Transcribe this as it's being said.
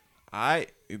All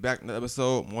right, we back in the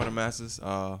episode. Morning Masters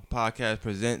podcast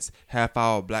presents Half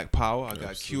Hour Black Power. I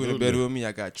got Q in the building with me.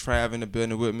 I got Trav in the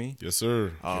building with me. Yes,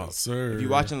 sir. Yes, sir. If you're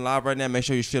watching live right now, make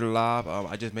sure you share it live.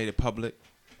 I just made it public.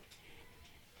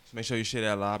 So make sure you share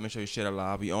that live. Make sure you share that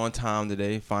live. We on time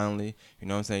today, finally. You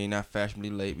know what I'm saying? You're not fashionably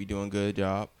late. We doing a good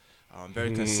job.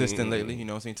 Very consistent lately. You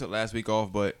know what I'm saying? Took last week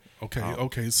off, but...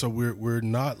 Okay, so we're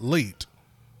not late.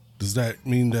 Does that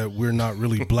mean that we're not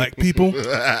really black people? This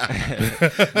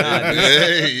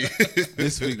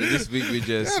week we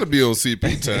just Gotta be on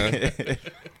CP time.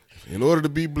 In order to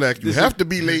be black, you have to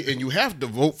be late and you have to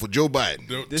vote for Joe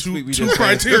Biden. This two week we two just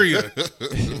criteria.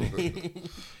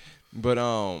 But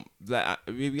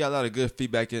we got a lot of good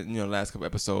feedback in last couple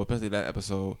episodes, especially that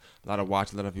episode. A lot of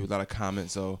watch, a lot of views, a lot of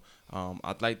comments. So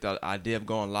I like the idea of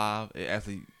going live. It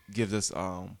actually gives us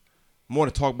more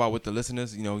to talk about with the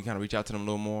listeners. We kind of reach out to them a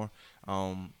little more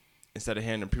instead of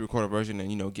hearing the pre-recorded version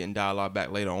and getting dialogue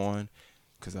back later on.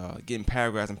 Because getting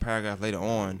paragraphs later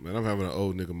on. Man, I'm having an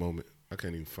old nigga moment. I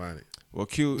can't even find it. Well,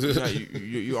 Q,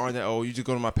 you aren't that old. You just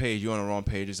go to my page. You're on the wrong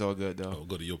page. It's all good, though. Oh,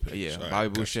 go to your page. Yeah, All Bobby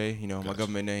right, Boucher, my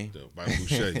government name. Bobby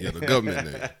Boucher, yeah, the government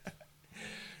name.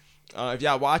 If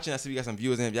y'all watching, I see we got some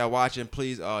viewers in. If y'all watching,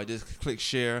 please just click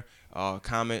share,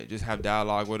 comment, just have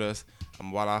dialogue with us.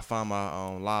 While I find my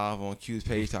live on Q's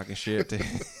page so I can share it to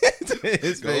his The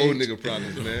page. old nigga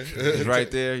problems, man. It's right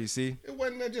there, you see? It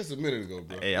wasn't that just a minute ago,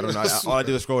 bro. Hey, I don't know. All I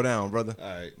do is scroll down, brother. All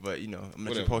right. But, I'm going to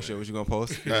Whatever, post man. it. What you going to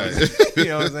post? All right. You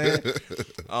know what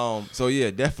I'm saying? So,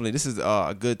 yeah, definitely. This is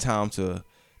a good time to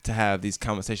have these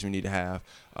conversations we need to have.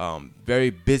 Very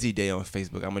busy day on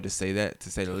Facebook. I'm going to just say that, to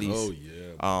say the least. Oh,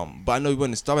 yeah. But I know we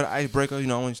want to start with an icebreaker. I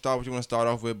want to start what you want to start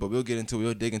off with, but we'll get into it.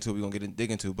 We'll dig into it. We're going to dig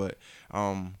into it. But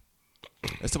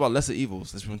let's talk about lesser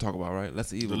evils. That's what we're going to talk about, right?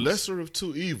 Lesser evils. The lesser of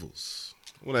two evils.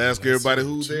 I want to ask everybody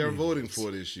who they are voting for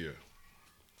this year.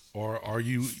 Or are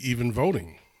you even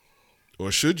voting?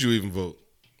 Or should you even vote?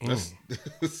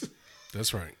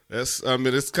 That's right.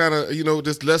 It's kind of,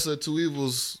 this lesser of two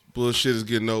evils bullshit is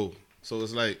getting old. So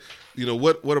it's like,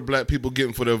 what are black people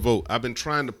getting for their vote? I've been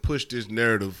trying to push this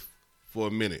narrative for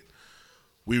a minute.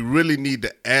 We really need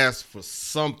to ask for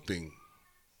something,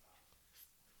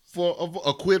 for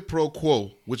a quid pro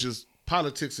quo, which is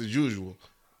politics as usual.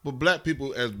 But black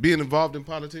people, as being involved in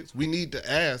politics, we need to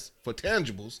ask for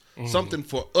tangibles, something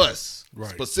for us,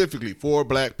 specifically for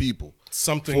black people,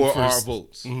 Something for for our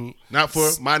votes, not for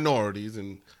minorities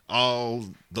and all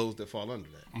those that fall under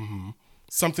that.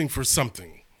 Something for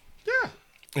something Yeah,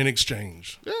 in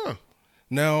exchange. yeah.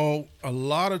 Now, a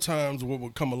lot of times what will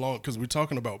come along, because we're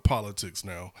talking about politics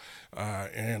now,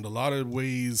 and a lot of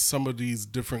ways some of these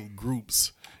different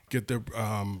groups get their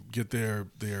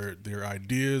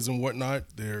ideas and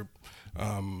whatnot, their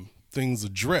things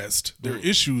addressed, their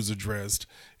issues addressed,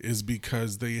 is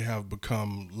because they have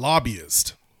become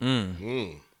lobbyists.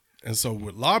 And so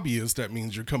with lobbyists, that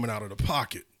means you're coming out of the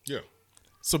pocket. Yeah.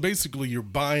 So basically, you're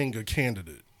buying a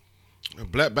candidate.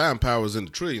 Black buying power is in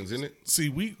the trillions, isn't it? See,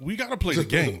 we got to play the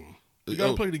game. We got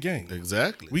to play the game.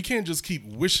 Exactly. We can't just keep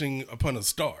wishing upon a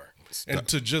star and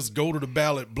to just go to the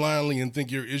ballot blindly and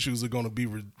think your issues are going to be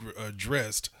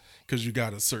addressed because you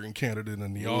got a certain candidate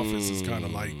in the office. Is kind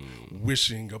of like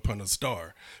wishing upon a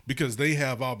star because they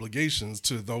have obligations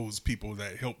to those people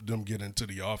that helped them get into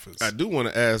the office. I do want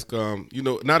to ask,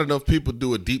 not enough people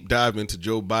do a deep dive into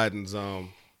Joe Biden's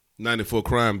 94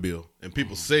 crime bill. And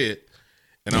people say it,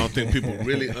 and I don't think people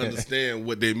really understand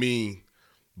what they mean.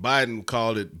 Biden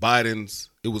called it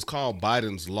it was called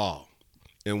Biden's Law.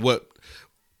 And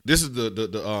this is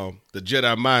the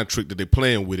Jedi mind trick that they're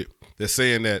playing with it. They're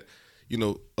saying that,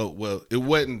 it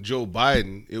wasn't Joe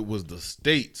Biden, it was the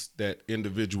states that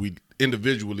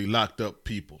individually locked up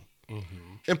people.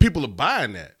 And people are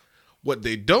buying that. What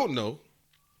they don't know,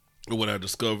 or what I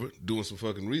discovered doing some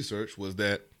fucking research, was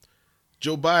that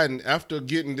Joe Biden, after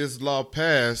getting this law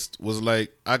passed, was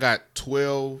like, I got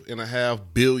 $12.5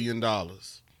 billion.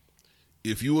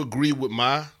 If you agree with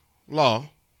my law,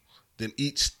 then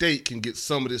each state can get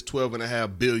some of this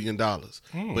 $12.5 billion.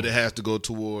 But it has to go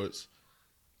towards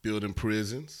building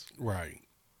prisons, Right.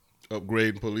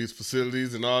 upgrading police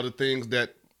facilities, and all the things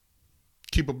that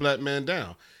keep a black man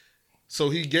down.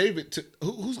 So he gave it to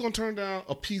who's going to turn down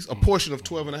a portion of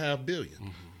 $12.5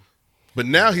 billion. But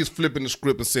now he's flipping the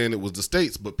script and saying it was the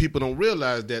states. But people don't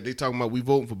realize that. They talking about we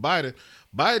voting for Biden.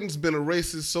 Biden's been a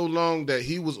racist so long that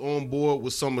he was on board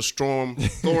with some of Strom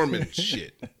Thurmond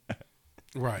shit.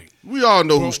 Right. We all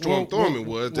know who Strom Thurmond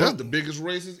was. That's the biggest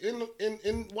racist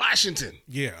in Washington.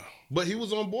 Yeah. But he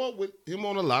was on board with him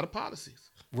on a lot of policies.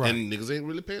 Right. And niggas ain't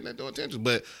really paying that no attention.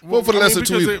 But vote for the lesser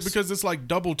two evils. Because it's like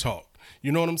double talk.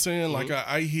 You know what I'm saying? Like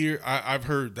I've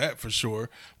heard that for sure,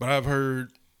 but I've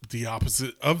heard the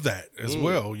opposite of that as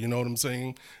well. You know what I'm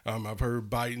saying? I've heard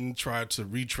Biden try to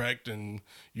retract and,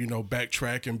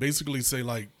 backtrack and basically say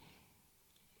like,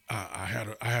 I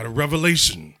had a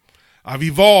revelation. I've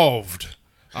evolved.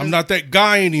 I'm not that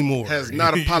guy anymore. Has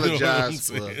not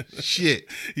apologized for shit.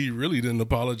 He really didn't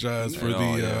apologize for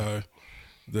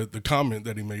the comment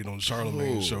that he made on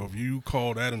Charlamagne's show. If you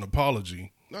call that an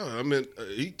apology. No, I mean,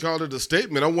 he called it a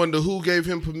statement. I wonder who gave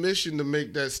him permission to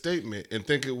make that statement and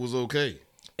think it was okay.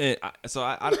 And I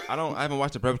haven't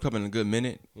watched the Breakfast Club in a good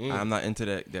minute. I'm not into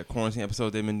that quarantine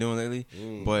episode they've been doing lately.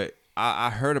 But I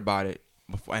heard about it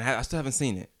before, and I still haven't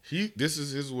seen it. This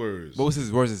is his words. What was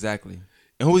his words exactly?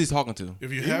 And who was he talking to?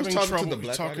 If you're having trouble,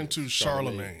 you're talking to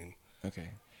Charlamagne. Okay.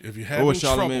 If you're What having was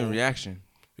trouble, Charlamagne's reaction?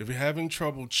 if you're having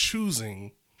trouble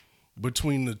choosing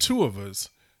between the two of us,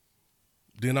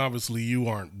 then obviously you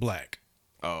aren't black.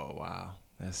 Oh wow,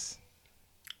 that's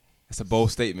a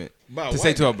bold statement By to a say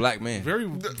white to a black man Very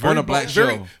on a black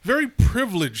very, show very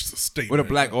privileged statement with a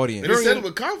black audience. And he said it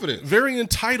with confidence. Very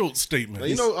entitled statement.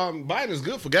 Now, Biden is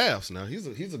good for gaffes now. He's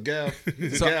a gaff.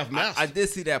 He's So a gaff master. I did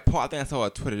see that part. I think I saw it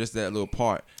on Twitter, just that little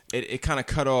part. It kind of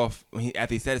cut off when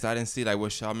after he said it. So I didn't see like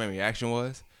what Charlamagne's reaction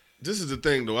was. This is the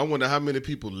thing, though. I wonder how many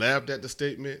people laughed at the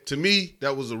statement. To me,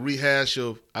 that was a rehash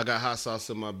of "I got hot sauce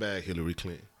in my bag," Hillary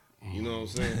Clinton. You know what I'm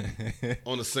saying?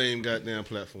 On the same goddamn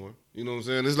platform. You know what I'm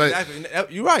saying? It's like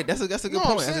Exactly. You're right. That's a good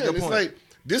point. That's a good it's point. like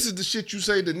this is the shit you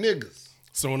say to niggas.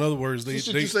 So in other words, This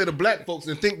shit you say to black folks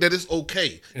and think that it's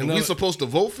okay. And we supposed to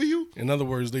vote for you? in other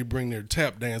words, they bring their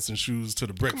tap dancing shoes to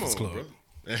the Come Breakfast on, Club. bro.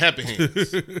 And happy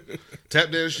hands.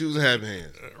 Tap dance shoes and happy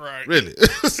hands. Right. Really?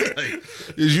 It's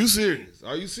like, is you serious?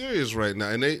 Are you serious right now?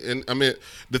 And I mean,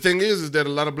 the thing is that a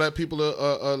lot of black people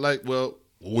are like, well,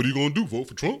 what are you gonna do? Vote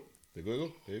for Trump? There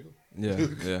you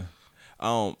go.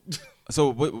 Yeah.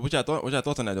 So what y'all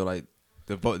thoughts on that though? Like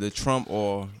the Trump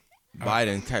or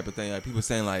Biden type of thing. Like people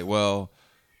saying like, well,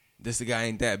 this guy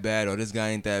ain't that bad or this guy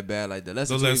ain't that bad. Like the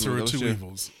lesser of two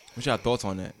evils. What's y'all thoughts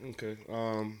on that? Okay.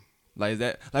 Like is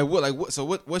that what? So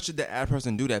what should the ad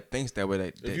person do that thinks that way?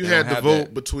 Like, If you had to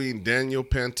vote between Daniel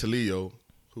Pantaleo,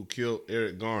 who killed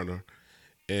Eric Garner,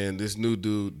 and this new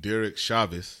dude Derek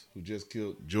Chauvin, who just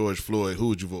killed George Floyd, who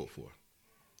would you vote for?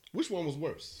 Which one was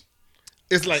worse?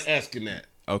 It's like asking that.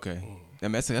 Okay, I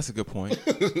mean, that's a good point.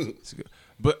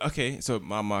 But okay, so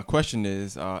my question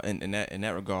is, in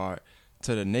that regard,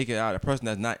 to the naked eye, the person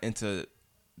that's not into,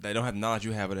 they don't have the knowledge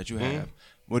you have or that you have,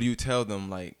 what do you tell them?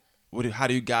 Like, how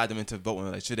do you guide them into voting?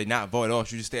 Like, should they not vote at all?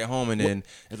 Should you just stay at home and then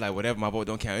it's like whatever, my vote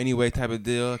don't count anyway type of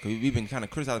deal? Because we've been kind of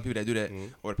criticizing people that do that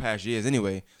over the past years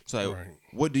anyway. So like,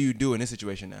 what do you do in this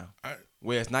situation now,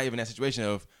 where it's not even that situation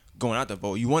of going out to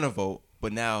vote? You want to vote,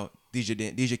 but now these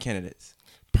your candidates.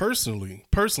 Personally,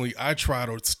 I try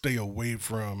to stay away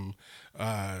from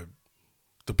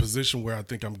the position where I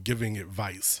think I'm giving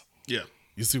advice. Yeah.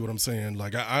 You see what I'm saying?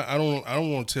 Like I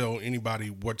don't want to tell anybody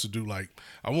what to do. Like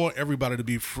I want everybody to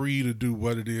be free to do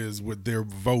what it is with their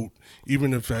vote,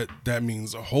 even if that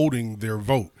means holding their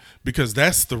vote, because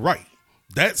that's the right.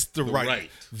 That's the right.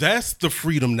 That's the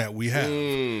freedom that we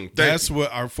have. That's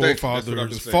what our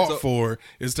forefathers fought for,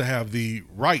 is to have the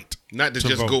right. Not to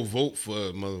just vote. Go vote for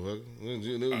a motherfucker.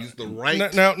 It's the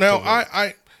right.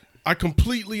 Now I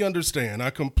completely understand. I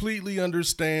completely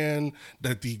understand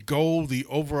that the goal, the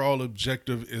overall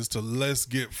objective is to let's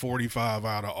get 45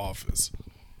 out of office.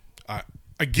 I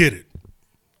get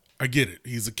it.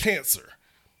 He's a cancer.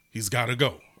 He's got to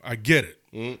go. I get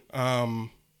it.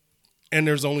 And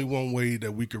there's only one way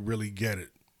that we could really get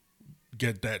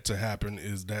that to happen,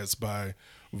 that's by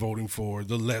voting for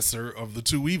the lesser of the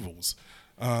two evils.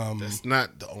 That's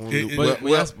not the only.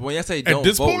 When I say don't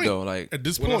vote though, like at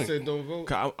this when point, I say don't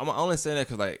vote, I'm only saying that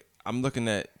because like I'm looking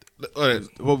at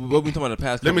what we talking about the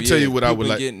past. Let me tell you what I would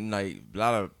like. Getting like a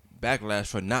lot of backlash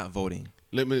for not voting.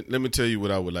 Let me tell you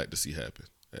what I would like to see happen.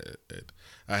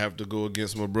 I have to go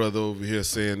against my brother over here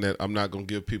saying that I'm not gonna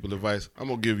give people advice. I'm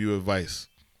gonna give you advice.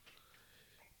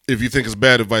 If you think it's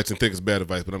bad advice, then think it's bad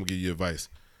advice. But I'm gonna give you advice.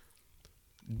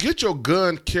 Get your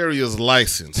gun carrier's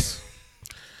license.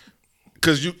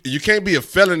 Because you can't be a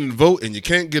felon and vote, and you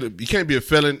can't be a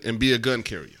felon and be a gun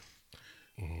carrier.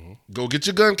 Go get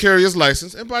your gun carrier's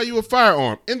license and buy you a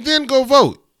firearm, and then go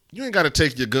vote. You ain't got to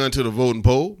take your gun to the voting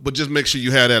poll, but just make sure you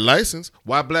have that license.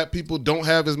 Why black people don't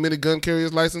have as many gun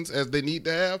carriers license as they need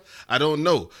to have, I don't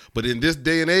know. But in this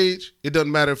day and age, it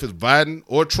doesn't matter if it's Biden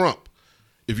or Trump.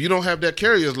 If you don't have that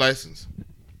carrier's license,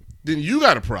 then you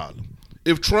got a problem.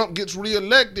 If Trump gets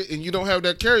reelected and you don't have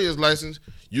that carrier's license,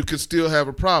 you could still have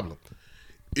a problem.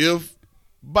 If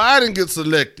Biden gets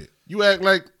elected, you act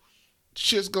like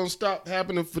shit's gonna stop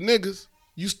happening for niggas,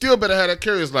 you still better have that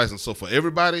carrier's license. So for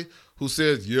everybody who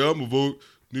says, yeah, I'm gonna vote,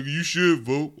 nigga, you should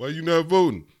vote. Why you not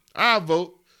voting? I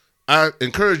vote. I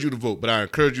encourage you to vote, but I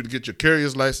encourage you to get your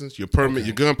carrier's license, your permit,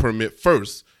 your gun permit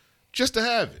first, just to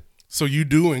have it. So you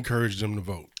do encourage them to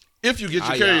vote? If you get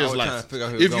your carrier's license.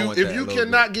 If you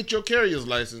cannot get your carrier's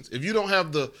license, if you don't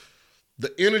have the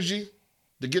energy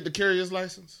to get the carrier's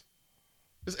license,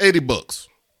 it's $80.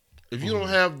 If you don't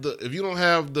have the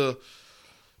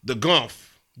gumph,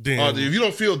 or if you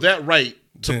don't feel that right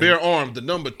to bear arms, the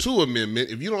number 2 amendment,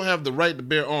 if you don't have the right to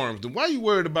bear arms, then why are you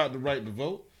worried about the right to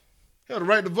vote? Hell, the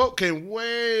right to vote came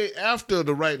way after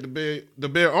the right to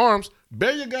bear arms.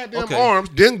 Bear your goddamn arms,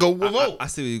 then go vote. I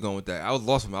see where you're going with that. I was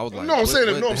lost from it. I was like, I'm saying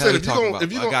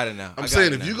if you I got it now.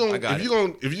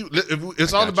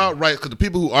 It's all about rights, because the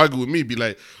people who argue with me be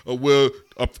like, oh, well,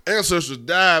 our ancestors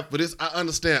died for this. I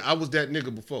understand. I was that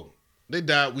nigga before. They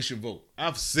died, we should vote.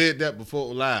 I've said that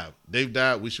before live. They've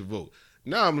died, we should vote.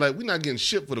 Now I'm like, we're not getting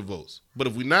shit for the votes. But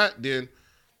if we're not, then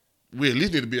we at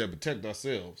least need to be able to protect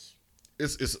ourselves.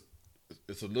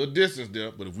 It's a little distance there,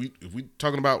 but if we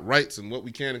talking about rights and what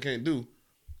we can and can't do,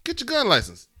 get your gun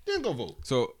license, then go vote.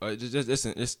 So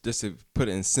just to put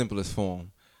it in simplest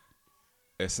form,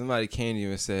 if somebody came to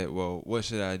you and said, "Well, what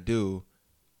should I do?"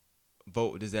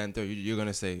 Vote this, that, and third. You're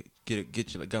gonna say,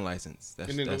 "Get your gun license."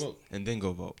 And then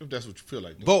go vote. If that's what you feel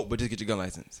like. Vote, but just get your gun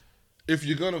license. If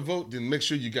you're gonna vote, then make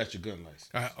sure you got your gun license.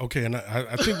 Okay, and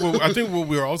I think what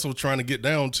we're also trying to get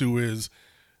down to is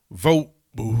vote.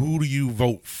 But who do you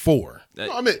vote for?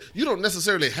 No, I mean, you don't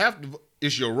necessarily have to.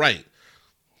 It's your right,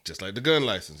 just like the gun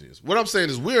license is. What I'm saying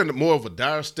is we're in more of a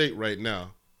dire state right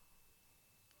now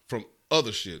from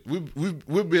other shit.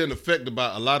 We're being affected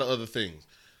by a lot of other things.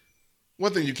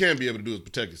 One thing you can be able to do is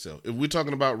protect yourself. If we're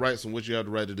talking about rights and what you have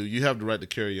the right to do, you have the right to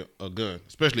carry a gun,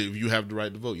 especially if you have the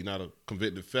right to vote. You're not a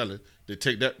convicted felon. They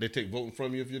take voting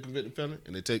from you if you're a convicted felon,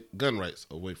 and they take gun rights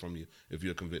away from you if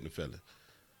you're a convicted felon.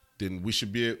 Then we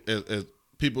should be, as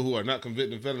people who are not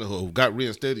convicted felons who got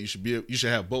reinstated, you should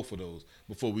have both of those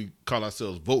before we call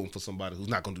ourselves voting for somebody who's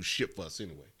not going to do shit for us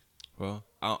anyway. Well,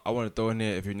 I want to throw in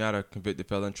there, if you're not a convicted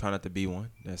felon, try not to be one.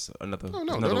 That's another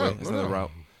way. That's another route.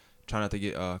 Try not to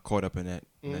get caught up in that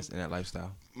in that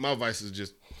lifestyle. My advice is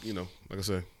just, like I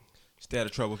said, stay out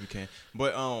of trouble if you can.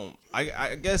 But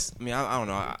I guess I don't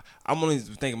know. I'm only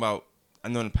thinking about. I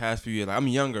know in the past few years, like I'm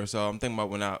younger, so I'm thinking about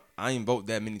when I ain't vote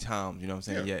that many times, you know what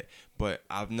I'm saying, yet. But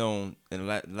I've known in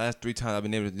the last 3 times I've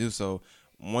been able to do so.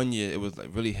 One year it was like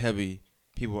really heavy.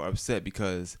 People were upset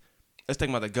because let's talk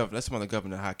about the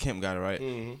governor, how Kemp got it, right?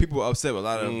 Mm-hmm. People were upset with a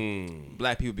lot of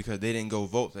black people because they didn't go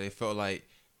vote. So they felt like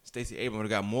Stacey Abrams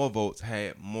would have got more votes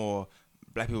had more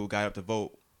black people got up to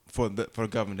vote for the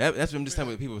governor. That's what I'm just telling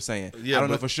what people were saying. Yeah, I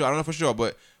don't know for sure,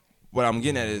 but what I'm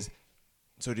getting at is,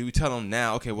 so do we tell them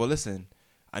now? Okay, well listen,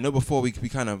 I know before we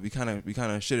kind of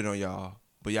shitted on y'all,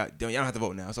 but y'all don't have to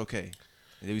vote now. It's okay.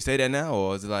 Did we say that now,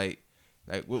 or is it like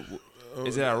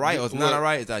is it all right or is it not all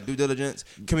right? Is that due diligence?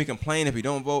 Can we complain if we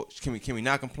don't vote? Can we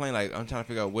not complain? Like I'm trying to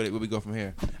figure out where we go from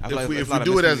here.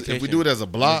 If we do it as a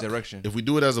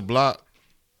block,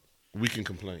 we can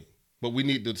complain, but we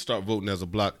need to start voting as a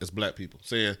block as black people,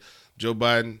 saying Joe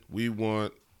Biden, we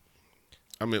want.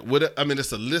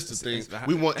 It's a list of things.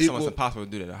 We want equal. It's impossible to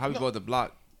do that. How we vote the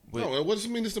block? What does it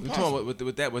mean it's impossible?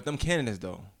 With them candidates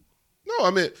though. No,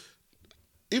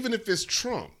 even if it's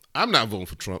Trump, I'm not voting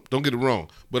for Trump. Don't get it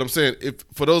wrong. But I'm saying, if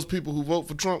for those people who vote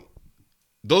for Trump,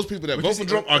 those people that vote for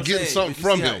Trump are getting something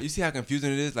from him. You see how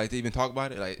confusing it is? Like, they even talk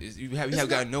about it? Like, you have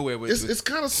gotten nowhere with it. It's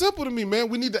kind of simple to me, man.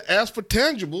 We need to ask for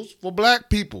tangibles for black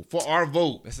people, for our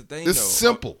vote. That's the thing, It's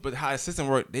simple. But how the system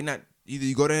works, they not... Either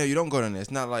you go there or you don't go there.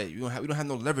 It's not like we don't have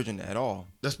no leverage in that at all.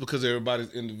 That's because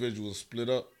everybody's individual split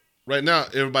up. Right now,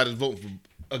 everybody's voting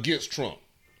against Trump,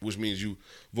 which means you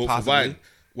vote for Biden.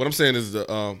 What I'm saying is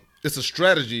it's a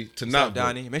strategy to not vote.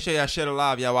 Donnie, make sure y'all share the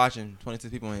live. Y'all watching.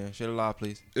 26 people in here. Share the live,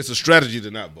 please. It's a strategy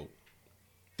to not vote.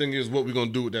 Thing is, what we're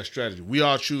gonna do with that strategy? We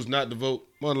all choose not to vote.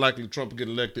 More than likely, Trump will get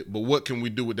elected. But what can we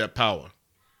do with that power?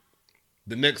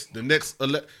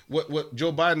 What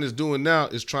Joe Biden is doing now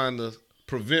is trying to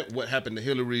prevent what happened to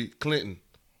Hillary Clinton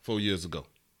 4 years ago.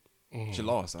 Mm-hmm. She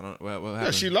lost. I don't. What happened?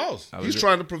 Yeah, she lost. He's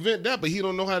trying to prevent that, but he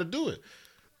don't know how to do it.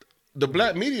 The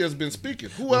black media has been speaking.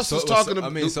 Who else is talking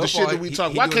about the shit that we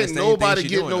talk? Why can't nobody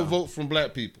get no vote from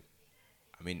black people?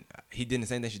 I mean, he did the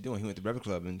same thing she's doing. He went to Breakfast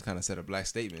Club and kind of said a black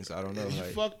statement. So I don't know. He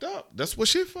fucked up. That's what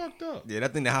she fucked up. Yeah,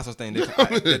 that thing, the household thing.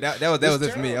 That was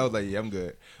it for me. I was like, yeah, I'm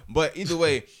good. But either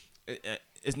way,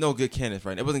 it's no good candidates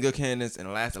right now. It wasn't good candidates in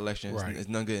the last election. Right. It's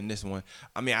none good in this one.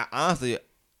 I mean, honestly,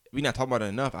 we're not talking about it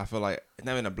enough. I feel like it's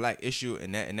not even a black issue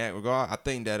in that regard. I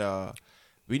think that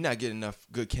we not getting enough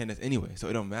good candidates anyway, so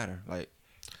it don't matter. Like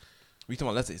we talking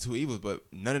about let's say two evils, but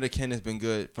none of the candidates been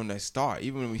good from the start.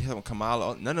 Even when we had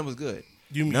Kamala, none of them was good.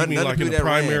 You mean like in the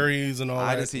primaries and all that?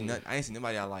 I didn't see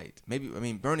nobody I liked. Maybe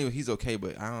Bernie, he's okay,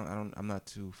 but I'm not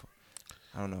too.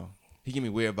 I don't know. He give me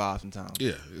weird vibes sometimes.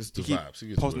 Yeah, it's the vibes.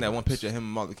 He posting that one picture of him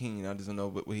and Martin Luther King, and I just don't know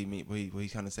what he mean. What he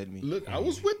kind of said to me. Look, I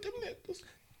was with them.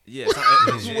 Yeah,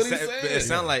 that's what he said. It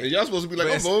sound like and y'all supposed to be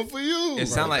like, I'm voting for you. It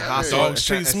sound like hostile. It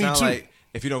sound like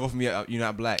if you don't vote for me, you're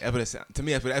not black. That's what it sound, to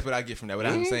me, that's what I get from that.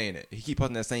 Without him saying it, he keep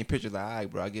posting that same picture. Like, all right,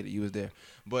 bro, I get it. You was there,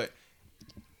 but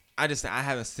I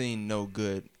haven't seen no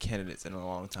good candidates in a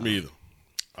long time. Me either.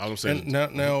 All I'm saying.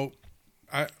 And now,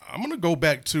 I'm going to go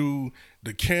back to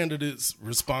the candidate's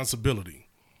responsibility.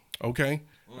 Okay,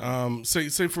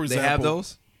 say for example, they have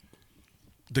those.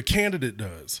 The candidate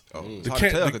does. Oh, it's hard to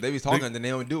tell because they be talking and they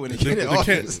don't do it.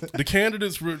 The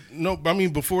candidates,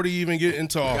 before they even get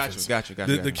into office. Gotcha.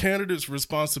 The candidate's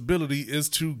responsibility is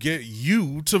to get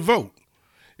you to vote.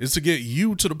 Is to get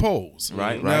you to the polls.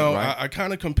 Right. I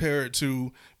kind of compare it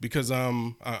to because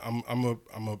I'm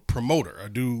a promoter. I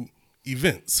do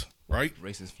events. Right.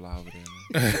 Racist fly over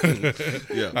there.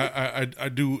 Yeah. I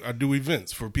do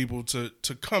events for people to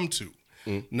come to.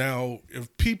 Now, if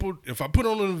I put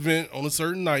on an event on a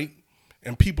certain night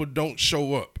and people don't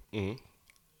show up,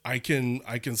 I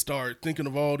can start thinking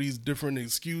of all these different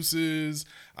excuses.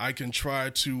 I can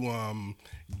try to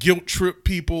guilt trip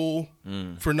people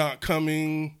for not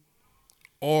coming,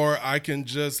 or I can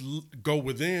just go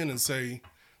within and say,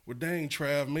 well, dang,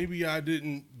 Trav, maybe I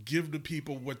didn't give the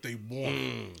people what they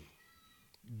want.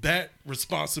 That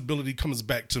responsibility comes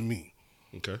back to me.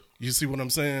 Okay. You see what I'm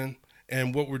saying?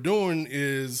 And what we're doing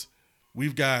is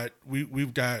we've got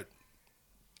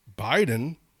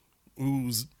Biden,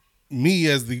 who's me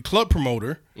as the club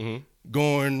promoter,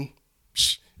 going,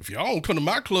 if y'all don't come to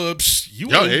my club,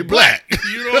 y'all ain't black.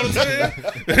 You know what I'm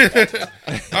saying?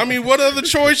 I mean, what other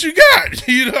choice you got?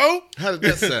 You know? How did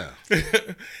that sound?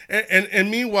 and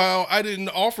meanwhile, I didn't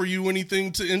offer you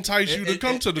anything to entice you to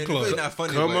come to the club. It's not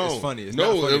funny. Come on. It's funny. It's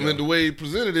no, not funny, I mean, the way he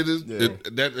presented it is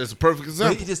that's a perfect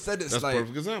example. He just said it. That's like, a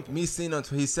perfect example. Me seeing on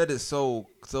he said it so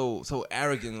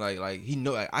arrogant. Like he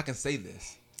know I can say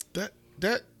this.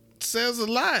 That says a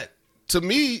lot. To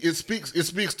me, it speaks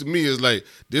to me as like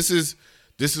this is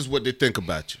what they think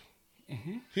about you.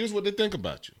 Here's what they think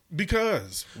about you.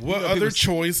 Because what other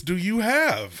choice do you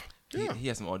have? He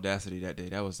had some audacity that day.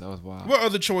 That was wild. What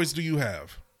other choice do you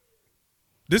have?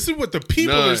 This is what the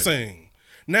people are saying.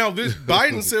 Now,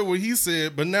 Biden said what he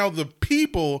said, but now the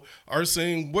people are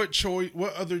saying what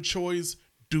other choice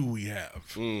do we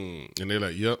have? And they're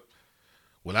like, yep.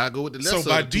 Well, I go with the lesser.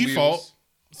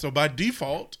 So by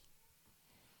default,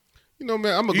 you know,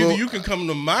 man, I'm gonna either you can come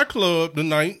to my club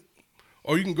tonight,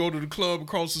 or you can go to the club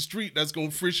across the street that's gonna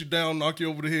frisk you down, knock you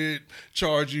over the head,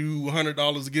 charge you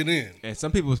 $100 to get in. And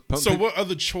some people. So what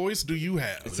other choice do you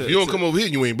have? If you don't come over here,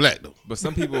 you ain't black though. But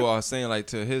some people are saying, like,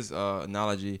 to his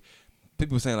analogy,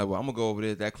 people are saying like, well, I'm gonna go over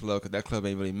there to that club because that club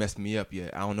ain't really messed me up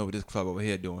yet. I don't know what this club over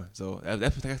here doing. So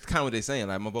that's kind of what they're saying.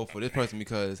 Like, I'm gonna vote for this person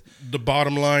because the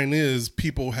bottom line is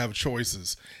people have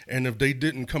choices, and if they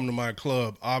didn't come to my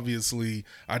club, obviously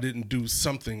I didn't do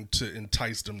something to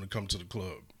entice them to come to the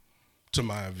club, to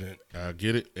my event. I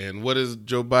get it. And what is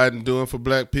Joe Biden doing for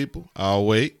black people? I'll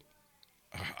wait.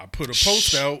 I put a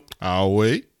post out. I'll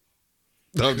wait.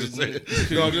 I'm just saying.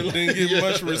 Didn't get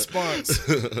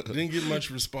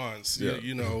much response. Yeah.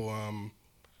 You know,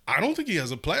 I don't think he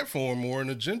has a platform or an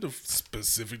agenda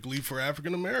specifically for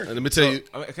African Americans. And let me tell you.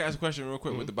 Can I ask a question real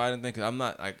quick with the Biden thing? Because I'm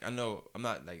not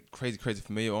like crazy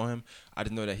familiar on him. I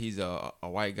just know that he's a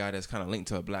white guy that's kind of linked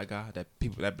to a black guy that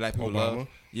black people Obama. love.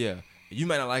 Yeah, you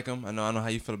might not like him. I know how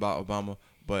you feel about Obama,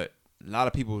 but a lot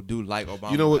of people do like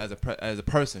Obama, you know what? as a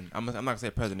person. I'm not gonna say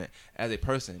president, as a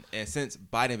person. And since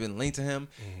Biden been linked to him,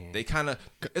 they kind of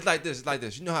it's like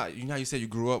this. You know how you said you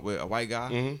grew up with a white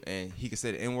guy and he could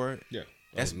say the N word. Yeah.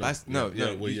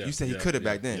 You said he could have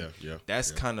back then.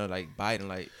 That's kind of like Biden.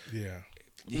 Like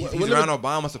he's around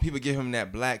Obama, so people give him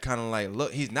that black kind of like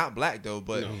look. He's not black though,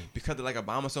 but because they like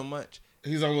Obama so much,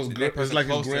 he's almost it's like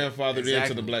his grandfather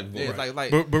into the black vote.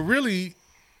 Yeah, but really.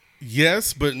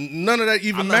 Yes, but none of that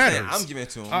even matters. I'm giving it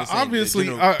to him. Obviously,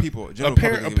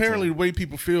 apparently the way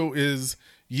people feel is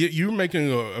you're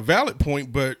making a valid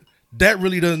point, but that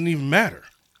really doesn't even matter.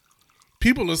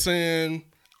 People are saying,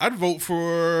 I'd vote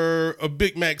for a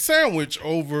Big Mac sandwich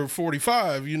over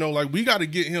 45. You know, like we got to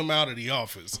get him out of the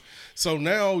office. So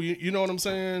now, you know what I'm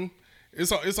saying?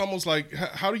 It's almost like,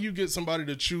 how do you get somebody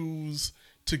to choose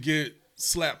to get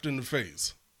slapped in the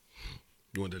face?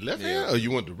 You want the left hand or you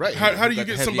want the right hand? How do you Like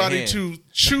get somebody to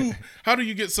choose? How do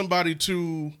you get somebody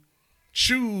to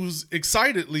choose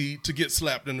excitedly to get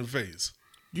slapped in the face.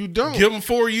 You don't. Give them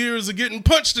 4 years of getting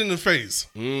punched in the face.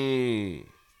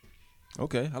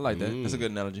 Okay, I like that. That's a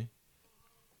good analogy.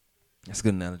 That's a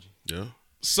good analogy. Yeah.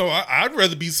 So I'd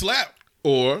rather be slapped.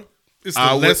 Or It's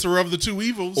the lesser of the two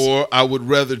evils. Or I would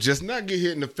rather just not get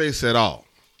hit in the face at all.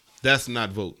 That's not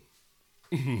voting.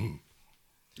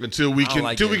 Until we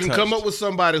can come up with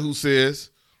somebody who says,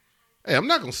 "Hey, I'm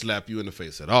not gonna slap you in the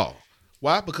face at all."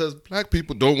 Why? Because black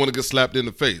people don't want to get slapped in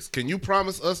the face. Can you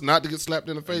promise us not to get slapped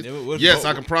in the face? Yes,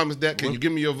 I can promise that. Can you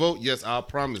give me your vote? Yes, I'll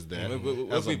promise that.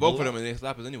 What if we vote for them and they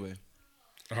slap us anyway?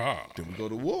 Then we go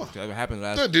to war. That happened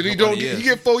last. Then he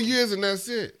get 4 years and that's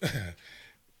it.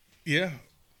 Yeah.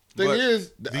 Thing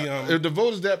is, if the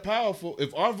vote is that powerful,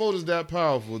 if our vote is that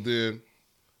powerful, then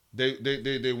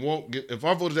they won't get. If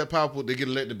our vote is that powerful, they get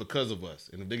elected because of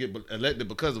us. And if they get elected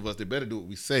because of us, they better do what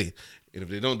we say. And if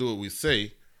they don't do what we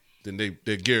say, then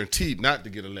they're guaranteed not to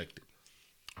get elected.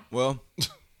 Well,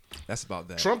 that's about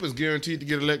that. Trump is guaranteed to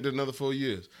get elected another 4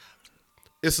 years.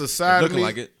 It's a side of me.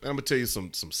 Like it. I'm gonna tell you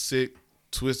some sick,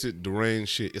 twisted,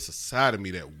 deranged shit. It's a side of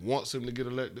me that wants him to get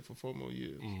elected for 4 more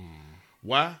years.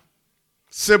 Why?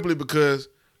 Simply because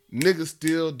niggas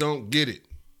still don't get it.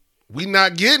 We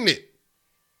not getting it.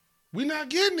 We not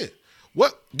getting it.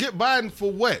 What? Get Biden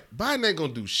for what? Biden ain't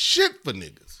gonna do shit for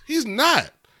niggas. He's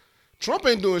not. Trump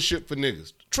ain't doing shit for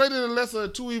niggas. Trading the lesser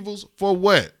of two evils for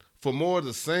what? For more of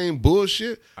the same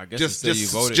bullshit? I guess you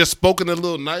voted. Just spoken a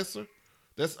little nicer.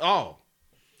 That's all.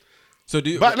 So do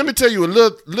you, but let me tell you a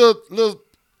little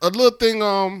thing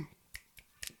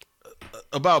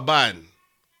about Biden.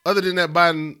 Other than that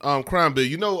Biden crime bill,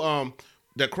 you know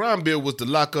that crime bill was to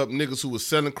lock up niggas who was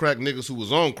selling crack, niggas who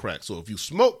was on crack. So if you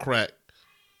smoke crack,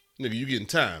 nigga, you getting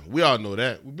time. We all know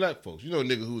that. We black folks. You know a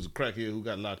nigga who was a crackhead who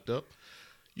got locked up.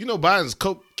 You know Biden's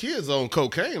kids on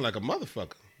cocaine like a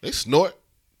motherfucker. They snort.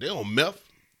 They on meth,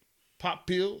 pop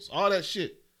pills, all that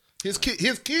shit. His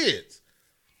kids.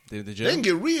 They can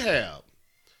get rehab.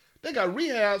 They got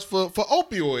rehabs for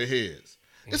opioid heads.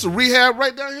 It's a rehab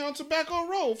right down here on Tobacco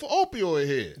Road for opioid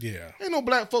heads. Yeah. Ain't no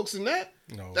black folks in that.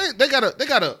 No. They got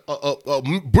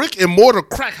a brick and mortar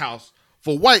crack house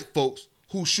for white folks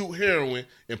who shoot heroin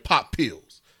and pop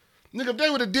pills. Nigga, if they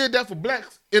would have did that for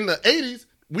blacks in the 80s,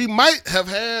 we might have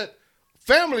had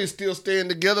families still staying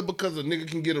together because a nigga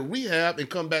can get a rehab and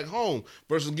come back home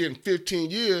versus getting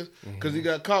 15 years because he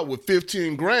got caught with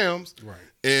 15 grams. Right.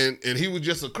 And he was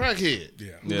just a crackhead.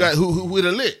 Yeah. Who would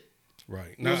have lit.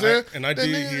 Right. You know what I'm saying? And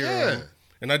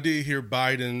I did hear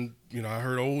Biden, you know, I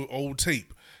heard old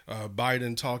tape,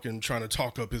 Biden trying to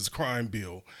talk up his crime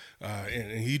bill.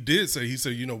 And he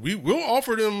said, you know, we'll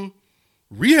offer them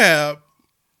rehab,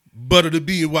 but it'll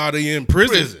be while they in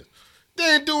prison.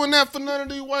 They ain't doing that for none of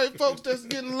these white folks that's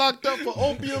getting locked up for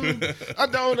opium.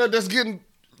 That's getting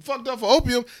fucked up for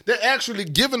opium. They're actually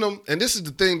giving them, and this is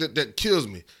the thing that kills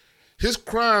me. His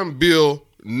crime bill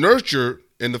nurtured,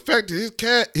 and the fact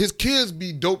that his kids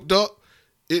be doped up,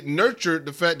 it nurtured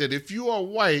the fact that if you are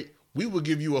white, we will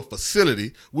give you a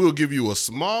facility. We will give you a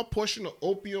small portion of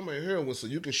opium and heroin so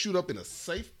you can shoot up in a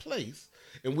safe place,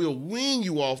 and we'll wean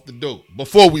you off the dope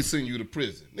before we send you to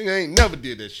prison. Nigga ain't never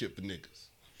did that shit for niggas.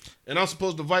 And I'm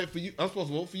supposed to vote for you? I'm supposed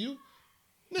to vote for you?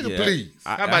 Nigga, please.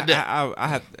 How about that? I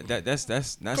have that's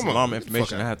alarming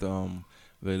information. I have to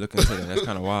really look into that. That's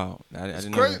kind of wild. I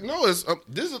didn't know that. No, it's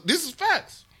this is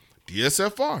facts.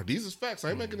 DSFR. These is facts.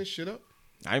 I ain't making this shit up.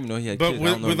 I didn't even know he had but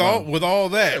kids. With all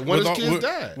that, when his kids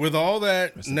died. With all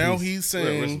that, Rest in now peace. he's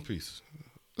saying, rest in peace.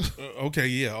 Okay,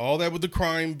 yeah, all that with the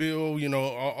crime bill, you know,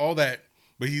 all that.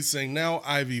 But he's saying now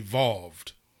I've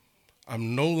evolved.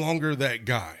 I'm no longer that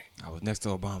guy. I was next to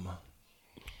Obama.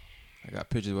 I got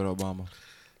pictures with Obama.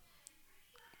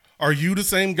 Are you the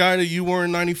same guy that you were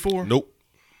in '94? Nope.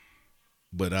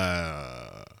 But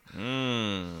no,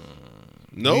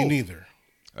 Me neither.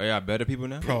 Oh, y'all better people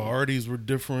now? Priorities were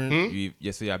different.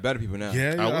 Yes, so y'all better people now.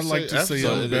 Yeah, I'd like to say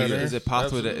So I'm better. is it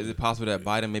possible that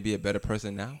Biden may be a better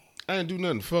person now? I ain't do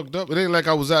nothing fucked up. It ain't like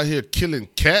I was out here killing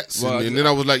cats, and then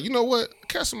I was like, you know what?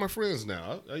 Cats are my friends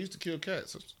now. I used to kill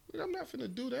cats. I'm not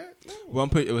finna do that. No. Well, I'm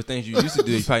pretty. It was things you used to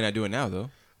do. You're probably not doing now, though.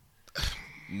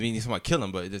 I mean, somebody kill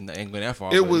him, but it doesn't ain't going that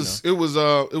far. It was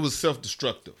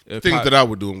self-destructive. Things that I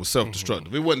was doing was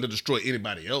self-destructive. It wasn't to destroy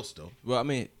anybody else, though. Well, I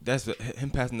mean, that's him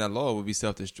passing that law would be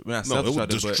self-destructive. Not No, it was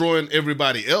self-destructive, destroying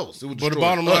everybody else. It was But the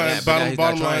destroying bottom us. line,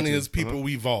 bottom trying line to. is people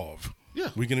evolve.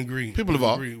 Yeah. We can agree. People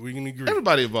evolve. We can agree.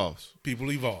 Everybody evolves.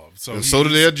 People evolve. So And so do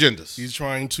their agendas. He's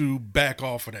trying to back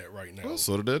off of that right now. Well,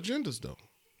 so do their agendas, though.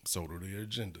 So do their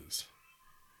agendas.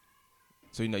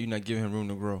 So you're not giving him room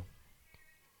to grow.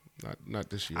 Not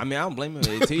this year. I mean, I don't blame him.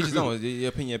 To each his own. Your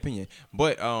opinion.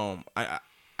 But I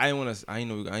I didn't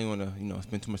want to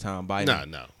spend too much time on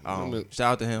Biden. No.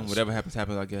 Shout out to him. Whatever happens.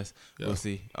 I guess we'll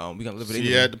see. We gonna live it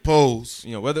anyway. Yeah, at the polls.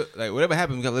 Whatever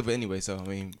happens, we gotta live it anyway. So I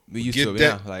mean, we used to it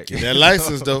now. Like get that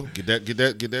license though. Get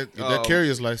that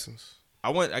carrier's license.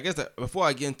 I guess before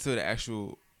I get into the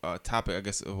actual topic, I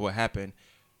guess of what happened,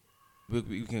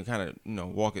 we can kind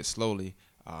of walk it slowly.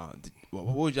 What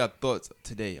were y'all thoughts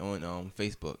today on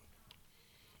Facebook?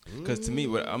 Because to me,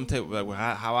 what I'm telling you,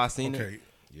 how I seen it.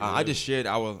 Yeah. I just shared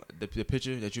the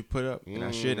picture that you put up, and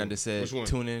I shared and I just said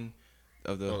tune in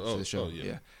to the show.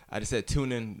 Yeah, I just said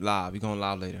tune in live. We're going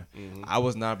live later. Mm-hmm. I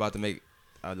was not about to make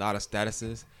a lot of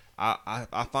statuses.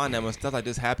 I find that when stuff like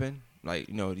this happen, like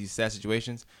these sad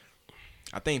situations,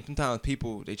 I think sometimes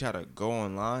people they try to go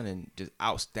online and just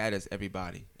out status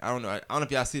everybody. I don't know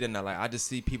if y'all see that now. Like I just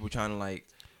see people trying to like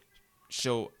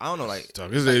show. I don't know like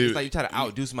it's like you try to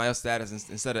outdo somebody else's status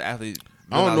instead of actually.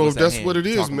 I don't know if that's what it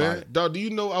is, man. Dog, do you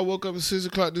know I woke up at 6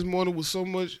 o'clock this morning with so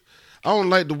much? I don't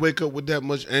like to wake up with that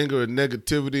much anger and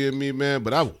negativity in me, man.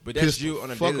 But that's you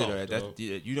on a daily though.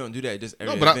 You don't do that just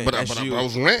every day. But I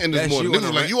was ranting this morning.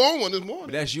 Niggas like, you on one this morning.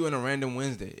 But that's you on a random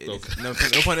Wednesday. No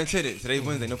pun intended. Today's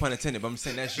Wednesday, no pun intended. But I'm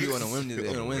saying that's you on a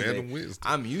Wednesday.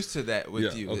 I'm used to that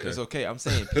with you. Okay. It's okay. I'm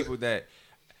saying people that.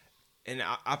 And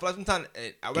I feel like sometimes,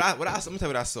 let me tell you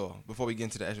what I saw before we get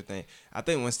into the extra thing. I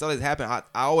think when stuff like happen, I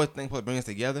always think people bring us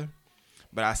together,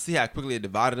 but I see how quickly it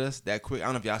divided us that quick. I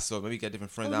don't know if y'all saw it. Maybe you got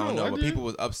different friends. I don't know. But people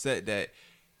was upset that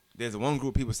there's one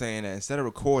group of people saying that instead of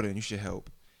recording, you should help.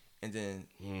 And then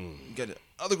you got the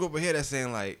other group of here that's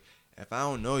saying like, if I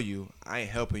don't know you, I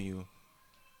ain't helping you.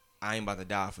 I ain't about to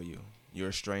die for you. You're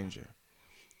a stranger.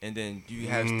 And then you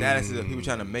have statuses of people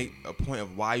trying to make a point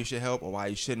of why you should help or why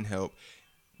you shouldn't help.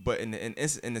 But in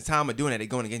the time of doing that, they're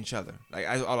going against each other. Like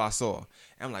all I saw, and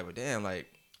I'm like, well, damn, like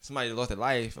somebody lost their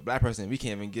life, a black person, we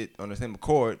can't even get on the same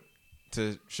accord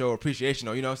to show appreciation,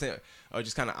 or what I'm saying, or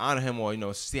just kind of honor him,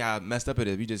 or see how messed up it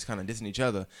is. We just kind of dissing each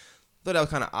other. I thought that was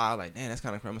kind of odd. Like, damn, that's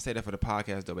kind of. I'm gonna say that for the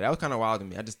podcast though, but that was kind of wild to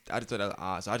me. I just thought that was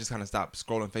odd, so I just kind of stopped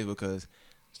scrolling Facebook because it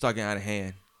started getting out of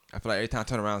hand. I feel like every time I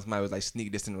turn around, somebody was like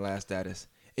sneak dissing the last status,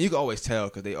 and you can always tell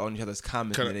because they on each other's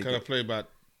comments. Can I play about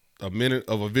a minute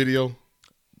of a video?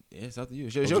 Yeah, it's up to you.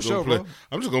 It's your show, bro.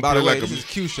 I'm just gonna play like this is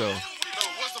Q show.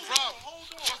 What's the problem?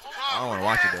 I don't want to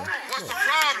watch it though. What's the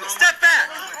problem? Step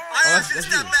back. I asked you to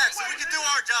step back so we can do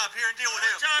our job here and deal with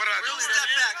him. Really step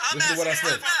back. I'm asking you to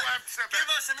step back.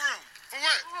 Give us some room. For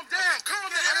what? Damn, calm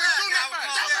down. I didn't do nothing.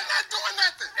 I'm not doing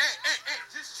nothing. Hey,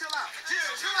 just chill out.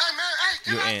 Chill out, man.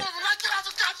 Hey, get off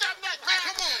the goddamn neck, man.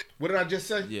 Come on. What did I just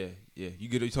say? Yeah. You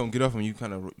told him get off him. You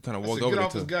kind of walked over. Get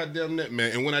off his goddamn neck,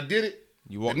 man. And when I did it,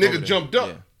 the nigga jumped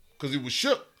up. Yeah. Because he was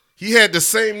shook. He had the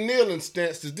same kneeling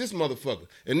stance as this motherfucker.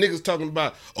 And niggas talking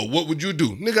about, what would you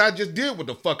do? Nigga, I just did what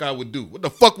the fuck I would do. What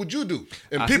the fuck would you do?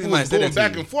 And people was going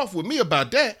back and forth with me about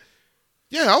that.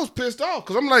 Yeah, I was pissed off.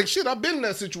 Because I'm like, shit, I've been in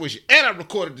that situation. And I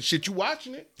recorded the shit. You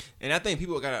watching it? And I think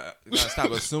people gotta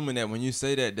stop assuming that when you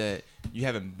say that you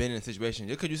haven't been in a situation.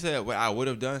 Just because you said what I would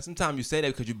have done. Sometimes you say that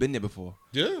because you've been there before.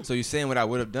 Yeah. So you're saying what I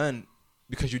would have done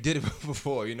because you did it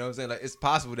before, you know what I'm saying? Like, it's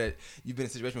possible that you've been in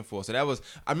a situation before. So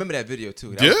I remember that video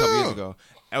too. That was a couple years ago.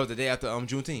 That was the day after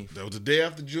Juneteenth. That was the day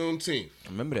after Juneteenth. I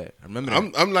remember that.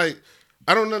 I'm like,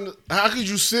 I don't know. How could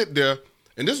you sit there,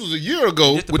 and this was a year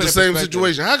ago with the same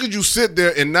situation. How could you sit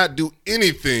there and not do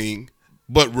anything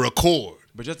but record?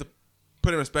 But just to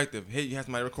put it in perspective, hey, you have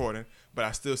somebody recording, but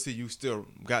I still see you still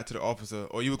got to the officer,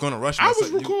 or you were going to rush him. I was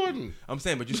recording. I'm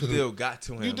saying, but you still got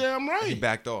to him. You damn right. He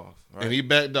backed off. Right? And he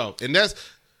backed off. And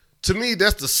to me,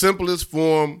 that's the simplest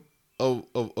form of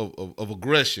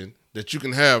aggression that you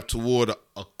can have toward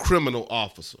a criminal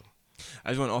officer.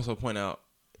 I just want to also point out,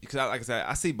 because like I said,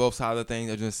 I see both sides of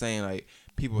things. I'm just saying, like,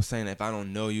 people saying that if I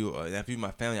don't know you or if you're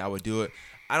my family, I would do it.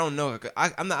 I don't know.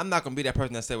 I'm not gonna be that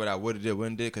person that say what I would have did,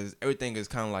 wouldn't did, because everything is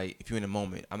kind of like if you're in the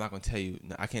moment. I'm not gonna tell you.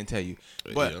 No, I can't tell you.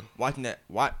 But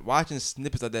watching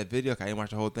snippets of that video, I didn't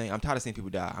watch the whole thing. I'm tired of seeing people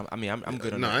die. I'm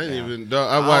good on that. No, I ain't even.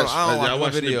 I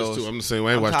watch videos too. I'm the same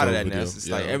way. I ain't watched the whole video. It's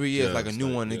like every year, it's like a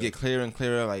new one. They get clearer and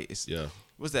clearer. Like it's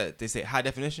what's that? They say high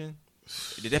definition.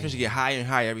 The definition get higher and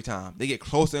higher every time. They get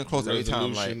closer and closer every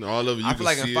time. Like all of you, I feel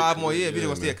like in 5 more years, you're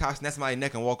gonna see a cop snap somebody's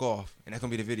neck and walk off, and that's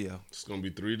gonna be the video. It's gonna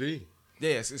be 3D.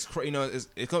 Yes, it's crazy.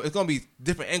 It's gonna be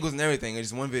different angles and everything in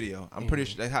just one video. I'm pretty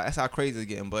sure that's how crazy it's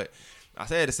getting. But I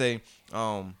say it to say,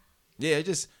 it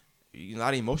just a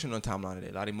lot of emotion on the timeline today.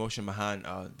 A lot of emotion behind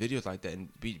videos like that. And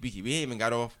we ain't even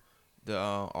got off the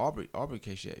Aubrey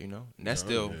case yet, And that's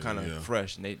still kind of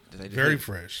fresh. And they very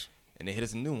fresh. And they hit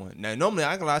us a new one. Now normally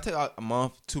I can lie, I take a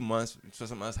month, 2 months for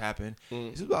something else happen.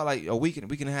 It's about like a week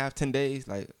and a half, 10 days.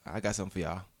 Like I got something for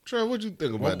y'all. Trev, what you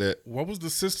think about that? What was the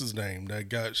sister's name that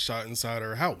got shot inside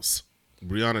her house?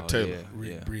 Breonna Taylor.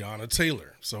 Breonna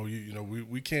Taylor. So you know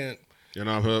we can't. You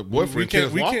know, her boyfriend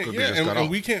Kenneth Walker.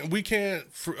 We can't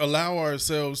allow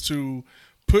ourselves to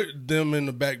put them in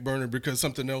the back burner because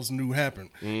something else new happened.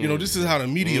 You know, this is how the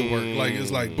media work. Like it's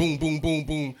like boom, boom, boom,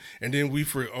 boom, and then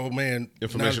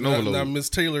information overload. Now Miss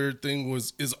Taylor thing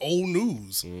is old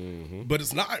news, but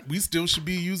it's not. We still should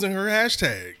be using her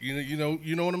hashtag.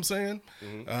 You know what I'm saying?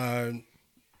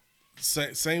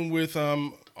 Same with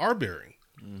Arbery.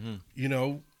 You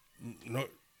know, no.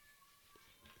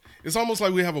 It's almost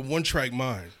like we have a one-track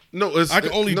mind. I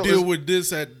can only deal with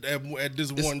this at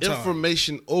this one time.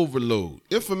 Information overload.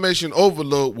 Information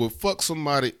overload will fuck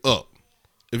somebody up.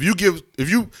 If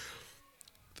you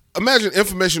imagine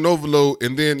information overload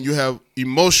and then you have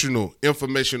emotional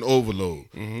information overload.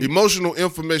 Emotional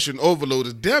information overload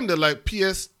is damn near like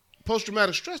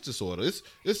post-traumatic stress disorder.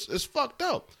 It's fucked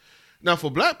up. Now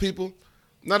for black people,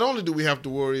 not only do we have to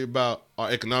worry about our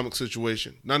economic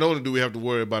situation, not only do we have to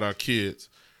worry about our kids,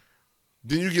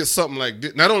 then you get something like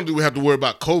this. Not only do we have to worry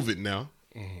about COVID now,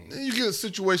 then you get a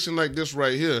situation like this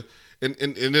right here, and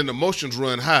then emotions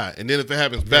run high. And then if it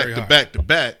happens back to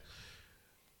back,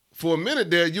 for a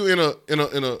minute there, you in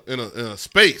a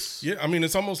space. Yeah, I mean,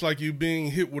 it's almost like you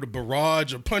being hit with a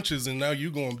barrage of punches, and now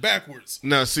you going backwards.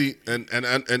 Now, see, and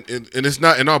it's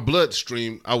not in our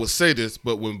bloodstream. I would say this,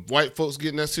 but when white folks get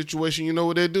in that situation, you know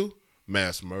what they do?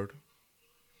 Mass murder.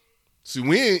 See,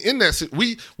 we ain't in that.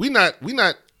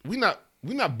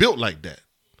 We not built like that.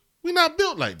 We not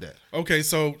built like that. Okay,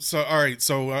 so all right.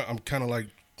 So I'm kind of like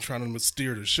trying to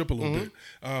steer the ship a little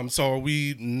bit. So are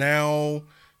we now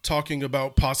talking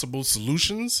about possible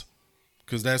solutions?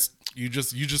 Because that's you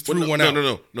just threw one out.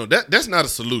 No. That's not a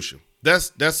solution.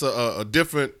 That's a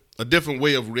different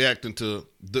way of reacting to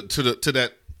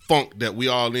that funk that we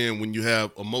all in when you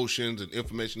have emotions and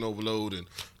information overload and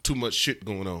too much shit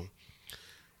going on.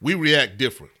 We react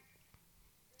different.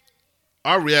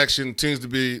 Our reaction tends to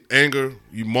be anger.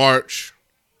 You march.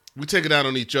 We take it out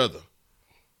on each other.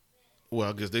 Well,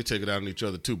 I guess they take it out on each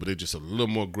other too, but they're just a little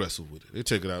more aggressive with it. They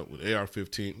take it out with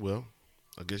AR-15. Well,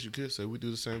 I guess you could say we do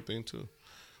the same thing too.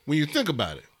 When you think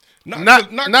about it,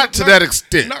 not to that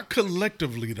extent. Not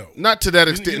collectively though. Not to that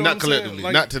extent. Not collectively.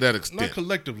 Like, not to that extent. Not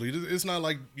collectively. It's not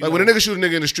like when a nigga shoot a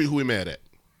nigga in the street, who he mad at?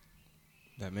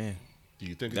 That man. Do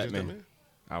you think it's just that man?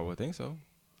 I would think so.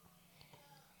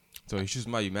 So you shoot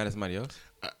somebody, you mad at somebody else?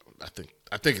 I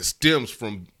think it stems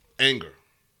from anger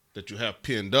that you have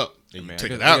pinned up and you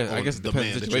take it out on the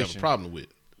man that you have a problem with.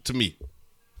 To me,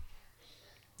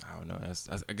 I don't know. I guess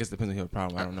it depends on your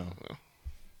problem. I don't know.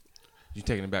 You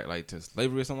taking it back like to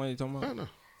slavery or something? You talking about? I don't know.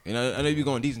 You know, I know you're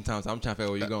going decent times. So I'm trying to figure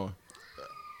out where you're going.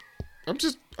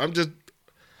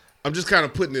 I'm just kind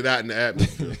of putting it out in the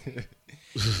atmosphere.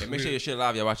 Hey, make sure your shit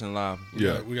live. Y'all watching live.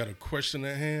 Yeah, we got a question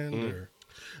at hand. Or?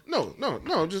 No. Go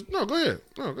ahead. No, go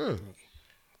ahead.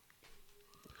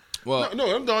 Well,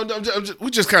 we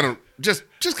just kind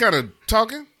of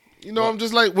talking. You know, I'm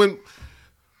just like when.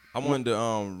 I wanted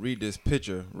to read this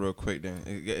picture real quick. Then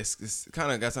it's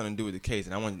kind of got something to do with the case,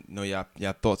 and I want to know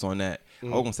y'all thoughts on that. I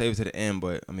was gonna save it to the end,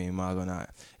 but I mean, might as well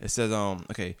not. It says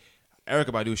okay, Erykah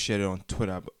Badu shared it on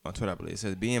Twitter. I believe it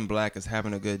says being black is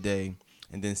having a good day,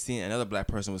 and then seeing another black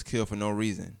person was killed for no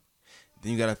reason.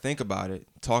 Then you got to think about it,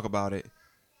 talk about it,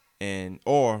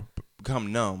 or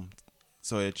become numb,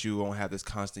 so that you won't have this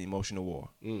constant emotional war.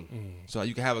 So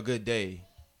you can have a good day,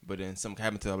 but then something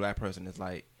happen to a black person. It's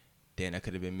like, damn, that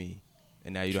could have been me,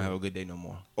 and now you don't have a good day no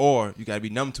more. Or you got to be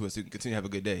numb to it so you can continue to have a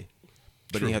good day,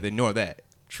 but then you have to ignore that.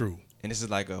 True. And this is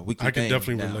like a weekly I can thing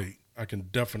definitely now. relate. I can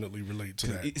definitely relate to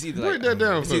that. It's either break that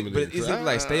down for me. But it's either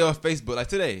like stay off Facebook, like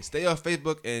today. Stay off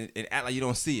Facebook and act like you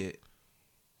don't see it,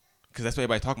 because that's what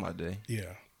everybody's talking about today.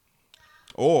 Yeah.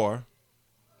 Or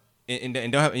and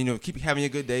don't have, keep having a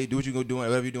good day. Do what you're gonna do,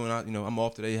 whatever you're doing. I'm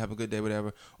off today. Have a good day,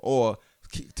 whatever. Or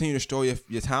continue to store your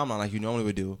timeline like you normally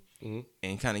would do,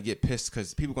 and kind of get pissed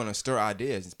because people gonna stir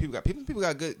ideas. People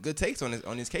got good takes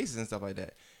on these cases and stuff like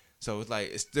that. So it's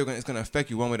like it's gonna affect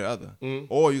you one way or the other.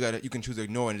 Or you can choose to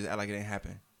ignore it and just act like it didn't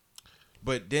happen.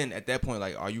 But then at that point,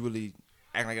 like, are you really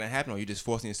acting like it didn't happen, or are you just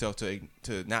forcing yourself to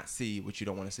not see what you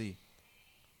don't want to see?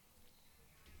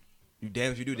 You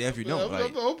damn if you do, damn if you don't.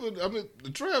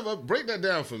 Trev, break that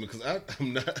down for me, because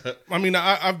I'm not. I mean,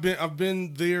 I've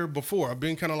been there before. I've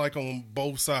been kind of like on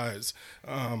both sides.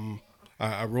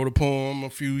 I wrote a poem a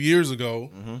few years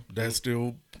ago that's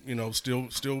still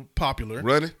popular.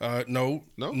 Running? No,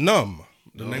 Numb.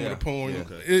 The name of the poem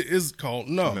is called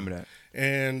Numb. I remember that.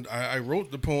 And I wrote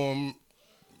the poem.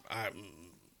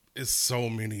 It's so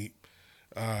many.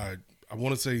 I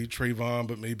want to say Trayvon,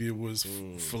 but maybe it was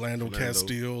Philando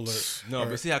Castile. No,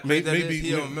 but see how crazy that is?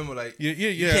 He don't remember, like...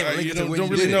 Yeah.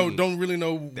 Don't really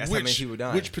know That's how many people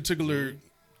died. which particular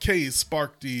case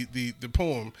sparked the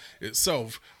poem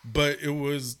itself, but it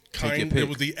was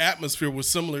the atmosphere was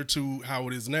similar to how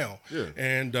it is now. Yeah.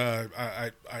 And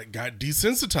I got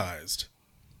desensitized.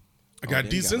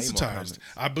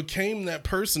 I became that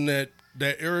person that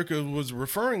Erica was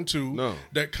referring to. No.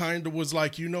 That kind of was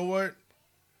like, you know what?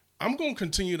 I'm going to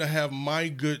continue to have my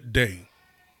good day,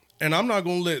 and I'm not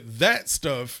going to let that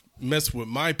stuff mess with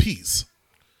my peace.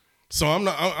 So I'm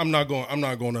not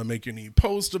going to make any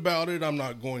post about it. I'm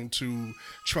not going to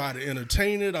try to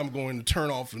entertain it. I'm going to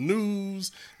turn off the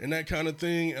news and that kind of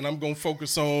thing, and I'm going to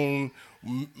focus on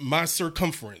my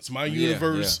circumference, my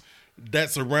universe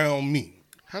that's around me.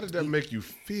 How did that make you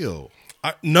feel?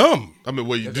 Numb. I mean,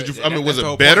 was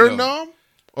it better numb?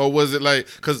 Or was it like,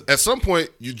 because at some point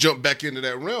you jumped back into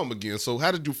that realm again. So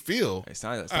how did you feel? It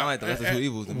sounded like the rest of two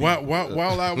evils to me.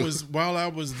 While I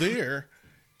was there,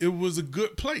 it was a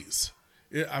good place.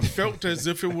 I felt as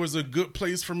if it was a good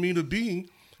place for me to be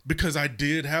because I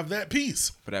did have that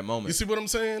peace. For that moment. You see what I'm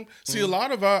saying? See, a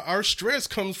lot of our stress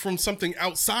comes from something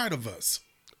outside of us.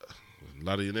 A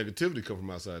lot of your negativity come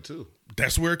from outside too.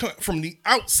 That's where it comes from, the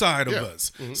outside of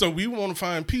us. Mm-hmm. So we want to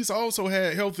find peace. I also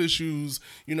had health issues,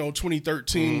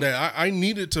 2013, that I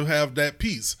needed to have that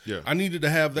peace. Yeah. I needed to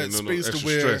have that space to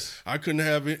where stress. I couldn't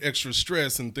have extra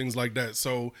stress and things like that.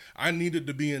 So I needed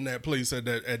to be in that place at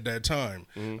that time.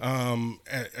 Mm-hmm.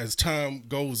 As time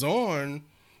goes on,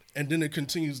 and then it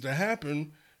continues to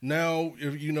happen. Now,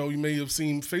 if you may have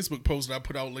seen Facebook posts that I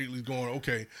put out lately going,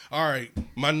 okay, all right,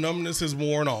 my numbness has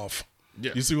worn off.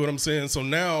 Yeah. You see what I'm saying? So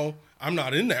now I'm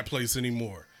not in that place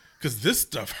anymore because this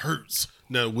stuff hurts.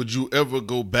 Now, would you ever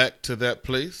go back to that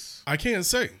place? I can't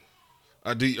say.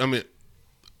 Would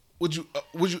you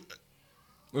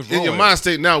in your mind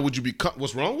state now? Would you be?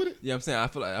 What's wrong with it? Yeah, I'm saying I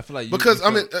feel like because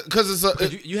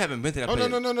it's you haven't been to that place.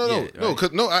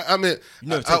 No.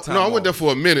 I went there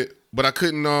for a minute, but I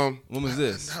couldn't. When was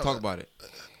this? Talk about it.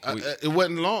 It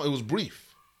wasn't long. It was brief.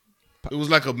 It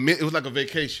was like a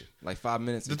vacation. Like 5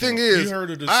 minutes. The thing is, you heard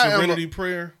of the Serenity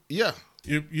Prayer? Yeah.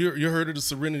 You heard of the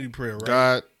Serenity Prayer,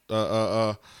 right?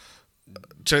 God,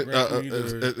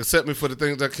 accept me for the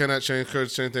things I cannot change, courage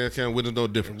to change things I can, wisdom no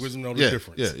difference. Wisdom no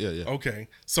difference. Yeah. Okay.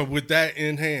 So with that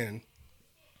in hand,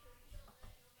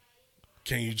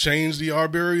 can you change the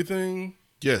Arbery thing?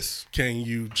 Yes. Can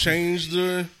you change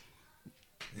the...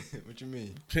 What you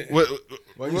mean?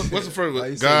 What's the first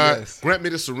one? God, yes. Grant me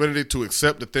the serenity to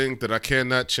accept the things that I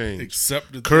cannot change.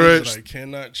 Accept the things that I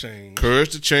cannot change. Courage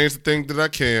to change the things that I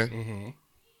can.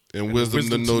 And wisdom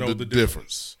to know the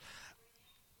difference.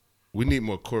 We need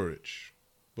more courage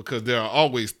because there are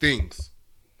always things,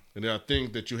 and there are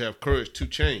things that you have courage to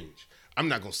change. I'm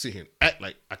not going to sit here and act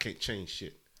like I can't change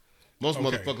shit. Most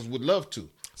motherfuckers would love to.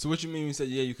 So what you mean when you said,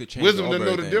 you could change wisdom to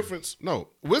know the difference? No.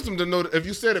 Wisdom to know, if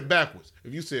you said it backwards,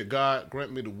 if you said, God,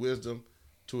 grant me the wisdom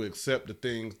to accept the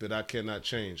things that I cannot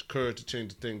change, courage to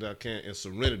change the things that I can, and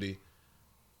serenity.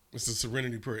 It's a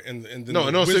serenity prayer.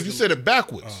 No, so if you said it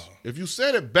backwards,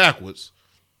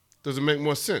 does it make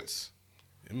more sense?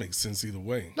 It makes sense either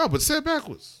way. No, but say it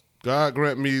backwards. God,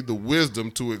 grant me the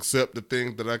wisdom to accept the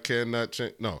things that I cannot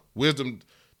change. No, wisdom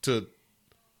to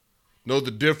know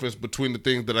the difference between the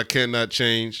things that I cannot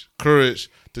change, courage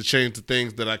to change the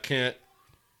things that I can't,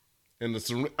 and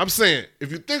I'm saying,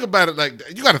 if you think about it like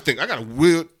that, you got to think, I got a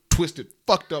weird, twisted,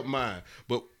 fucked up mind.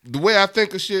 But the way I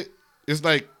think of shit, it's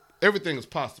like everything is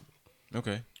possible.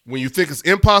 Okay. When you think it's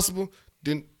impossible,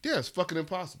 then yeah, it's fucking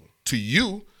impossible. To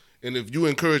you, and if you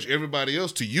encourage everybody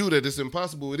else to you that it's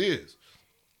impossible, it is.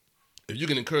 If you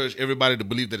can encourage everybody to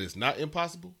believe that it's not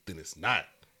impossible, then it's not.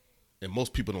 And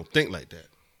most people don't think like that.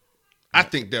 I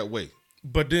think that way.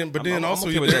 But then also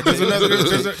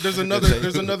there's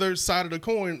another side of the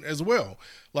coin as well.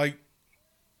 Like,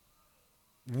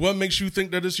 what makes you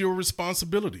think that it's your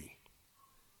responsibility?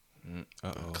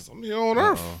 Because I'm here on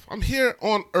Earth. I'm here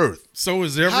on Earth. So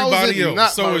is everybody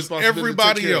else. So is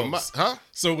everybody else.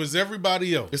 So is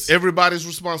everybody else. It's everybody's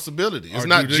responsibility. It's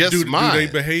not just mine. Do they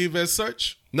behave as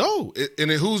such? No. And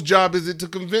whose job is it to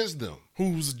convince them?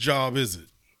 Whose job is it?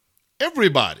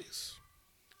 Everybody's.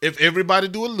 If everybody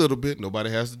do a little bit, nobody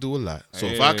has to do a lot. So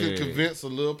if I can convince a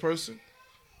little person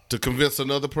to convince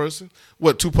another person,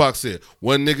 what Tupac said,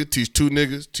 one nigga teach two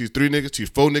niggas, teach three niggas, teach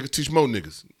four niggas, teach more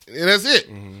niggas. And that's it.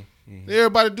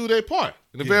 Everybody do their part.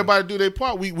 And if everybody do their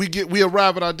part, we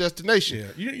arrive at our destination.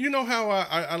 Yeah. You know how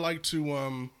I like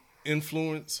to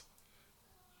influence?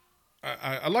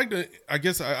 I like to, I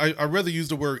guess I rather use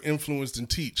the word influence than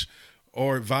teach.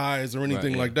 or advise or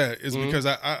anything like that. It's because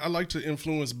I like to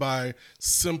influence by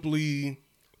simply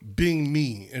being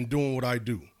me and doing what I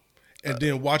do, and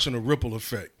then watching a ripple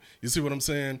effect. You see what I'm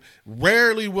saying?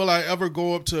 Rarely will I ever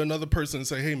go up to another person and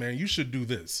say, "Hey man, you should do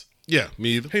this." Yeah, me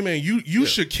either. Hey man, you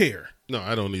should care. No,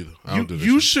 I don't either. I don't do that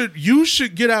You shit. you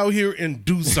should get out here and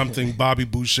do something, Bobby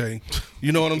Boucher.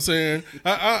 You know what I'm saying?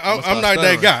 I'm not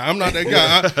that guy. I'm not that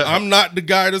guy. I'm not the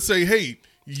guy to say, "Hey,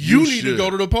 you need to go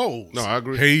to the polls." No, I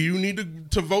agree. Hey, you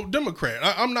need to vote Democrat.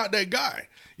 I'm not that guy.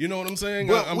 You know what I'm saying?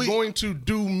 Well, I'm going to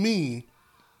do me.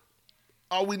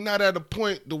 Are we not at a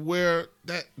point to where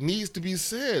that needs to be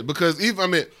said? Because I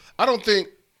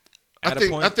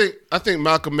think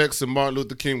Malcolm X and Martin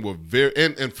Luther King were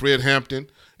and Fred Hampton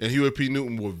and Huey P.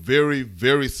 Newton were very,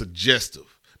 very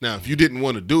suggestive. Now, if you didn't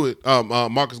want to do it,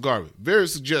 Marcus Garvey, very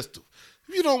suggestive.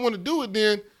 If you don't want to do it,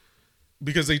 then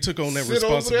because they took on that sit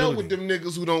responsibility. over there with them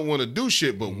niggas who don't want to do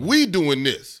shit. But we doing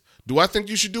this. Do I think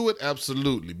you should do it?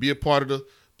 Absolutely. Be a part of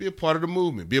the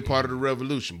movement. Be a part of the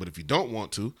revolution. But if you don't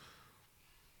want to,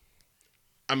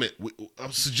 I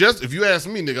suggest if you ask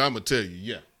me, nigga, I'm gonna tell you,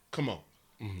 yeah, come on.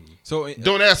 Mm-hmm. So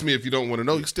don't ask me if you don't want to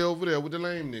know. You stay over there with the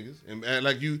lame niggas and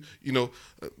like you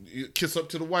kiss up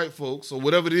to the white folks or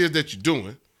whatever it is that you're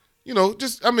doing. To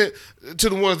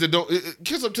the ones that don't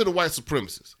kiss up to the white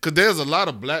supremacists, because there's a lot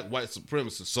of black white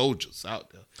supremacist soldiers out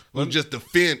there who just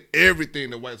defend everything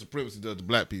that white supremacy does to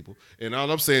black people. And all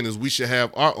I'm saying is we should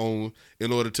have our own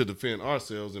in order to defend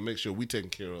ourselves and make sure we taken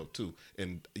care of too.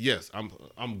 And yes,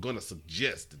 I'm gonna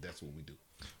suggest that that's what we do.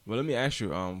 Well, let me ask you,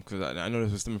 because I know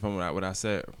this was stemming from what I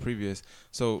said previous.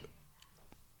 So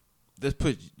let's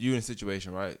put you in a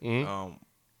situation, right? Mm-hmm.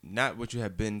 Not what you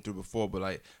have been through before, but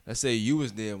like, let's say you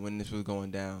was there when this was going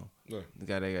down. Right. The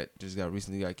guy that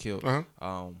recently got killed.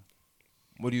 Uh-huh.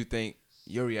 What do you think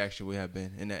your reaction would have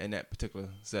been in that particular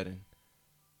setting?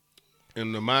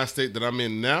 In the mind state that I'm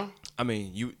in now, I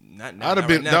mean, you not. I'd have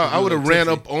been. I would have ran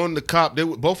up on the cop.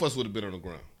 Both of us would have been on the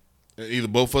ground. Either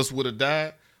both of us would have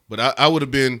died, but I would have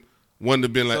been one to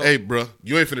been like, "Hey, bro,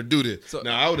 you ain't finna do this."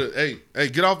 Now I would have, hey,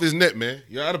 get off his neck, man.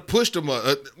 I'd have pushed him,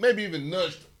 maybe even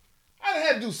nudged him. I'd have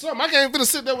had to do something. I can't finna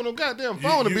sit there with no goddamn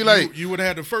phone and be like, you would have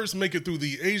had to first make it through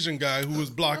the Asian guy who was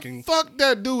blocking. Fuck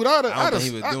that dude. I don't think he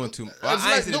was doing too much.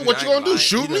 What you gonna do?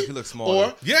 Shoot me? He looks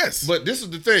small. Yes, but this is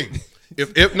the thing. This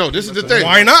is the thing.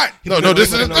 Why not? No,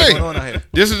 this is the thing.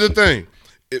 This is the thing.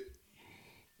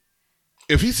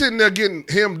 If he's sitting there getting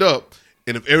hemmed up,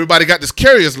 and if everybody got this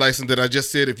carrier's license that I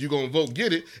just said, if you gonna vote,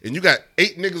 get it, and you got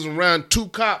 8 niggas around 2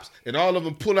 cops, and all of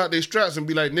them pull out their straps and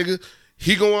be like, nigga,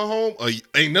 he going home or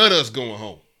ain't none of us going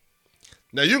home.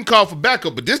 Now, you can call for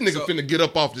backup, but this nigga finna get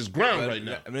up off this ground right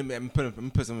now. Let me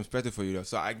put some perspective for you, though.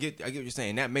 So I get what you're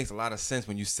saying. That makes a lot of sense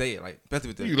when you say it. Like, especially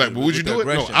with the, you like, but would you do it?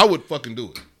 No, I would fucking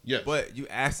do it. Yes. But you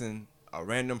asking a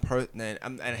random person,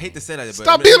 and I hate to say that, but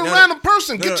stop being a random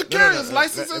person. Get your carrier's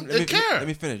license and care. Let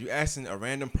me finish. You asking a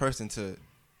random person to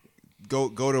go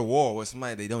to war with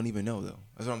somebody they don't even know, though.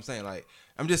 That's what I'm saying. Like,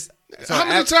 I'm just. So how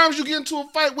many times you get into a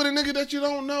fight with a nigga that you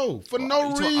don't know for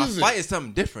no reason? A fight is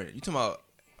something different. You talking about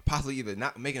possibly either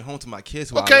not making it home to my kids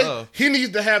who I love. He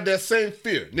needs to have that same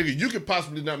fear. Nigga, you could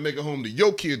possibly not make it home to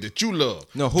your kids that you love.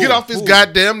 No, get off his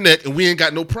goddamn neck and we ain't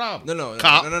got no problem. No.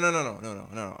 Cop.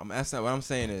 No. I'm asking, what I'm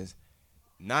saying is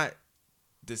not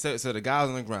so the guy's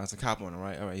on the ground, it's a cop on him,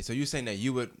 right? All right. So you're saying that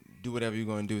you would do whatever you're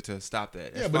going to do to stop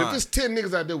that. That's but fine. if it's 10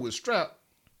 niggas out there with strap,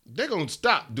 they're going to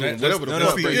stop doing that's whatever the fuck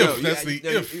fuck they they do. do. That's the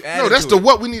if. No, that's the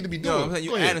what we need to be doing. No, I'm saying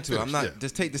you adding to it. I'm not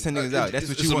just take the 10 niggas out. That's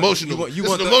what you want. Emotional. You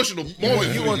want an emotional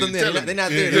moment. You want them there. They're not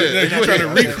there. They're trying to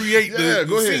recreate the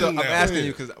scene. So I'm asking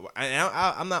you because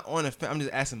I'm not on the fence. I'm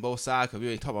just asking both sides because we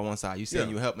already talked about one side. You saying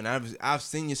you help, and I've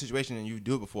seen your situation and you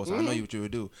do it before, so I know what you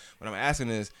would do. What I'm asking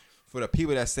is for the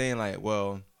people that's saying like,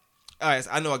 well, all right,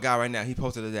 so I know a guy right now. He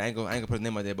posted it. I ain't gonna put his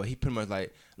name out there, but he pretty much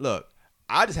like, look,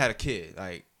 I just had a kid.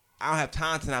 Like, I don't have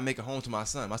time to not make it home to my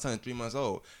son. My son is 3 months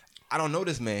old. I don't know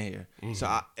this man here,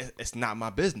 so it's not my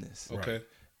business. Okay,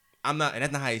 I'm not, and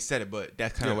that's not how he said it, but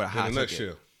that's kind of how I took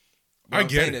it. I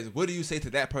get it. What do you say to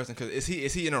that person? Because is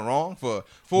he in the wrong for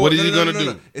what is he gonna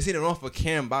do? Is he in the wrong for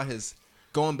caring about his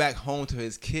going back home to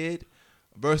his kid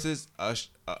versus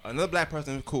another black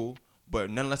person who's cool, but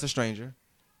nonetheless a stranger?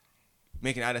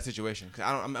 Making out of that situation, because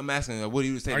I'm asking, what do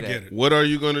you say to that? I get it. What are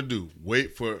you gonna do?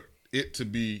 Wait for it to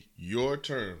be your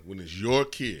turn when it's your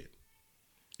kid,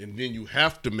 and then you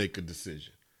have to make a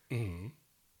decision. Mm-hmm.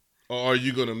 Or are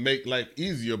you gonna make life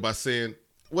easier by saying,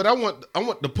 "What I want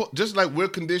just like we're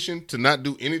conditioned to not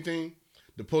do anything,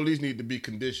 the police need to be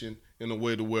conditioned in a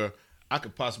way to where I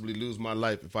could possibly lose my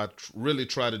life if I really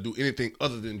try to do anything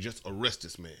other than just arrest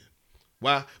this man."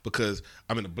 Why? Because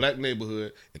I'm in a black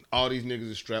neighborhood and all these niggas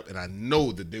are strapped, and I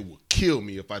know that they will kill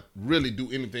me if I really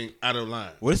do anything out of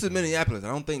line. Well, this is Minneapolis. I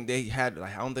don't think they had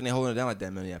I don't think they're holding it down like that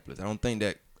in Minneapolis. I don't think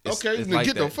that. It's then like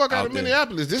get the fuck out of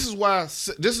Minneapolis. This is why.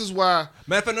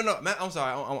 Matter of fact, no. I'm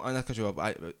sorry. I'm not cut you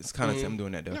off. It's kind of I'm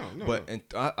doing that though. No. But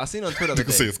I seen on Twitter the You other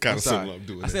can day. say it's kind of I'm sorry. similar. I'm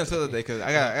doing I seen on Twitter the other day because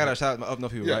I got a shout out up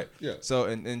north people, right? Yeah. So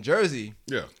in Jersey,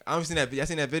 Yeah. I seen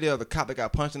that video of the cop that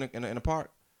got punched in the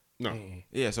park. No.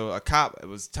 Yeah, so a cop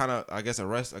was trying to, I guess,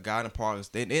 arrest a guy in the park.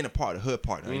 They in the park, the hood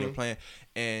part, you know, playing,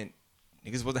 and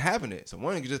niggas wasn't having it. So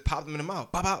one nigga just popped him in the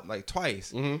mouth, pop, like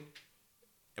twice.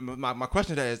 And my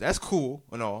question to that is, that's cool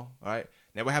and all right?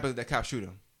 Now what happens if that cop shoot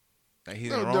him? Like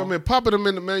he's wrong. I mean, popping them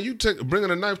in the man. You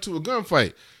bringing a knife to a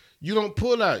gunfight. You don't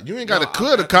pull out. You ain't got to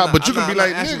kill the cop, but you can be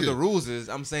like, nigga. nigga. The rules is,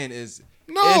 I'm saying is.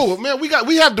 No, man, we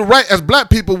have the right as black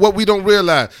people. What we don't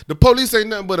realize, the police ain't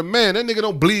nothing but a man. That nigga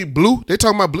don't bleed blue. They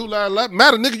talking about blue lives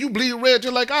matter, nigga. You bleed red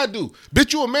just like I do.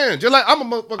 Bitch, you a man, just like I'm a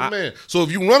motherfucking man. So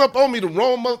if you run up on me the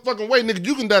wrong motherfucking way, nigga,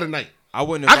 you can die tonight. I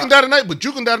can die tonight, but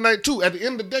you can die tonight too. At the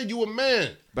end of the day, you a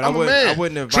man. But I'm a man. I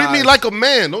wouldn't advise. Treat me like a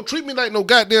man. Don't treat me like no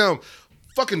goddamn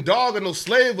fucking dog or no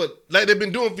slave, but like they've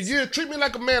been doing for years. Treat me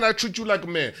like a man, I treat you like a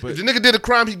man. If the nigga did a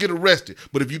crime, he get arrested.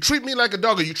 But if you treat me like a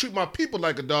dog or you treat my people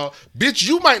like a dog, bitch,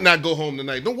 you might not go home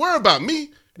tonight. Don't worry about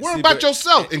me. Worry about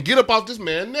yourself and get up off this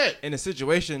man's neck. In a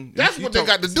situation, that's what they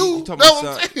got to do. You talking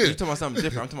about something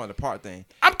different. I'm talking about the park thing.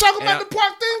 I'm talking about the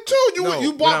park thing too.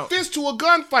 You brought fists to a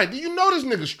gunfight. Do you know this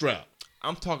nigga strapped?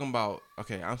 I'm talking about,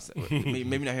 okay,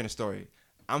 maybe not hearing the story.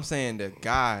 I'm saying the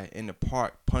guy in the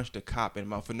park punched the cop in the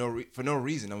mouth for no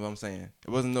reason. That's what I'm saying. It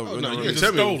wasn't no reason. You didn't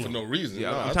tell me for no reason.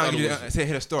 Yeah, I'm telling you to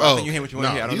hit a story. I think you hear what you want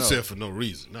to hear. I don't know. You said for no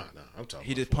reason. Nah. I'm talking.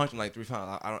 He just punched him like 3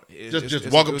 times.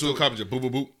 Just walk up to a cop and just boop,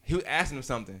 boop, boop. He was asking him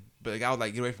something, but the guy was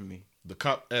like, "Get away from me." The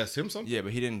cop asked him something? Yeah,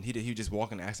 but he didn't. He was just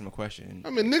walking and asking him a question.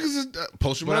 I mean, niggas is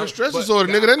post-traumatic stress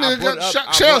disorder, nigga. That nigga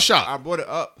got shell shock. I brought it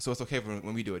up, so it's okay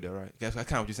when we do it, though, right? That's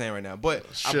kind of what you're saying right now. But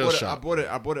I brought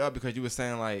it up because you were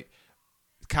saying like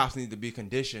cops need to be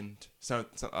conditioned a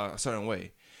certain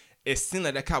way. It seemed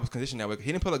like that cop was conditioned that way.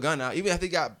 He didn't pull a gun out, even after he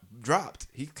got dropped.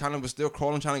 He kind of was still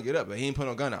crawling, trying to get up, but he didn't put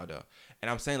no gun out though. And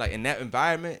I'm saying like in that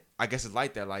environment, I guess it's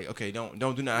like that. Like, okay, don't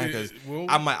do nothing because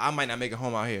I might not make it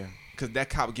home out here. Because that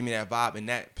cop would give me that vibe in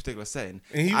that particular setting.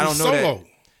 And he I was don't know solo.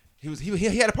 That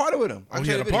he had a partner with him. He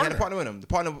had a partner with him. The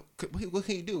partner, what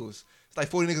can you do? It's like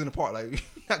 40 niggas in the park. Like, you're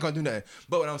not going to do nothing.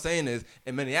 But what I'm saying is,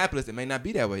 in Minneapolis, it may not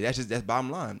be that way. That's bottom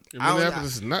line. In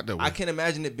Minneapolis, it's not that way. I can't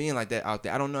imagine it being like that out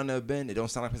there. I don't know. I've never been. It don't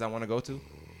sound like a place I want to go to.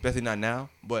 Especially not now.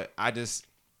 But I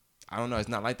don't know. It's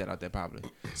not like that out there probably.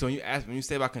 So when you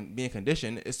say about being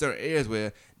conditioned, it's certain areas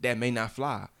where that may not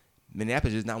fly.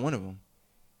 Minneapolis is not one of them.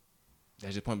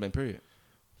 That's just point blank period.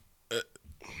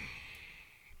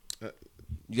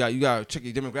 You got to check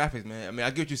your demographics, man. I mean, I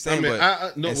get what you're saying,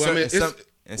 but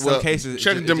in some cases,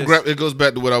 checking demographics. It goes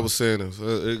back to what I was saying.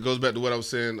 It goes back to what I was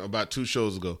saying about 2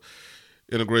 shows ago.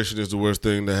 Integration is the worst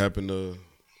thing that happened to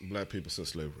black people since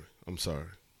slavery. I'm sorry.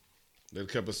 They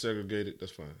kept us segregated.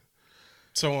 That's fine.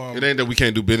 So it ain't that we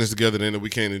can't do business together. It ain't that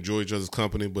we can't enjoy each other's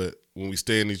company. But when we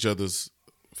stay in each other's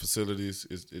facilities,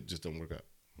 it just don't work out.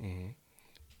 Mm-hmm.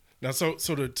 Now, so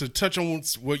to touch on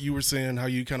what you were saying, how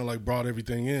you kind of like brought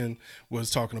everything in, was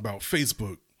talking about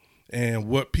Facebook and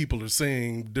what people are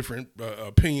saying, different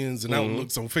opinions and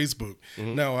outlooks on Facebook.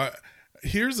 Mm-hmm. Now,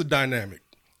 here's a dynamic,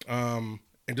 and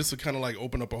this will kind of like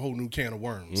open up a whole new can of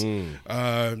worms.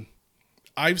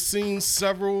 I've seen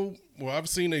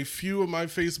a few of my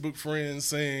Facebook friends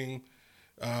saying,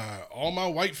 all my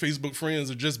white Facebook friends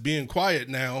are just being quiet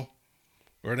now.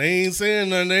 Or they ain't saying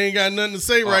nothing. They ain't got nothing to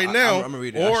say right now. I'm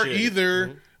read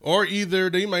it. Or either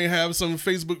they may have some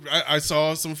Facebook. I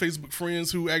saw some Facebook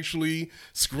friends who actually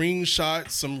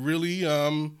screenshot some really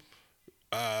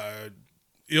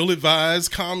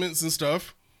ill-advised comments and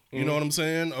stuff. You know what I'm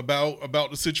saying about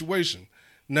the situation.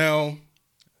 Now,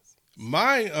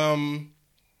 my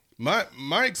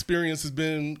experience has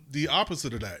been the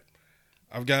opposite of that.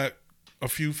 I've got a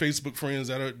few Facebook friends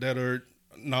that are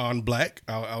non-black.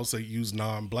 I'll say use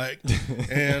non-black,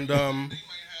 and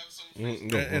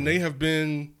and they have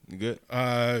been good,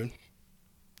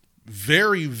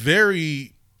 very,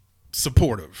 very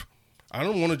supportive. I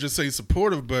don't want to just say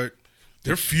supportive, but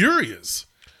they're furious.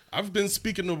 I've been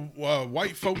speaking to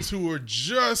white folks who are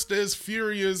just as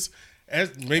furious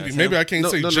as maybe I can't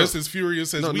say just as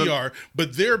furious as we are,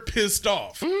 but they're pissed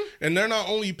off, and they're not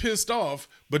only pissed off,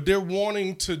 but they're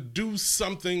wanting to do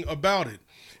something about it.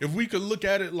 If we could look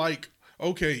at it like,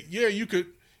 okay, yeah, you could.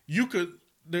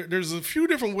 There's a few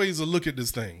different ways to look at this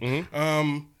thing.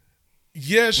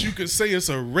 Yes, you could say it's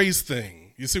a race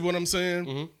thing. You see what I'm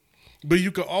saying? But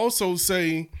you could also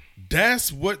say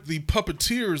that's what the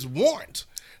puppeteers want.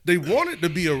 They want it to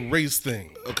be a race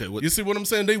thing. Okay, you see what I'm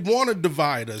saying? They want to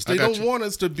divide us. They don't want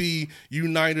us to be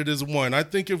united as one. I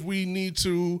think if we need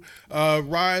to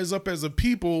rise up as a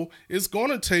people, it's going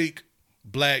to take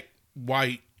black,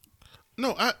 white.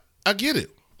 No, I get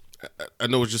it. I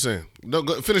know what you're saying. No,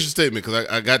 go, finish your statement because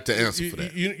I got the answer for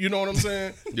that. You know what I'm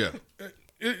saying? Yeah.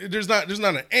 There's not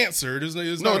an answer. There's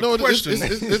not a question.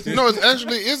 It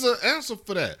actually is an answer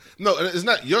for that. No, it's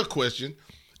not your question.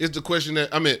 It's the question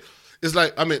that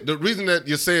the reason that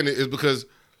you're saying it is because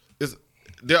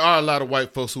there are a lot of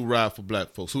white folks who ride for black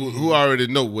folks who already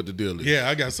know what the deal is. Yeah,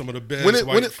 I got some of the best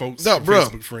white folks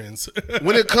Facebook friends.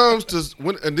 When it comes to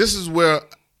and this is where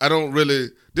I don't really.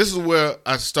 This is where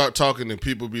I start talking and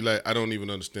people be like, I don't even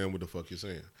understand what the fuck you're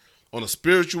saying. On a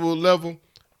spiritual level,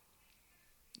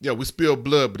 yeah, we spill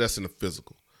blood, but that's in the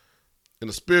physical. In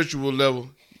the spiritual level,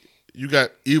 you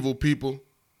got evil people,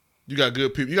 you got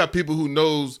good people, you got people who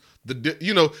knows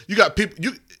you got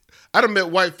people. I done met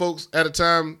white folks at a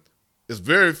time. It's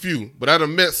very few, but I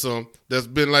done met some that's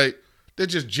been like they're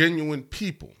just genuine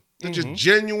people. They're just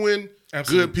genuine.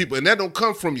 Absolutely. Good people. And that don't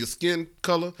come from your skin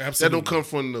color. Absolutely. That don't come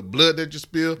from the blood that you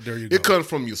spill. There you go. It comes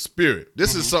from your spirit.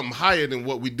 This is something higher than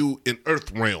what we do in earth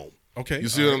realm. Okay. You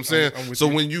see what I'm saying? So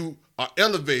when you are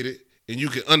elevated and you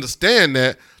can understand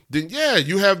that, then yeah,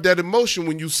 you have that emotion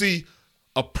when you see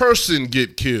a person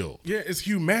get killed. Yeah, it's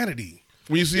humanity.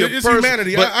 When you see it's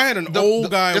humanity. I had an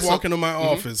old guy walk into my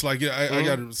office. Like I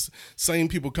got same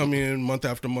people come in month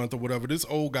after month or whatever. This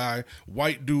old guy,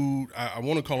 white dude, I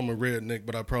want to call him a redneck,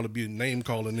 but I'd probably be name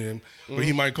calling him. But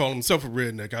he might call himself a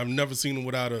redneck. I've never seen him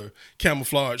without a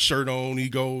camouflage shirt on. He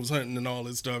goes hunting and all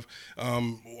this stuff.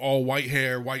 All white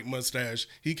hair, white mustache.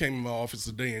 He came in my office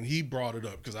today and he brought it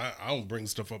up because I don't bring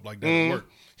stuff up like that at work.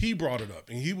 He brought it up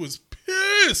and he was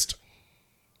pissed.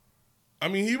 I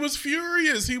mean, he was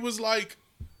furious. He was like,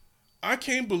 I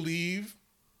can't believe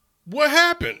what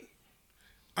happened.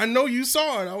 I know you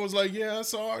saw it. I was like, yeah, I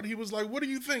saw it. He was like, what do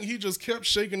you think? He just kept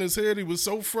shaking his head. He was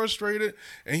so frustrated.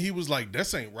 And he was like,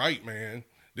 this ain't right, man.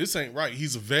 This ain't right.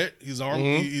 He's a vet. He's armed.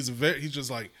 He's a vet. He's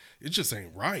just like, it just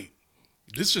ain't right.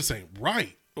 This just ain't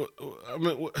right. I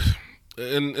mean,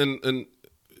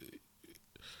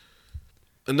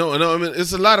 no, I mean,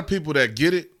 it's a lot of people that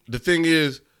get it. The thing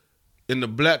is, in the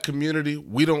black community,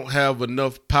 we don't have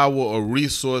enough power or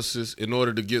resources in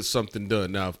order to get something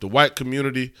done. Now, if the white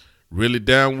community really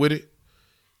down with it,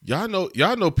 y'all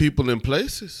know people in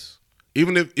places.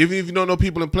 Even if you don't know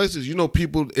people in places, you know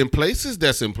people in places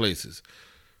that's in places.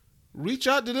 Reach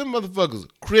out to them motherfuckers.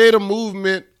 Create a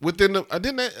movement within them.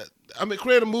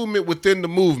 Create a movement within the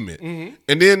movement.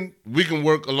 And then we can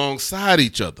work alongside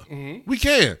each other. We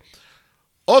can.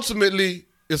 Ultimately,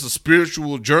 it's a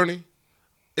spiritual journey.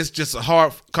 It's just a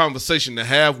hard conversation to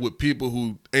have with people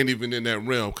who ain't even in that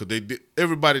realm because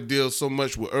everybody deals so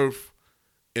much with Earth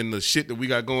and the shit that we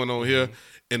got going on here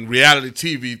and reality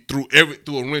TV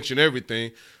through a wrench and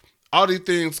everything. All these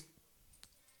things,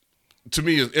 to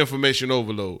me, is information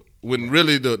overload. When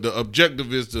really the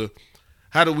objective is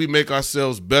how do we make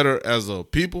ourselves better as a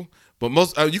people? But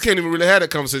you can't even really have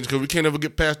that conversation because we can't ever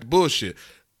get past the bullshit.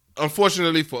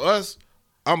 Unfortunately for us,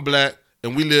 I'm black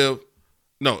and we live.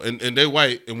 No, and they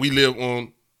white, and we live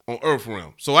on Earth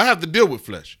realm. So I have to deal with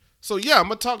flesh. So yeah, I'm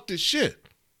gonna talk this shit.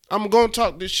 I'm gonna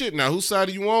talk this shit. Now, whose side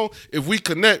are you on? If we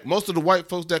connect, most of the white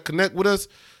folks that connect with us,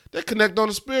 they connect on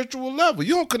a spiritual level.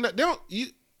 You don't connect.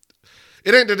 It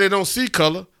ain't that they don't see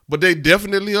color, but they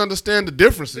definitely understand the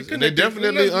differences. And they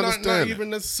definitely understand. Not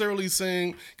even necessarily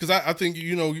saying because I think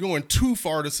you're going too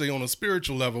far to say on a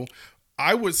spiritual level.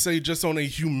 I would say just on a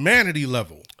humanity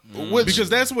level,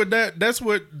 because that's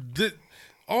what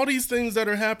all these things that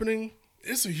are happening,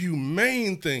 it's a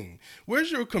humane thing.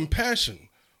 Where's your compassion?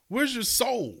 Where's your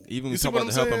soul? Even talk about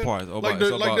the helping parts.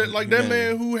 Like that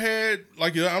man who had,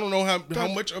 like, I don't know how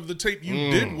much of the tape you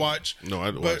did watch. No, I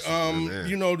didn't watch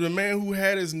it. But, the man who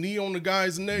had his knee on the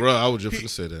guy's neck. Bro, I was just going to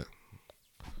say that.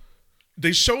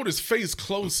 They showed his face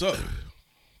close up.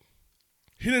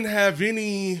 He didn't have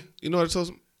any. You know what I told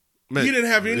him? Man, he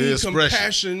didn't have any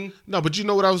compassion. No, but you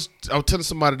know what I was telling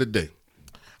somebody today?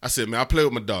 I said, man, I play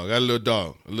with my dog. I got a little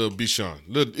dog, a little Bichon,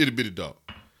 a little itty bitty dog.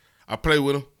 I play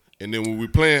with him, and then when we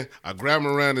playing, I grab him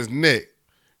around his neck,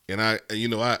 and I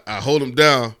hold him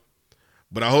down,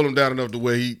 but I hold him down enough to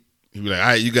where he be like, all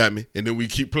right, you got me, and then we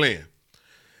keep playing.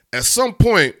 At some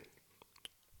point,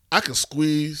 I can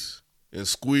squeeze and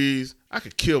squeeze. I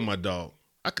could kill my dog.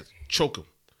 I could choke him.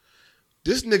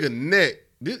 This nigga neck,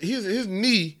 his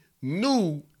knee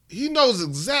he knows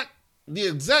exact the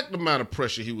exact amount of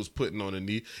pressure he was putting on the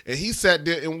knee, and he sat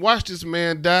there and watched this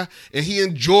man die, and he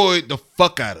enjoyed the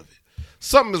fuck out of it.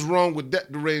 Something is wrong with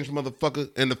that deranged motherfucker,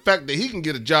 and the fact that he can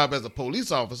get a job as a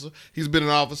police officer. He's been an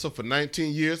officer for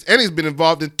 19 years, and he's been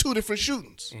involved in 2 different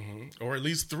shootings. Mm-hmm. Or at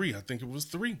least 3. I think it was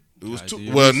 3. It was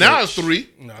 2. Well, now it's 3.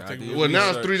 No, I think well,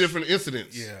 now it's 3 different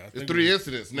incidents. Yeah. It's 3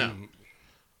 incidents now. Mm-hmm.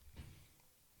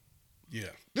 Yeah.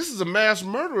 This is a mass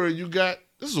murderer you got.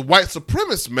 This is a white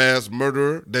supremacist mass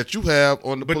murderer that you have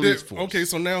on the police force. Okay,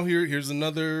 so now here's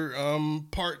another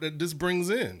part that this brings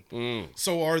in.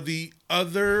 So are the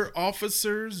other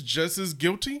officers just as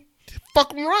guilty?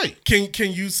 Fuck them right.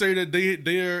 Can you say that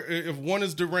they're if one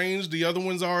is deranged, the other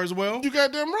ones are as well? You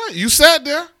got them right. You sat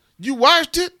there. You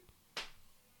watched it.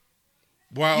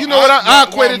 Well, you know what I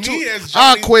equated to?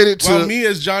 I equated to. Well, me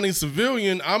as Johnny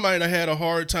Civilian, I might have had a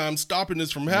hard time stopping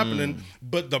this from happening,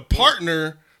 but the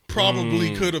partner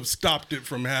probably could have stopped it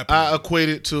from happening. I equate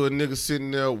it to a nigga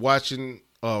sitting there watching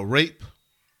rape,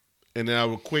 and then I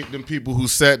would equate them people who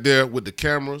sat there with the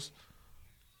cameras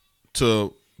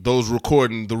to those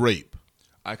recording the rape.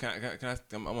 I want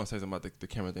to say something about the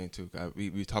camera thing too.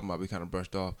 We talking about, we kind of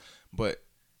brushed off, but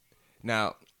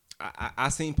now I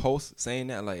seen posts saying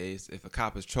that like if a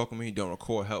cop is choking me, don't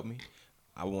record, help me.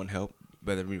 I won't help.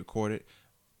 Better re-record it.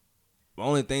 The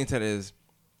only thing to that is,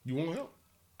 you won't help.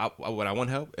 Would I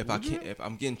want help? If I'm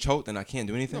getting choked, then I can't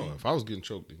do anything. No, if I was getting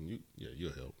choked, then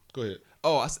you'll help. Go ahead.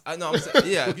 Oh, I know. I'm saying,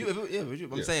 yeah.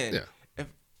 I'm saying if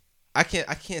I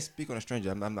can't speak on a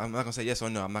stranger. I'm not gonna say yes or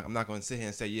no. I'm not gonna sit here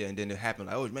and say yeah, and then it happened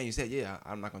like, oh man, you said yeah.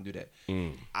 I'm not gonna do that.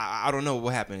 I don't know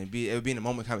what happened. It would be in a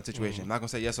moment kind of situation. I'm not gonna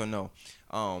say yes or no.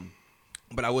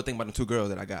 But I would think about the 2 girls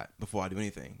that I got before I do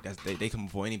anything. They come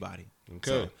before anybody.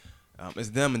 Okay. So, it's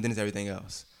them and then it's everything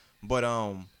else. But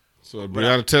So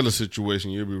Breonna Taylor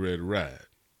situation, you'll be ready to ride.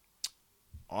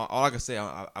 All I can say,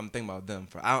 I'm thinking about them.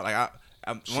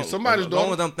 Somebody's as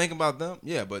long as I'm thinking about them,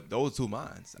 yeah. But those 2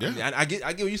 minds. Yeah. I mean, I get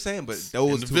what you're saying, but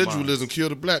those individualism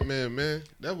killed a black man.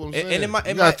 That's what I'm saying. And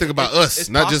you gotta think about us,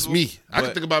 not just me. I can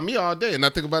but- think about me all day and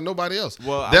not think about nobody else.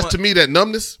 Well, that's to me that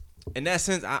numbness. In that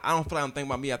sense, I don't feel like I'm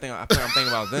thinking about me. I feel like I'm thinking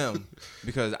about them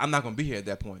because I'm not gonna be here at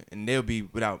that point, and they'll be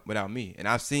without me. And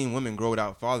I've seen women grow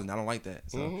without fathers, and I don't like that.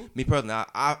 So me personally,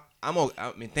 I'm okay.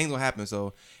 I mean, things will happen.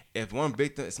 So if one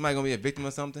victim, if somebody gonna be a victim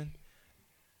of something,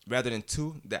 rather than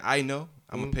 2 that I know,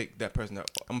 I'm gonna pick that person. I'm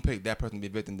gonna pick that person to be a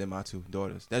victim than my 2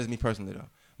 daughters. That is me personally though.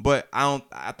 But I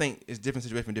think it's different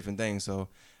situation for different things. So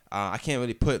I can't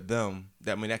really put them.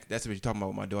 That's what you're talking about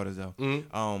with my daughters though.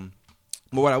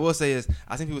 But what I will say is,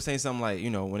 I think people saying something like,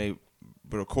 when they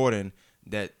were recording,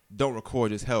 that don't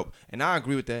record, just help. And I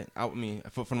agree with that. I mean,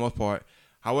 for the most part.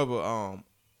 However,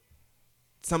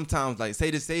 sometimes, like,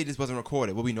 say this wasn't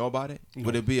recorded. Would we know about it? No.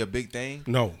 Would it be a big thing?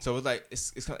 No. So it's like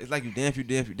it's like you damn if you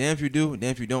do, damn if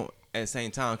you don't at the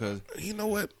same time. Because you know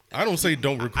what? I don't say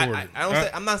don't record it.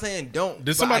 I'm not saying don't.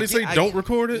 Did somebody say don't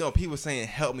record it? No, people saying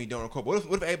help me, don't record. But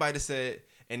what if everybody just said,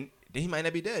 and then he might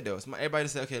not be dead though. So everybody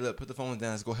just said, okay, look, put the phone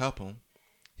down, let's go help him.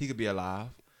 He could be alive,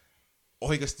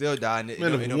 or he could still die. Man,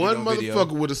 if one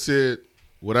motherfucker would have said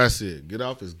what I said, get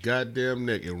off his goddamn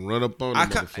neck and run up on the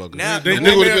motherfucker. Now, the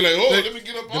nigga would have been like, oh, let me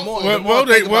get up off of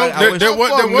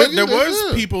him. There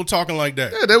was people talking like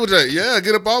that. Yeah, they were like, yeah,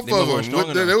 get up off of him.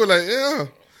 They were like, yeah,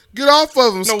 get off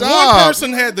of him. No, stop. one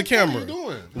person had the camera. What are you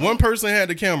doing? One person had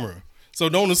the camera. So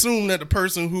don't assume that the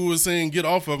person who was saying get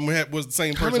off of him was the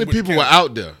same person. How many people were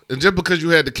out there? And just because you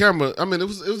had the camera, I mean, it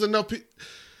was enough people.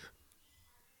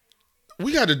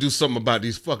 We got to do something about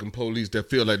these fucking police that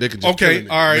feel like they can just okay,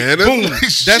 all right, man. Boom.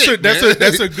 Shit,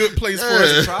 that's a good place for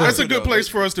us. That's a good place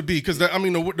for us to be because I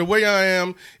mean the way I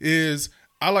am is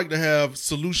I like to have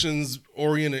solutions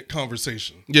oriented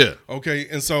conversation. Yeah. Okay,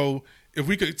 and so if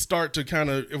we could start to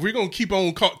if we're gonna keep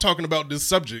on talking about this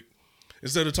subject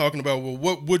instead of talking about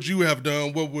what would you have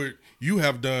done, what would you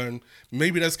have done,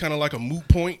 maybe that's kind of like a moot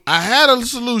point. I had a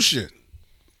solution.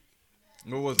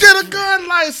 Get a gun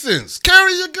license.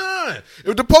 Carry your gun.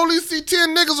 If the police see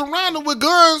 10 niggas around him with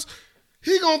guns,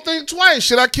 he gonna think twice.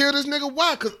 Should I kill this nigga?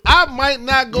 Why? Because I might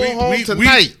not go home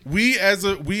tonight. We as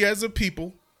a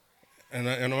people, and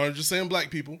I'm just saying black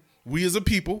people, we as a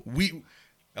people,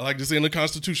 I like to say in the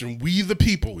Constitution, we the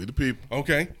people. We the people.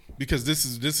 Okay? Because this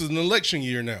is an election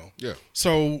year now. Yeah.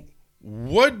 So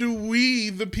what do we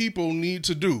the people need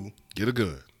to do? Get a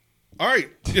gun. All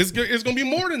right. It's gonna be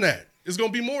more than that. It's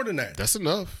gonna be more than that. That's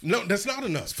enough. No, that's not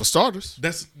enough. For starters.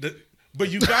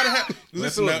 But you gotta have.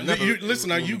 listen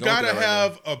now. You gotta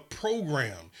have a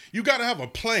program. You gotta have a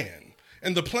plan,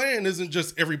 and the plan isn't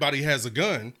just everybody has a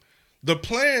gun. The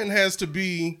plan has to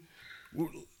be.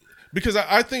 Because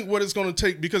I think what it's going to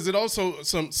take, because it also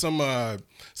some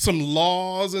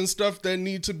laws and stuff that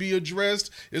need to be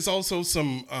addressed. It's also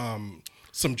some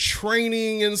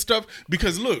training and stuff.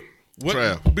 Because look, we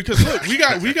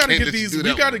got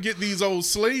to get these old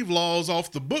slave laws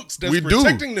off the books that's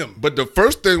protecting them. But the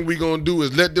first thing we gonna do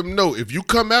is let them know, if you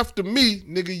come after me,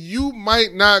 nigga, you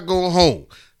might not go home.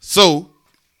 So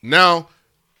now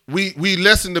we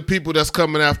lessen the people that's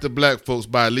coming after black folks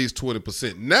by at least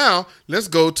 20%. Now let's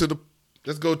go to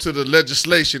the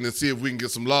legislation and see if we can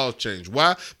get some laws changed.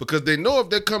 Why? Because they know if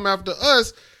they come after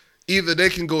us, either they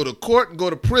can go to court and go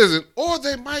to prison, or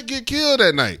they might get killed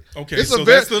that night. Okay,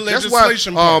 that's the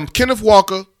legislation part. Kenneth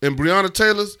Walker and Breonna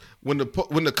Taylor's, when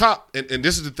the cop, and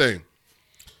this is the thing,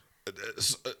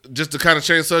 just to kind of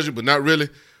change subject, but not really.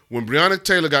 When Breonna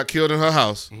Taylor got killed in her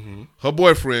house, her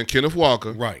boyfriend, Kenneth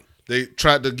Walker, right, they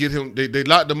tried to get him, they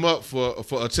locked him up for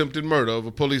attempted murder of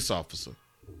a police officer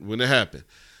when it happened.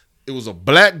 It was a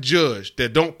black judge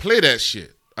that don't play that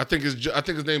shit. I think his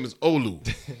name is Olu,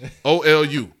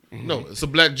 O-L-U. No, it's a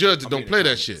black judge that don't play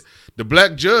that shit. The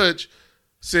black judge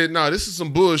said, "Nah, this is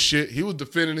some bullshit." He was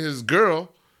defending his girl,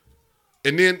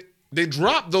 and then they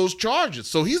dropped those charges,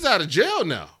 so he's out of jail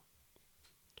now.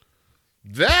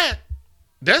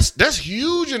 That's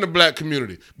huge in the black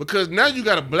community, because now you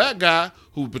got a black guy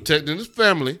who protecting his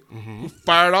family, who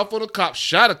fired off on a cop,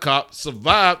 shot a cop,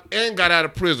 survived, and got out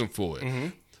of prison for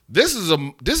it. This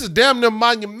is damn near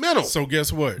monumental. So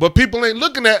guess what? But people ain't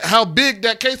looking at how big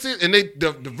that case is, and they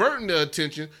diverting their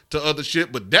attention to other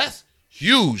shit. But that's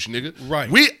huge, nigga.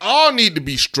 Right. We all need to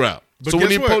be strapped. But so when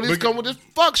these what? police come with this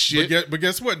fuck shit, but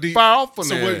guess what? Fire off on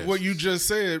so their ass. what you just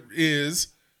said is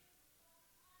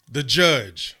the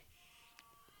judge.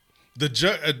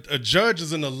 A judge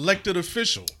is an elected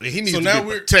official. And he needs to be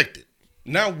protected.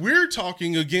 Now we're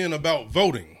talking again about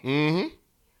voting.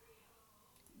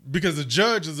 Because a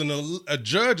judge is an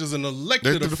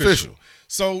elected official.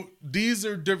 So these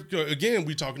are different. Again,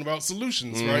 we're talking about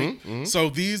solutions, right? So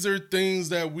these are things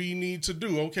that we need to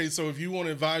do. Okay, so if you want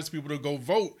to advise people to go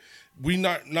vote, we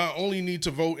not only need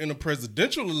to vote in a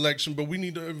presidential election, but we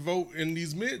need to vote in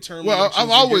these midterm elections. I've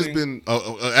always been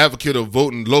an advocate of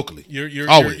voting locally.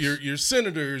 Your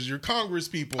senators, your congress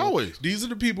people. Always. These are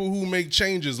the people who make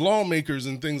changes, lawmakers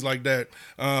and things like that.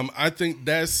 I think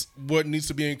that's what needs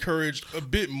to be encouraged a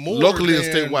bit more. Locally and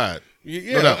statewide.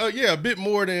 A bit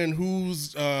more than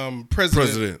who's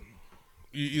president.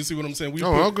 You see what I'm saying?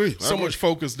 I agree. So much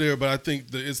focus there, but I think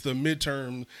it's the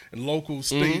midterm and local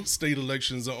state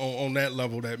elections on that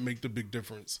level that make the big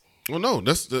difference. Well, no,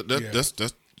 that's true. But,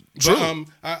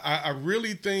 I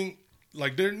really think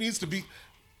like there needs to be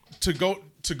to go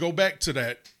back to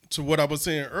that, to what I was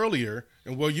saying earlier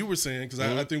and what you were saying, because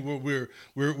I think we're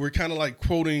kind of like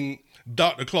quoting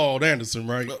Dr. Claude Anderson,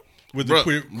 right? With the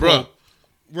quote.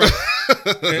 Right.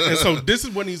 and so this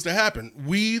is what needs to happen.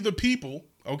 We the people,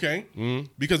 okay?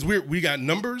 Because we got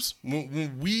numbers.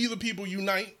 When we the people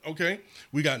unite, okay?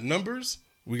 We got numbers,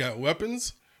 we got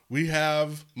weapons, we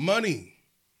have money.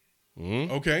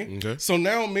 Okay? So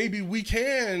now maybe we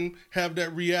can have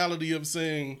that reality of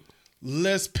saying,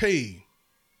 let's pay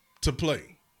to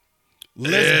play.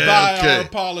 Let's buy our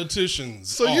politicians.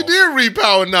 So you did read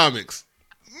Powernomics.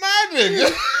 My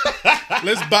nigga.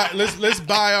 let's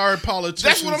buy our politicians.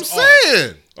 That's what I'm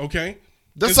saying. Okay?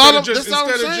 That's all I'm saying.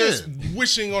 Instead of just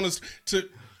wishing on us to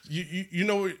you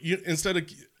know, instead of,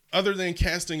 other than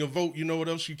casting a vote, you know what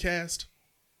else you cast?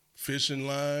 Fishing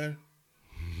line.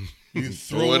 You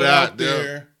throw it out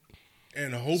there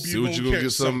and hope you're gonna get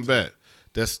something back.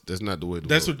 That's not the way.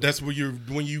 That's what you're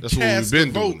when you cast the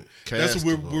vote. That's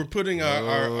what we're putting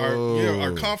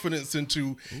our confidence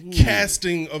into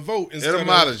casting a vote.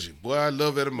 Etymology, boy, I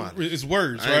love etymology. It's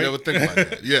words, right? I ain't never think about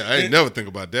that. Yeah, I ain't never think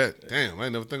about that. Damn, I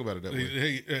ain't never think about it that way.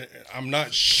 Hey, I'm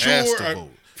not sure. Cast a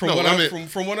vote. From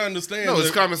what I understand, no,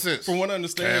 it's common sense. From what I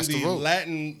understand, Cast the vote.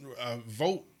 Latin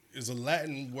vote is a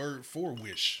Latin word for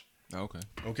wish.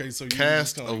 Okay, so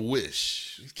cast a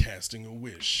wish. Casting a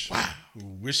wish. Wow.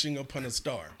 Wishing upon a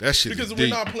star. That shit because is we're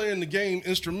deep. not playing the game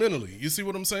instrumentally. You see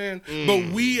what I'm saying?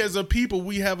 But we as a people,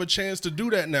 we have a chance to do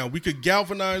that now. We could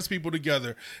galvanize people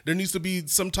together. There needs to be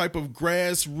some type of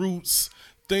grassroots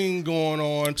thing going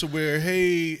on to where,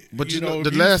 hey, but you know,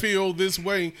 if you feel this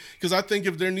way, because I think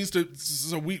if there needs to,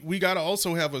 so we got to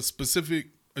also have a specific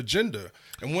agenda,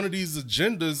 and one of these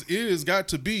agendas is got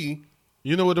to be,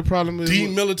 you know what the problem is?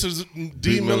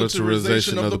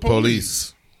 Demilitarization of the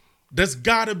police. That's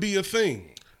got to be a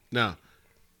thing. Now,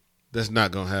 that's not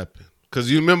gonna happen,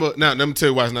 because you remember. Now, let me tell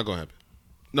you why it's not gonna happen.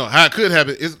 No, how it could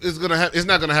happen. It's gonna happen. It's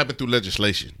not gonna happen through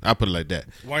legislation. I'll put it like that.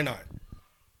 Why not?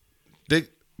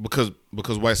 because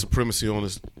white supremacy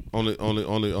only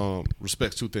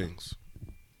respects two things: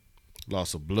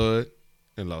 loss of blood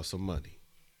and loss of money.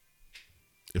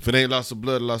 If it ain't loss of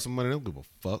blood and loss of money, they don't give a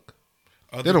fuck.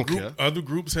 They don't care. Other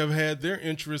groups have had their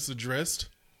interests addressed.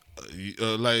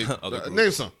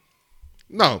 Name some.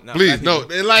 No, please, no,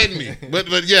 enlighten me.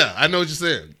 But yeah, I know what you're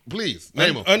saying. Please,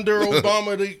 name them. Under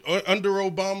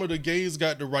Obama, the gays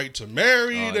got the right to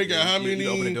marry. They got how many? You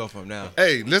open the door for them now.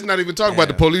 Hey, let's not even talk about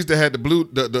the police that had the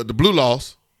blue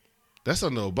laws. That's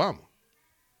under Obama.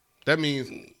 That means.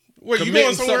 Wait, you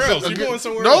going somewhere else? You going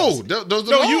somewhere else? No, those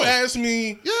are no. laws. You asked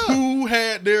me who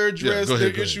had their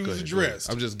issues addressed.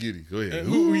 I'm just giddy. Go ahead.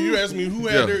 You asked me who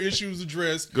had their issues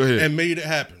addressed. Go ahead. And made it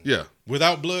happen. Yeah,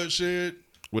 without bloodshed.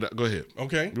 Go ahead.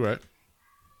 Okay, you're right.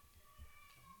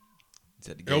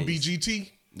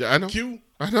 LBGT. Yeah, I know. Q.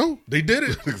 I know. They did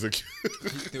it.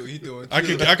 He doing. I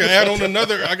can add on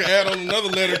another.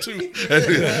 Letter too. You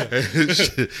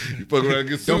fuck around and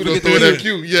get sued. Don't throw that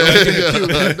Q. Yeah.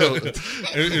 I know.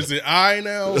 Is it I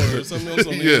now or something else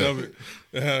on the end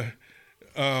of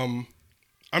it?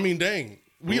 I mean, dang,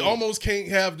 we almost can't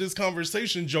have this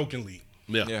conversation jokingly.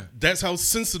 Yeah. That's how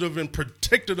sensitive and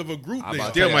protective of a group they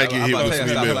are. Still might get hit with some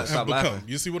emails.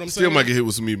 You see what I'm saying? Still might get hit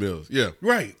with some emails. Yeah.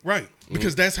 Right.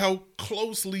 Because that's how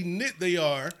closely knit they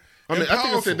are. I mean, I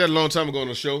think I said that a long time ago on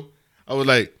the show. I was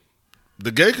like,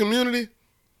 the gay community,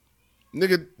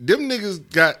 nigga, them niggas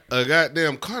got a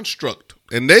goddamn construct.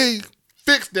 And they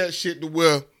fixed that shit to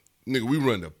where, nigga, we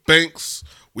run the banks,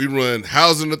 we run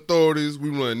housing authorities, we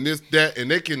run this, that,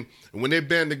 and they can, when they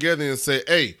band together and say,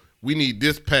 hey, we need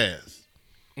this passed.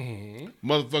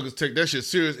 Mm-hmm. Motherfuckers take that shit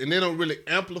serious, and they don't really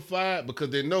amplify it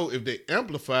because they know if they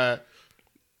amplify it,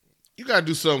 you gotta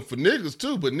do something for niggas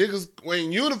too. But niggas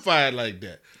ain't unified like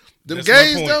that. Them That's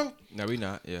gays though, no, we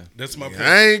not. Yeah, that's my point.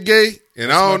 I ain't gay,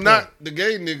 and I don't not the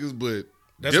gay niggas, but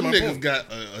them niggas point.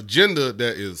 got an agenda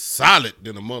that is solid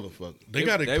than a motherfucker. They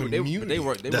got a community. They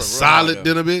work solid hard,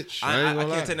 than a bitch. I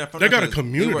can't take that from them. They them got a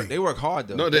community. They work hard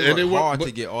though. No, they work hard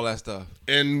to get all that stuff.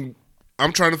 And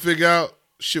I'm trying to figure out.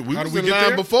 Shit, we was in line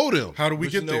there? before them. How do we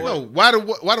get there? No, why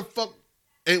the fuck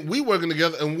ain't we working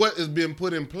together? And what is being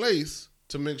put in place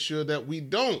to make sure that we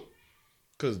don't?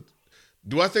 Because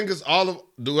do I think it's all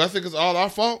our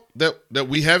fault that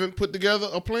we haven't put together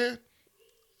a plan?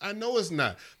 I know it's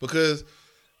not because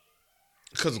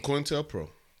according to our pro,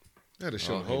 that is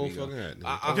showing the whole fucking hat.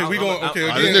 Okay, we going. Okay,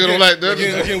 again, nigga don't like that.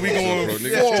 Again, we going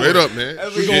forward. Straight up, man.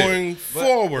 We going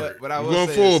forward. But we're going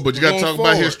forward, but you got to talk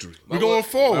about history. We're going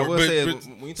forward. I will say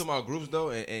when you talk about groups though,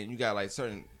 and you got like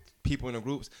certain people in the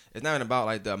groups, it's not even about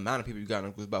like the amount of people you got in the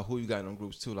groups, it's about who you got in the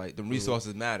groups too. Like the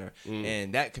resources matter,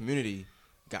 and that community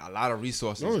got a lot of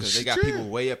resources because they got people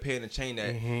way up here in the chain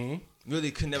that really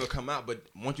could never come out. But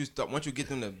once you get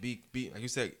them to be like you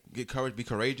said, get courage, be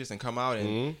courageous, and come out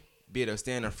and be able to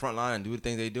stand in the front line and do the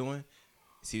things they doing.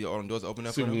 See all them doors open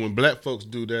up. See, for them. when black folks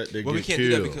do that, they get killed. We can't do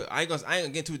that because I ain't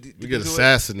gonna get too deep. We get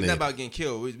assassinated. It's not about getting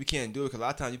killed. We can't do it because a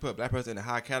lot of times you put a black person in a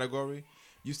high category.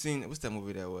 You seen what's that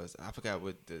movie that was? I forgot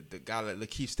what the guy like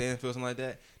Lakeith Stanfield, something like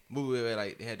that. Movie where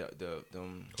like they had the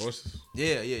horses.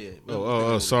 Yeah.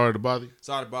 Sorry to bother you.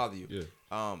 Sorry to bother you.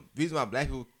 Yeah. Reason why black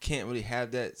people can't really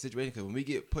have that situation because when we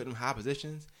get put in high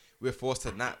positions, we're forced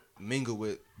to not mingle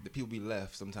with the people we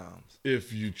left sometimes.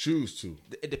 If you choose to.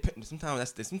 It depends.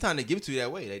 Sometimes they give it to you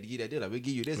that way. They give you that deal. Like we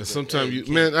give you this. And sometimes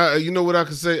you know what I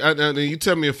can say. You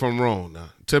tell me if I'm wrong. Now,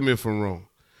 tell me if I'm wrong.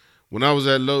 When I was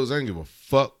at Lowe's, I didn't give a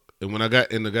fuck. And when I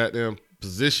got in the goddamn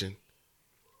position,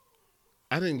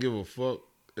 I didn't give a fuck.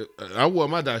 I wore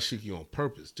my dashiki on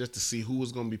purpose just to see who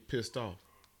was gonna be pissed off.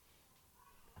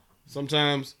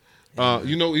 Sometimes,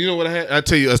 you know what I had. I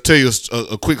tell you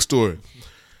a quick story.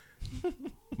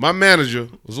 My manager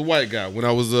was a white guy when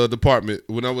I was department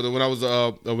when I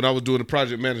was doing the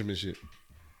project management shit.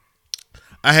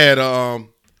 I had an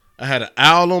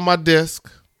owl on my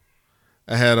desk.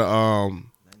 I had a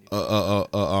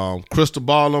crystal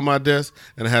ball on my desk,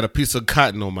 and I had a piece of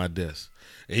cotton on my desk.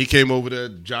 And he came over there,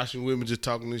 joshing with me, just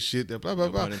talking this shit. Blah blah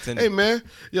blah. Hey man,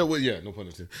 no pun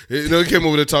intended. He came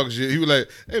over there talking shit. He was like,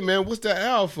 "Hey man, what's that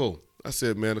owl for?" I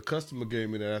said, "Man, the customer gave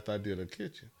me that after I did the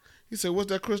kitchen." He said, "What's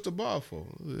that crystal ball for?"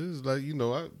 It's like,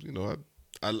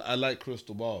 I like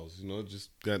crystal balls. Just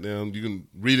goddamn, you can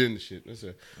read in the shit. I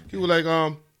said, He was like,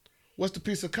 "What's the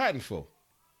piece of cotton for?"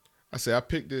 I said, "I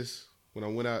picked this when I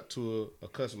went out to a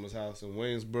customer's house in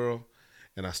Waynesboro,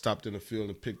 and I stopped in the field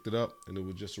and picked it up, and it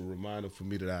was just a reminder for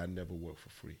me that I never worked for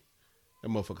free." that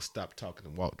motherfucker stopped talking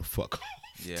and walked the fuck off.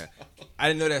 Yeah, I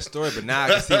didn't know that story, but now I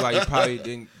can see why you probably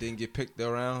didn't get picked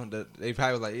around. They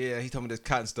probably was like, yeah, he told me this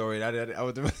cotton story. And I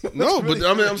was No, but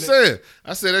I mean, I'm saying,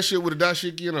 I said that shit with a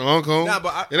dashiki and a Hong Kong. Nah,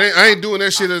 but I ain't doing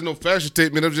that shit as no fashion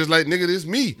statement. I'm just like, nigga, this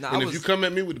me. Nah, and if you come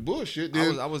at me with the bullshit,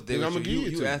 then I was there then with I'm you. gonna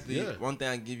give You it athlete. to you. Yeah. One thing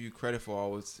I give you credit for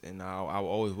always, and I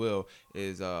always will,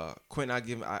 is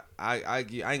Quentin. I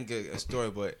didn't get a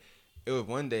story, but it was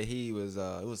one day he was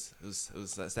it was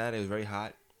Saturday. It was very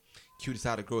hot. Q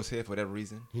decided to grow his hair for whatever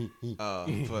reason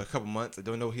for a couple months. I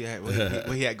don't know what he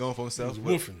had going for himself.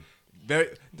 Woofing.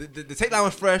 The tape line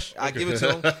was fresh. I give it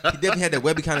to him. He definitely had that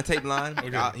Webby kind of tape line.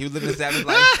 Okay. He was living a savage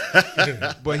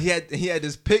life, but he had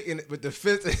this pick in it with the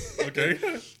fence. Okay.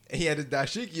 And he had this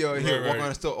dashiki on. He would walk around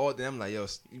the store all day. I'm like, yo,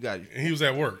 you got. And he was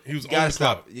at work. He was on gotta the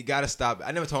stop. clock. You gotta stop.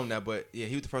 I never told him that, but yeah,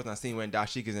 he was the person I seen wearing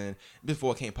dashikis in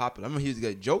before it came popular. I remember he used to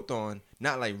get joked on,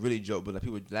 not like really joked, but like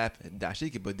people would laugh at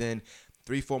dashiki. But then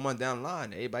 3-4 months down the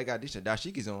line, everybody got these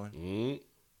dashikis on. Mm-hmm.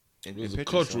 And it was a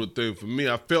cultural thing for me.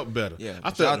 I felt better. Yeah, I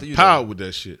shout out felt to you, empowered though. with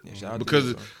that shit Yeah,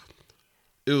 because to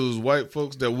it was white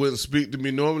folks that wouldn't speak to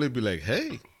me normally. Be like,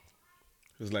 hey,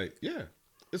 it's like, yeah,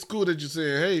 it's cool that you're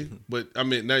saying hey, but I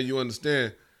mean now you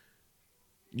understand.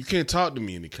 You can't talk to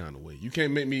me any kind of way. You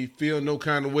can't make me feel no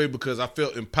kind of way because I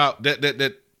felt empowered.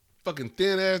 That fucking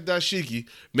thin ass dashiki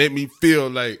made me feel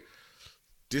like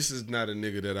this is not a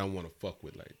nigga that I want to fuck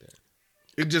with like that.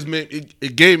 It just made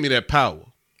it gave me that power.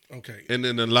 Okay. And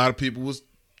then a lot of people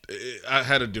I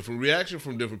had a different reaction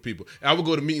from different people. I would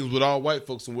go to meetings with all white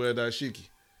folks and wear dashiki,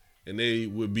 and they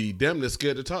would be damn near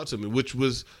scared to talk to me, which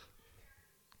was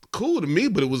cool to me,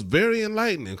 but it was very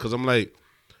enlightening because I'm like,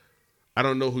 I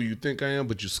don't know who you think I am,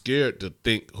 but you're scared to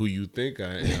think who you think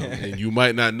I am, and you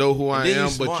might not know who I am,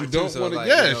 but you don't want to. Like,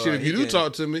 yeah, you know, shit. like If you do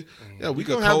talk to me, yeah, we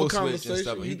can gonna have a code switch and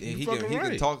conversation. stuff. He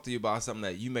can talk to you about something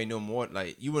that you may know more.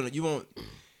 Like you won't.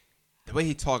 The way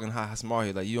he talking, how smart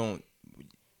he like. You don't.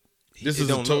 This is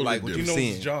don't totally look like what He you're knows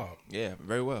seeing. his job. Yeah,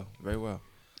 very well, very well.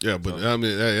 Yeah, but I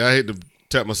mean, I hate to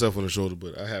tap myself on the shoulder,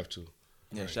 but I have to.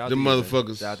 Yeah, shout out Them to you, motherfuckers.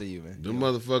 man. Shout out to you, man. Them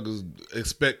motherfuckers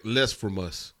expect less from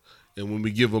us, and when we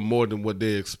give them more than what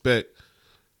they expect,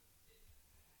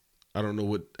 I don't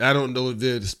know if they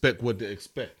expect what they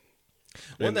expect.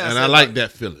 And I like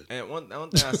that feeling. And one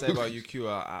thing I say about you, Q,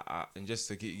 and just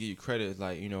to give you credit, is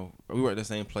like, you know, we work at the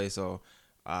same place, so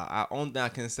only thing I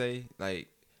can say, like,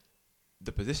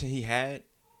 the position he had,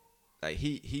 like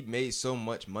he made so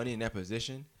much money in that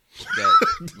position that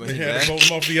when They he had left, to vote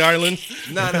him off the island.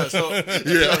 No. So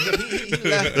he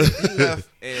left,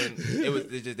 and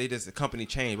it was the company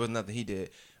changed. It wasn't nothing he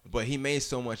did, but he made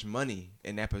so much money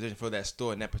in that position for that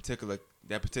store in that particular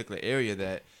area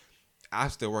that I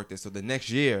still worked there. So the next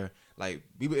year, like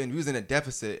we was in a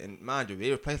deficit, and mind you,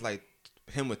 they replaced like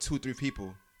him with 2-3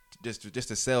 people just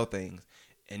to sell things,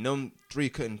 and them 3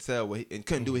 couldn't sell and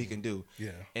couldn't do what he can do.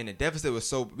 Yeah. And the deficit was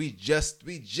so we just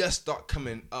start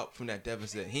coming up from that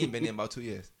deficit. He ain't been in about 2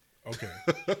 years. Okay.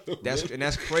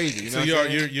 That's crazy. You know So what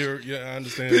I'm saying? you're I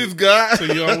understand. This guy. So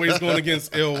you're always going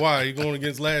against LY. You're going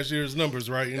against last year's numbers,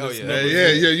 right? And Oh, this yeah. numbers-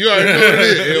 Yeah. You already know what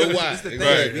it is. LY. It's the thing.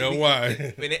 Right,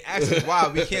 LY. When they asked us why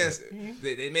we can't,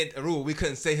 they made a rule we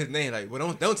couldn't say his name. Like,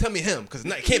 well, don't tell me him because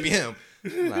it can't be him.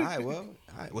 I'm like,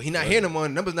 all right, well, he not here no more. The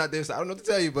number's not there, so I don't know what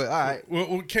to tell you. But all right,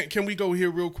 Well, can we go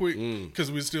here real quick? Because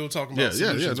we're still talking about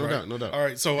solutions, no right? doubt, no doubt. All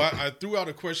right, so I threw out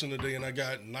a question today, and I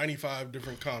got 95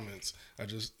 different comments. I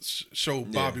just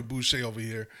showed Bobby Boucher over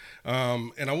here.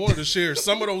 And I wanted to share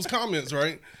some of those comments,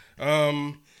 right?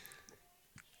 You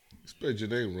spelled your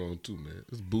name wrong too, man.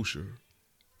 It's Boucher.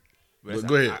 but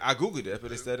go ahead. I googled it,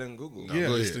 but it said in Google. Yeah,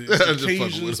 go it's ahead. the I'm just fucking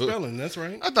Cajun with her. spelling. That's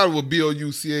right. I thought it was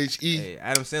Bouche. Hey,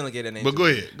 Adam Sandler get that name. But too. go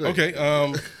ahead. Okay.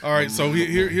 All right. So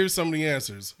here's some of the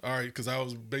answers. All right, because I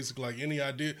was basically like, any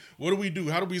idea? What do we do?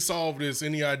 How do we solve this?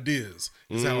 Any ideas?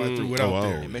 Is how I threw it out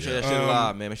there. Hey, make sure that shit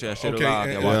alive, man. Make sure that shit Okay, alive.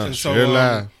 and, Yeah, watch and it. so share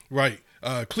live. right.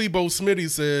 Klebo Smitty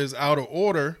says,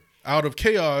 order out of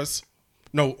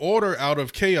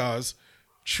chaos.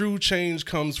 True change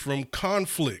comes from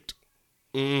conflict.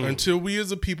 Until we as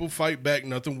a people fight back,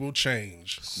 nothing will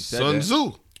change. Sun that.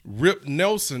 Tzu. Rip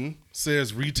Nelson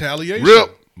says retaliation.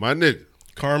 Rip, my nigga.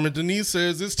 Carmen Denise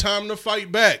says it's time to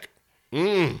fight back.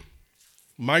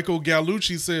 Michael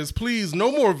Gallucci says, please,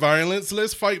 no more violence.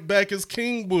 Let's fight back as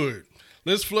King would.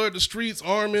 Let's flood the streets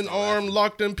arm in arm,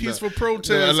 locked in peaceful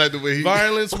protest. I like the way he-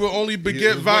 Violence will only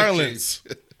beget voice violence.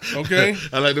 Okay?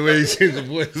 I like the way he changed the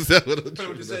voice. That's what I'm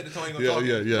What you said, the tone yeah, gonna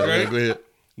yeah, talk. yeah. Right? Go ahead.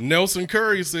 Nelson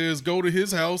Curry says, go to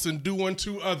his house and do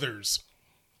unto others.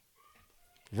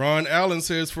 Ron Allen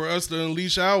says, for us to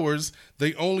unleash ours,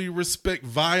 they only respect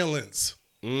violence.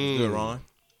 Good, Ron.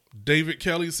 David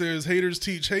Kelly says haters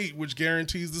teach hate, which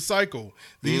guarantees the cycle.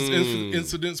 These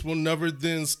incidents will never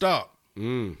then stop.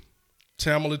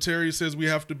 Tamala Terry says we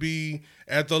have to be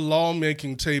at the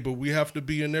lawmaking table. We have to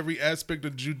be in every aspect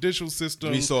of the judicial system.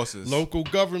 Resources. Local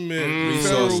government,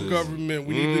 federal government.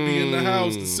 We need to be in the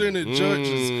House, the Senate,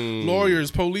 judges, lawyers,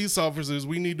 police officers.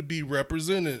 We need to be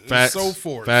represented Facts, and so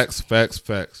forth. Facts.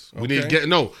 We Okay.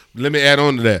 need let me add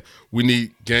on to that. We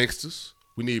need gangsters.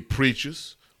 We need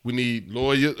preachers. We need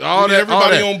lawyers.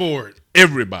 Everybody on board.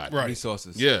 Everybody. Right.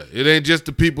 Resources. Yeah. It ain't just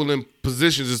the people in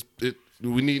positions.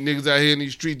 We need niggas out here in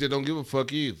these streets that don't give a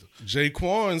fuck either.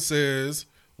 Jaquan says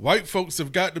white folks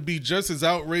have got to be just as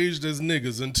outraged as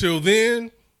niggas. Until then,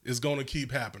 it's going to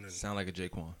keep happening. Sound like a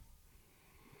Jaquan.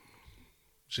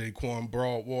 Jaquan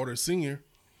Broadwater Sr.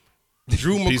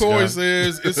 Drew Peace, McCoy God.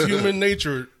 says it's human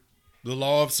nature, the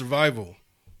law of survival.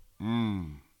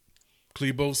 Clebo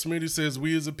Smitty says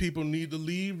we as a people need to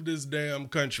leave this damn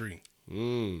country.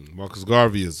 Marcus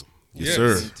Garveyism. Yes, Yes.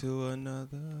 sir. To another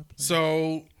place.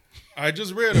 So I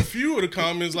just read a few of the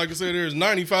comments. Like I said, there's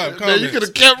 95 Man, comments. you could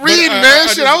have kept But reading, man.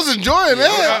 Shit, I was enjoying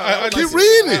that. I Keep just-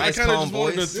 reading I it. kind of calm just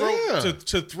wanted to voice. throw Yeah.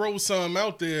 to throw some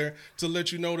out there to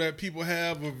let you know that people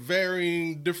have a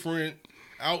varying different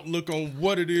outlook on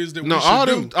what it is that No, we should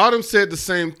all do. them said the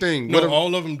same thing. No, What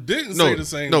all of them didn't say the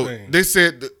same thing. They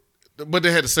said, but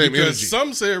they had the same Because energy.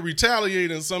 some said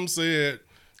retaliate and some said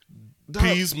Dog.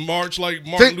 peace march like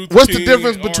Martin Luther What's King. the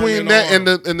difference arm between in that arm.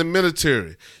 and the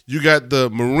military? You got the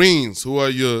Marines, who are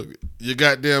your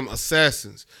goddamn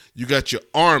assassins. You got your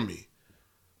army,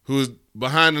 who is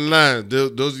behind the line.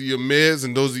 Those are your meds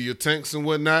and those are your tanks and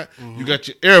whatnot. You got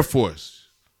your Air Force,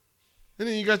 and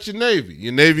then you got your Navy.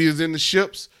 Your Navy is in the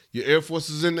ships. Your Air Force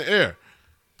is in the air.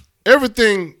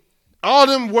 Everything, all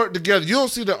them work together. You don't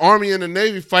see the Army and the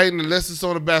Navy fighting unless it's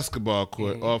on a basketball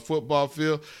court or a football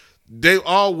field. They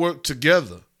all work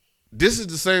together. This is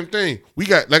the same thing. We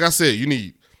got, like I said, you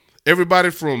need everybody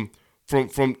from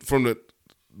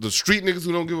the street niggas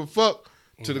who don't give a fuck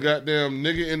to the goddamn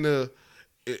nigga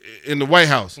in the White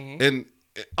House, and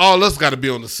all us got to be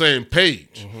on the same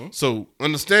page. So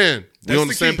understand, we That's on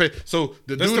the the same key. page. So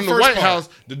the That's dude in the the first White part. House,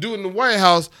 the dude in the White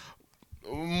House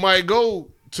might go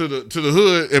to the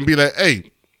hood and be like,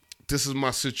 "Hey, this is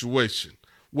my situation.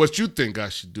 What you think I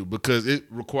should do?" Because it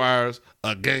requires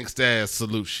a gangsta ass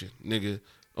solution, nigga,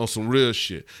 on some real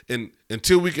shit. And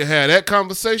until we can have that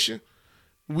conversation,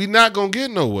 we not gonna get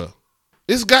nowhere.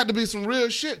 It's got to be some real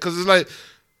shit. Cause it's like,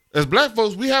 as black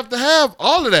folks, we have to have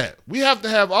all of that. We have to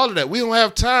have all of that. We don't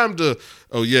have time to,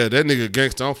 oh yeah, that nigga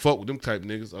gangster, I don't fuck with them type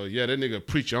niggas. Oh yeah, that nigga a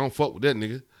preacher, I don't fuck with that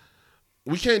nigga.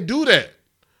 We can't do that.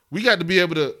 We got to be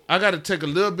able to, I got to take a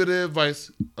little bit of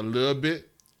advice, a little bit.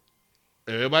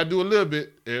 Everybody do a little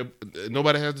bit.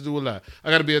 Nobody has to do a lot.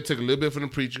 I got to be able to take a little bit from the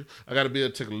preacher. I got to be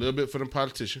able to take a little bit from the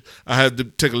politician. I have to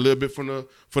take a little bit from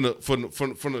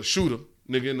the shooter,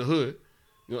 nigga in the hood.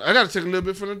 You know, I got to take a little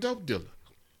bit from the dope dealer.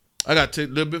 I got to take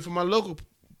a little bit from my local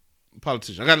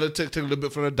politician. I got to take a little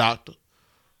bit from the doctor.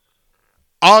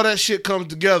 All that shit comes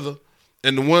together,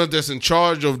 and the ones that's in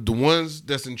charge of the ones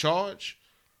that's in charge,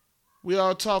 we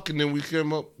all talk, and then we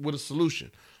came up with a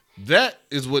solution. That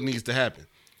is what needs to happen.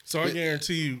 So I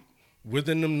guarantee you,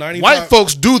 within them 95, White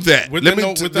folks do that. within,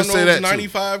 Let's within say those that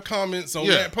 95 comments on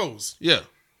Yeah. that post, too. Yeah.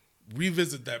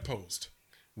 revisit that post.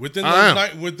 Within I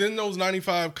those within those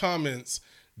 95 comments,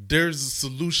 there's a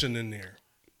solution in there,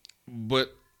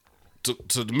 But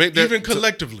to make that even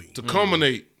collectively. to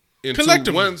culminate into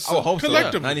Collectively. one. I would hope so.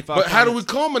 Collectively. 95 But how do we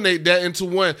comments. culminate that into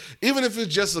one? Even if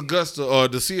it's just Augusta or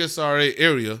the CSRA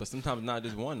area. But sometimes not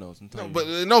just one though. Sometimes.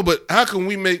 But how can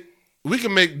we make? We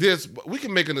can make this. We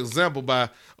can make an example by,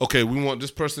 okay, we want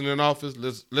this person in office.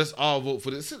 Let's all vote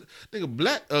for this.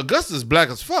 Nigga, Augusta's black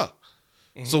as fuck.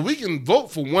 So we can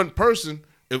vote for one person.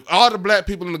 If all the black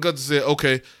people in Augusta said,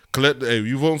 okay, hey,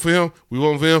 you voting for him? We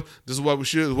voting for him. This is why we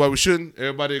should. This is why we shouldn't.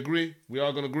 Everybody agree. We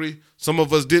all gonna agree. Some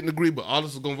of us didn't agree, but all of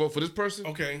us are gonna vote for this person.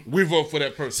 Okay. We vote for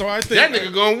that person. So I think that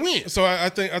nigga gonna win. So I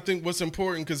think what's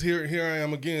important, because here I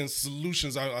am again,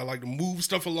 solutions. I like to move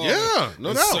stuff along. Yeah, no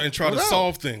and, doubt, and try no to doubt.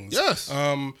 solve things. Yes.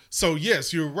 So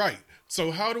yes, you're right.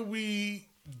 So how do we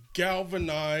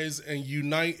galvanize and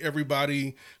unite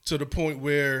everybody to the point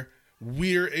where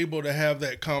we're able to have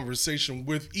that conversation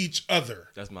with each other?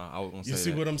 That's I was gonna say. You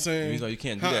see that. what I'm saying? The reason why you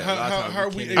can't do How- that. how- A lot of how- times how you are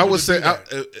we can't able I do would to say, do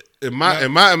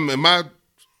that. in my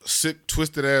sick,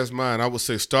 twisted ass mind, I would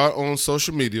say start on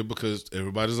social media because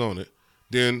everybody's on it.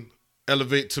 Then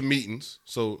elevate to meetings.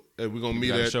 So we're gonna meet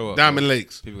gotta at show up, Diamond bro.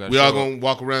 Lakes. People gotta We all show up. gonna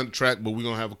walk around the track, but we're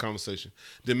gonna have a conversation.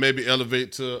 Then maybe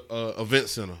elevate to event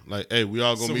center. Like, hey, we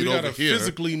all gonna So meet we over gotta here.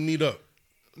 physically meet up.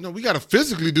 No, we got to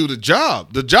physically do the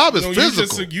job. The job is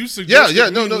physical. You suggest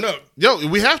meeting up. Yo,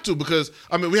 we have to because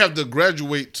we have to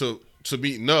graduate to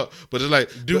meeting up. But it's like,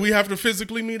 do we have to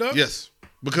physically meet up? Yes,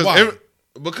 because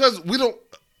because we don't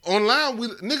online.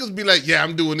 Niggas be like, yeah,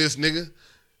 I'm doing this, nigga,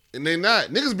 and they not.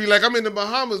 Niggas be like, I'm in the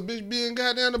Bahamas, bitch, being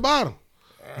goddamn the bottom.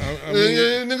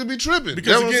 Niggas be tripping.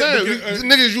 Because that's what I'm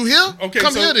saying. Niggas, you here? Okay,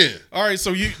 come here then. All right,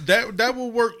 so that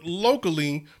will work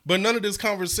locally, but none of this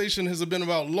conversation has been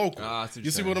about local.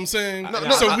 You see what I'm saying?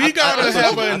 So we gotta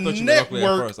have a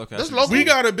network. We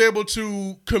gotta be able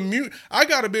to commute. I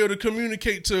gotta be able to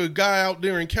communicate to a guy out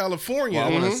there in California.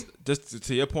 Well, just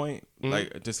to your point,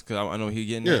 like just because I know he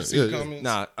getting comments.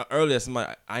 Nah, earlier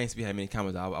I ain't see how many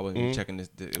comments. I wasn't checking this.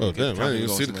 Oh damn, I didn't even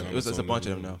see the comments. It's a bunch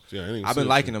of them now. Yeah, I've been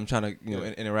liking them, trying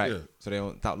to interact so they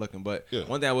don't stop looking. But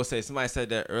one thing I will say, somebody said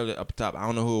that earlier up top. I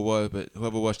don't know who it was, but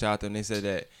whoever watched out there, and they said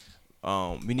that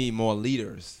we need more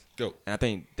leaders. And I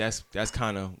think that's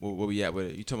kind of where we at with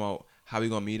it. You talking about how we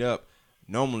gonna meet up?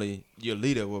 Normally, your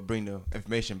leader will bring the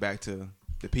information back to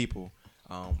the people.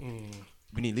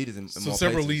 We need leaders in more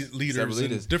several places. leaders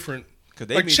in different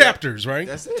like chapters, right?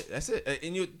 That's it.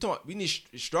 And we need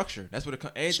structure. That's what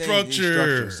anything needs structure.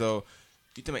 Structure. So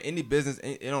you talking about any business,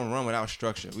 it don't run without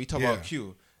structure. We talk about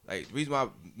Q. Like the reason why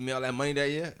we made all that money that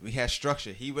year, we had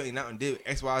structure. He went out and did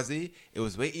XYZ. It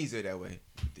was way easier that way.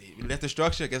 We left the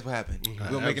structure. Guess what happened?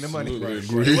 We were making the money.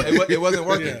 Right. It wasn't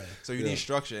working. So you need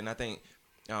structure, and I think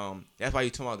that's why you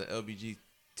talking about the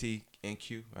LBGT.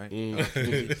 NQ, right?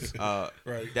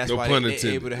 Right. That's no why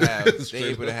they're able to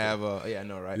have. I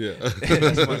know, right? Yeah,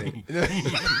 that's funny.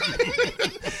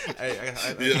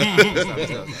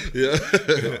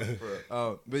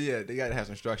 But yeah, they got to have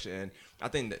some structure, and I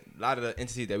think that a lot of the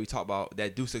entities that we talk about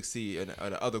that do succeed, and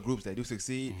the other groups that do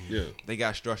succeed, they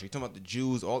got structure. You talking about the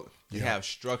Jews? They have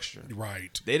structure,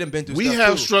 right? They done been through. We stuff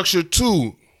have too. structure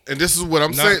too. And this is what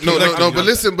I'm saying. No, but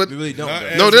listen, but we really don't.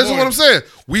 This is what I'm saying.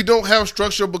 We don't have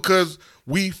structure because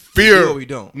we fear. We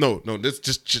don't. No. This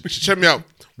just check me out.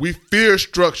 We fear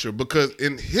structure because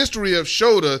in history have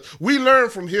showed us. We learn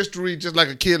from history just like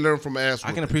a kid learned from ass.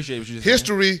 I can appreciate what you just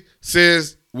history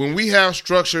says. When we have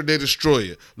structure, they destroy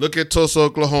it. Look at Tulsa,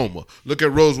 Oklahoma. Look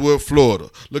at Rosewood, Florida.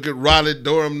 Look at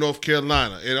Raleigh-Durham, North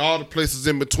Carolina, and all the places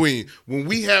in between. When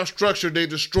we have structure, they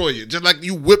destroy it. Just like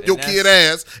you whip your kid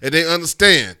ass and they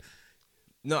understand.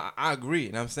 No, I agree,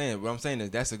 and what I'm saying is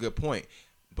that's a good point.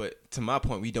 But to my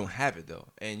point, we don't have it though.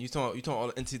 And you talking all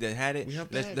the entities that had it.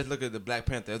 Let's look at the Black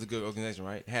Panther. That's a good organization,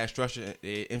 right? It had structure.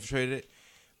 They infiltrated it.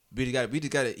 We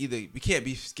just got to either we can't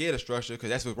be scared of structure because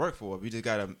that's what it worked for. We just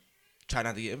got to try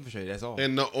not to get infiltrated. That's all.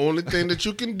 And the only thing that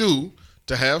you can do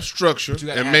to have structure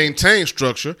and maintain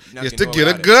structure is to get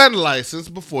a gun license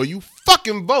before you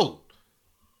fucking vote.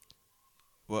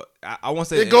 Well, I won't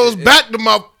say it goes back to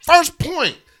my first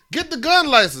point. Get the gun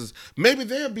license. Maybe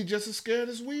they'll be just as scared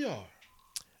as we are.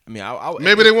 I mean,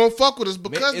 maybe they won't fuck with us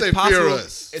because they fear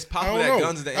us. It's possible that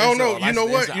guns are the answer. I don't know. You know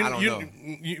what? I don't know.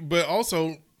 But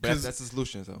also, that's the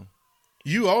solution, though.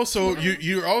 You're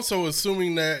also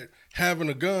assuming that having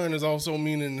a gun is also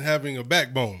meaning having a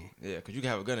backbone. Yeah, because you can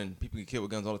have a gun and people get killed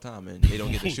with guns all the time, and they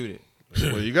don't get to shoot it.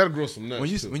 Well, you got to grow some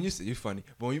nuts. When you say you're funny,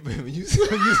 but when you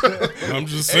I'm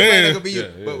just saying.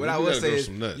 But what I would say is,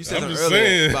 you said I'm something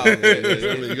earlier about.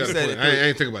 I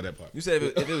ain't think about that part. You said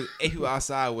if it was 8 people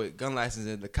outside with gun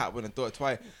licenses and the cop wouldn't throw it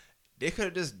twice, they could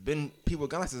have just been people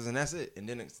with gun licenses and that's it. And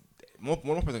then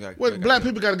one person got. Well, black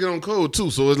people got to get on code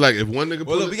too. So it's like if one nigga.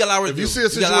 We got a lot of work to do. If you see a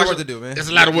situation, we got a lot of work to do, man. It's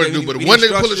a lot of work to do. But if one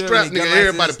nigga pull a strap, nigga,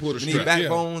 everybody pull the strap. We need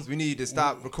backbones. We need to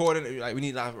stop recording. Like we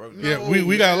need a lot of work. Yeah,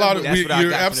 we got a lot of.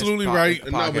 You're absolutely right.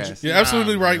 You're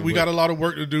absolutely right. We got a lot of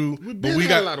work to do. But we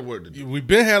got a lot of work to do. We've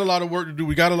been had a lot of work to do.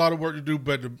 We got a lot of work to do.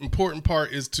 But the important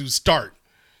part is to start.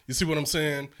 You see what I'm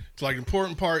saying? It's like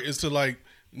important part is to like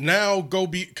now go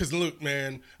be. Because look,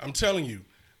 man, I'm telling you.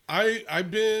 I've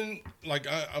been like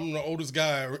I'm the oldest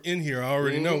guy in here. I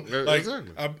already know. Like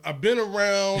exactly. I've been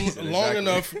around long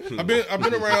enough. I've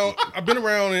been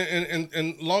around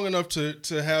and long enough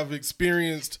to have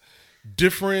experienced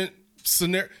different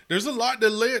scenarios. There's a lot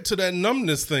that led to that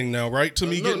numbness thing now, right? To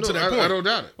me getting to that point. I don't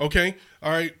doubt it. Okay,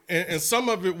 all right, and some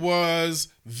of it was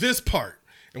this part.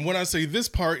 And when I say this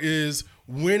part is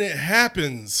when it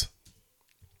happens.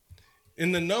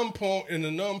 In the numb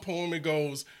poem, it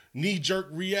goes. Knee-jerk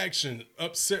reaction,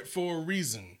 upset for a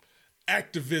reason,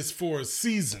 activist for a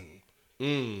season.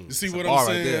 You see what I'm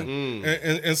saying?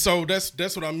 And so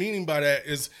that's what I'm meaning by that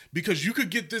is because you could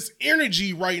get this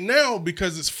energy right now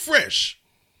because it's fresh.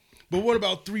 But what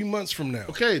about 3 months from now?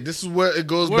 Okay, this is where it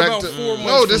goes what back about to 4 months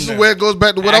no. This is where it goes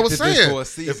back to what I was saying.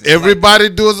 If everybody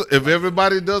does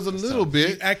a little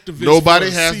bit,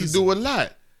 nobody has to do a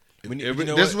lot.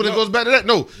 That's when it goes back to that.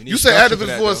 No, you say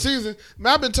activist for a season.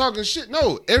 Man, I've been talking shit.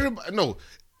 No, everybody. No.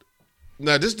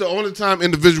 Now, this is the only time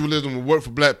individualism will work for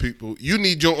black people. You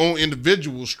need your own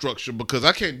individual structure because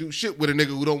I can't do shit with a nigga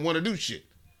who don't want to do shit.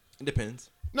 It depends.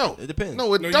 No. It depends.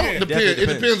 No, it don't depend. It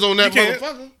depends on that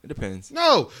motherfucker. It depends.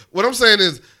 No. What I'm saying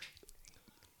is,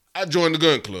 I joined the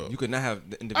gun club. You could not have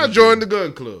the individual. I joined the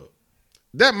gun club.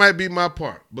 That might be my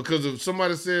part because if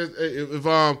somebody says, if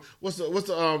what's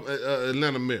the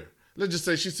Atlanta mayor? Let's just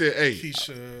say she said, hey,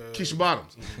 Keisha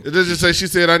Bottoms. Let's just say she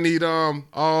said, I need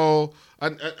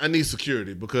I need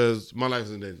security because my life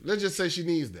is in danger. Let's just say she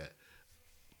needs that.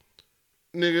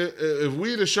 Nigga, if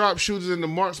we the sharpshooters and the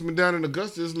marksmen down in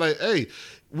Augusta, it's like, hey,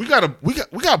 we got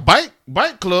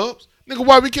bike clubs. Nigga,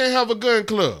 why we can't have a gun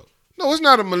club? No, it's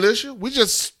not a militia. We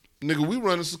just we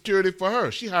running security for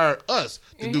her. She hired us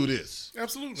to do this.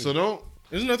 Absolutely. So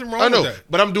there's nothing wrong with that.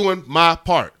 But I'm doing my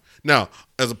part. Now,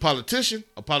 as a politician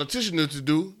needs to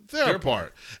do their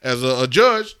part. As a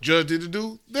judge need to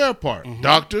do their part. Mm-hmm.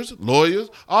 Doctors, lawyers,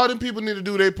 all them people need to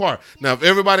do their part. Now, if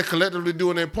everybody collectively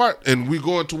doing their part and we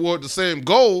going toward the same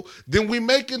goal, then we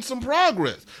making some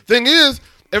progress. Thing is,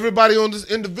 everybody on this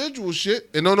individual shit,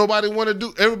 and everybody want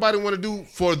to do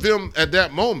for them at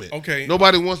that moment. Okay.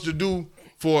 Nobody wants to do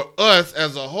for us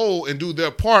as a whole and do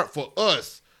their part for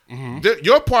us. Mm-hmm.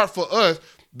 Your part for us,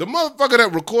 the motherfucker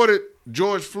that recorded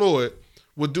George Floyd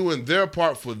were doing their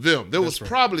part for them. They was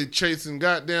probably chasing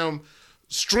goddamn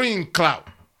stream clout.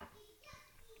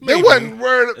 Maybe. They wasn't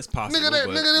worried. It's possible.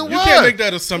 You can't make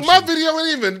that assumption. My video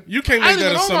ain't even. You can't make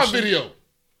that assumption. On my video.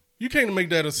 You can't make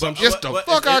that assumption. Yes, the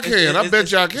fuck I can. I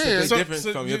bet y'all can. Different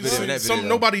from your video and that video.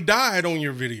 Nobody died on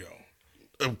your video.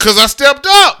 Because I stepped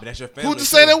up. But that's your family. Who'd to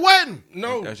say they wasn't?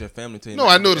 No. That's your family team. No,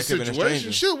 I know the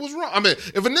situation. Shit was wrong. I mean,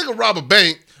 if a nigga rob a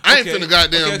bank, I ain't finna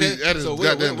goddamn be at his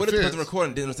goddamn what if the person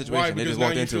recording didn't know the situation? Why? They Because just now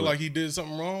walked you into feel it. like he did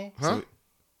something wrong? Huh?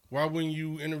 Why wouldn't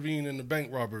you intervene in the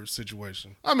bank robber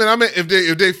situation? I mean,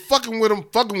 if they fucking with him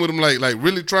like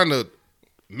really trying to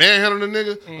manhandle the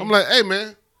nigga, I'm like, hey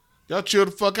man, y'all chill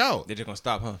the fuck out. They just gonna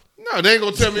stop, huh? No, they ain't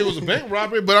gonna tell me it was a bank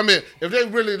robbery. But I mean, if they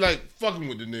really like fucking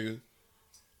with the nigga,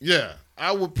 yeah,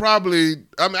 I would probably.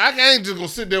 I mean, I ain't just gonna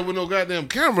sit there with no goddamn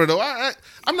camera though.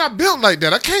 I'm not built like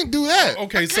that. I can't do that.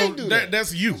 Okay, so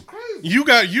that's you.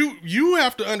 That's you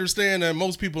have to understand that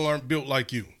most people aren't built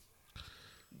like you.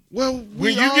 Well,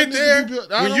 when you get there,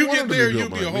 you'll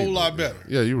be a whole lot better.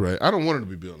 Yeah, you're right. I don't want her to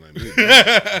be built like me.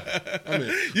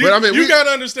 You got to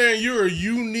understand you're a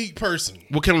unique person.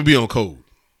 What can we be on code?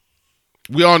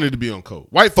 We all need to be on code.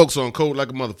 White folks are on code like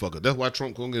a motherfucker. That's why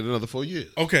Trump gonna get another 4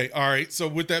 years. Okay, all right. So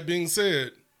with that being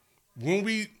said,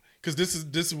 because this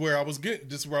is where I was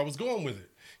going with it.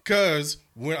 Because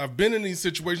when I've been in these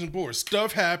situations before,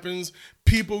 stuff happens,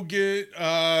 people get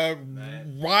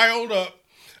riled up.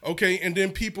 Okay, and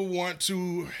then people want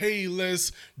to, hey,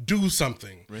 let's do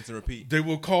something. Rinse and repeat. They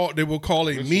will call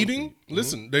a meeting. Mm-hmm.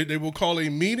 Listen, they will call a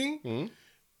meeting. Mm-hmm.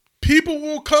 People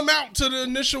will come out to the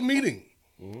initial meeting.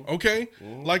 Mm-hmm. Okay?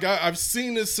 Mm-hmm. Like I've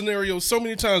seen this scenario so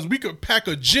many times. We could pack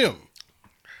a gym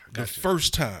the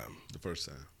first time.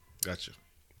 Gotcha.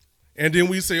 And then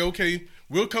we say, okay,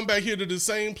 we'll come back here to the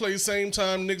same place, same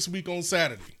time next week on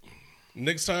Saturday.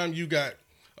 Next time you got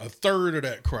a third of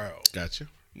that crowd. Gotcha.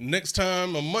 Next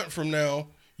time, a month from now,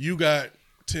 you got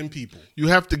 10 people. You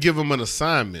have to give them an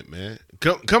assignment, man.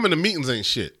 Coming to meetings ain't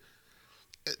shit.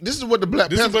 This is what the Black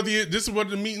Panther... This is what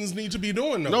the meetings need to be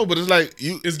doing, though. No, but it's like...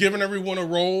 It's giving everyone a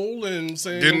role and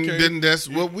saying, Then that's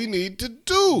what we need to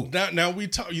do. Now we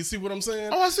talk... You see what I'm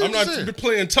saying? Oh, I see what you're saying. I'm not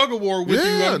playing tug-of-war with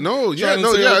you. No, I see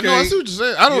what you're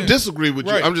saying. I don't disagree with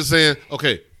you. I'm just saying,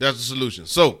 okay, that's the solution.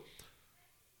 So...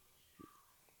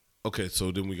 Okay, so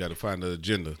then we got to find the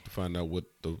agenda to find out what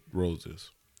the roles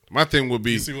is. My thing would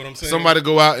be, you see what I'm saying? Somebody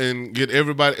go out and get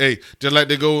everybody, hey, just like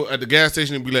they go at the gas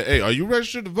station and be like, hey, are you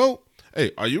registered to vote?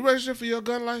 Hey, are you registered for your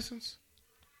gun license?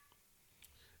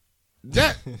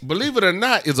 That, believe it or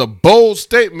not, is a bold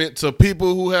statement to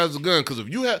people who has a gun. Because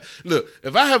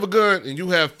if I have a gun and you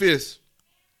have fists,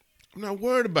 I'm not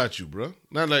worried about you, bro.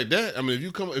 Not like that. I mean,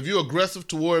 if you're aggressive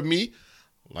toward me,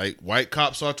 like white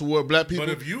cops are toward black people.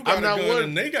 But if you got a gun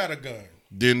and they got a gun,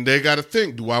 then they got to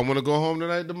think, do I want to go home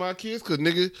tonight to my kids? Because,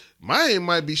 nigga, my aim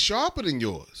might be sharper than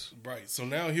yours. Right. So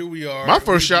now here we are. My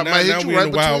first shot might hit you right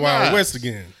between the eyes. Wild West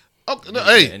again. Okay, no,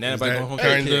 hey. And everybody going home to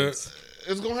their kids.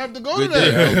 It's going to have to go to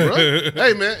that, bro.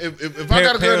 Hey, man, if I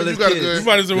got a gun and you got a gun. We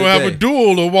might as well have a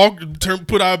duel or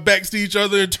put our backs to each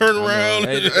other and turn around.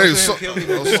 Hey,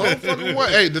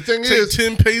 the thing is,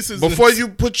 10 paces. Before you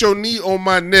put your knee on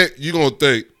my neck, you're going to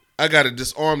think, I got to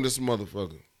disarm this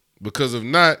motherfucker. Because if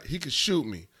not, he could shoot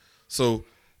me. So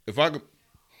if I could,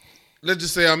 let's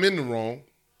just say I'm in the wrong.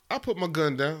 I put my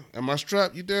gun down. Am I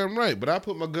strapped? You damn right. But I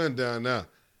put my gun down now.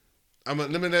 Let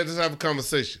me just have a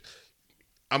conversation.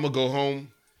 I'm going to go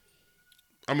home.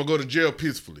 I'm going to go to jail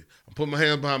peacefully. I put my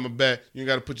hands behind my back. You ain't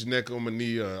got to put your neck on my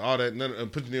knee, all that.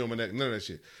 Put your knee on my neck, none of that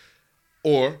shit.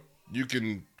 Or you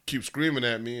can keep screaming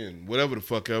at me and whatever the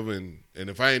fuck ever. And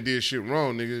if I ain't did shit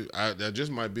wrong, nigga, I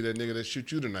just might be that nigga that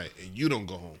shoot you tonight and you don't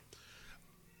go home.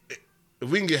 If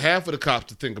we can get half of the cops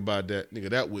to think about that, nigga,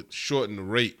 that would shorten the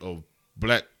rate of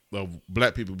black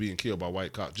people being killed by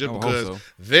white cops. Just because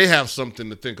they have something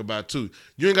to think about too.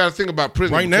 You ain't got to think about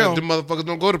prison right because now. them motherfuckers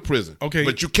don't go to prison. Okay,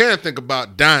 but you can think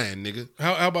about dying, nigga.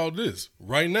 How about this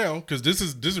right now? Because this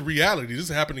is reality. This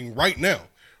is happening right now.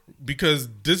 Because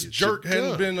this jerk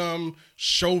hasn't been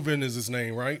Chauvin is his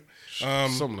name, right?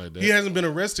 Something like that. He hasn't been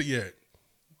arrested yet.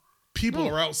 People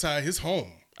are outside his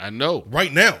home. I know.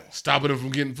 Right now. Stopping him from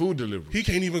getting food delivered. He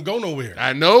can't even go nowhere.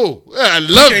 I know. I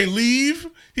love it. He can't leave.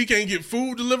 He can't get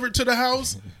food delivered to the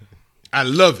house. I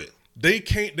love it.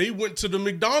 They went to the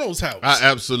McDonald's house. I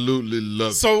absolutely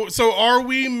love it. So are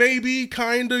we maybe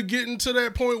kind of getting to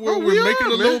that point where we're making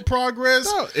a little progress?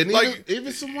 No, and like,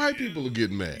 even some white people are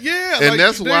getting mad. Yeah. And like,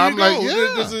 that's why I'm like, go.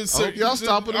 I hope y'all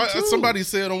stopping them too. Somebody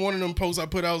said on one of them posts I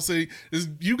put out,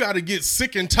 you got to get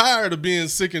sick and tired of being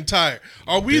sick and tired.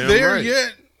 Are we there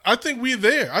yet? I think we're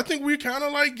there. I think we're kind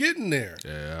of like getting there.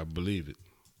 Yeah, I believe it.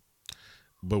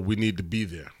 But we need to be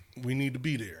there. We need to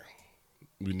be there.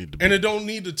 We need to be And it don't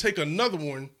need to take another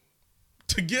one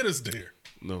to get us there.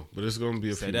 No, but it's going to be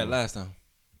a few Say that more. last time.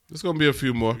 It's going to be a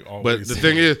few more. But the say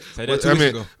thing is, Say that 2 weeks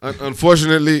ago.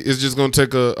 Unfortunately, it's just going to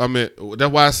take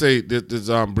that's why I say this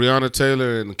Breonna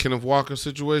Taylor and the Kenneth Walker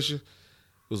situation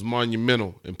was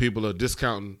monumental, and people are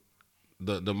discounting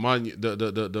the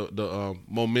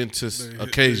momentous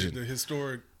occasion. The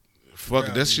historic.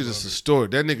 Fuck, that shit is historic.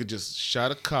 That nigga just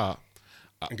shot a cop.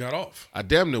 And got off. I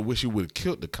damn near wish he would have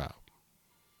killed the cop.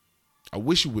 I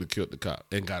wish he would have killed the cop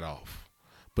and got off.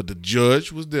 But the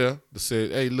judge was there that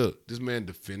said, hey, look, this man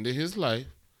defended his life.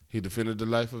 He defended the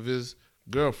life of his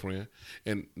girlfriend.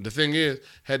 And the thing is,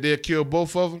 had they killed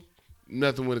both of them,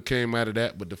 nothing would have came out of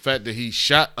that. But the fact that he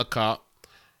shot a cop,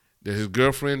 that his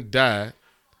girlfriend died,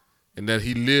 and that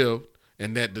he lived,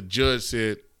 and that the judge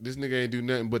said, this nigga ain't do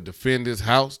nothing but defend his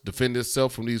house, defend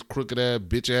himself from these crooked-ass,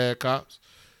 bitch-ass cops.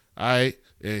 All right,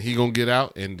 and he going to get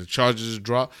out, and the charges is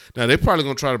dropped. Now, they probably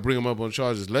going to try to bring him up on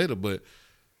charges later, but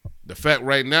the fact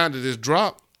right now that it's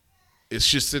dropped, it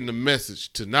should send a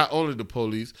message to not only the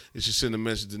police, it should send a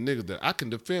message to niggas that I can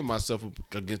defend myself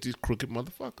against these crooked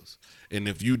motherfuckers. And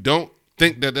if you don't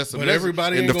think that that's a message,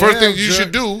 everybody and ain't the gonna first thing have you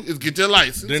should do is get your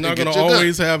license. They're not going to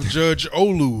always have Judge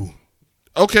Olu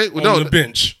on the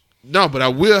bench. No, but I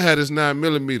will have this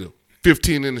 9mm,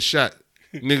 15 in the shot.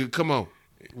 Nigga, come on.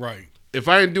 Right. If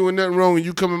I ain't doing nothing wrong and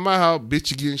you come in my house,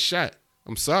 bitch, you getting shot.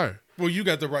 I'm sorry. Well, you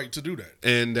got the right to do that.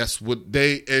 And that's what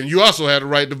and you also had the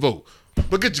right to vote.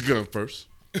 But get your gun first.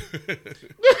 So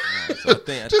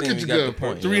I think we got the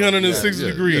point.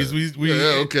 360 degrees.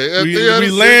 Okay. We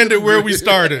landed where we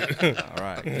started. All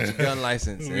right. Get your gun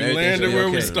license. We landed where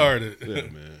we started. Yeah,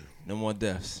 man. No more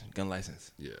deaths. Gun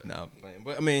license. Yeah. No,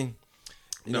 but I mean,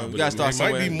 No, we gotta start it might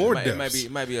somewhere. be more It deaths.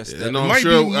 might be a step. And It I'm might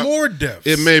sure- be more deaths.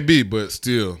 It may be, but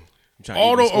still.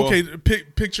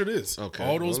 Picture this. Okay,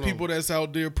 All those hold on. people that's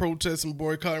out there protesting,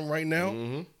 boycotting right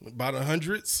now, by the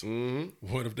hundreds.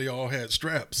 Mm-hmm. What if they all had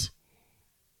straps?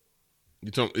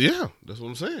 Yeah, that's what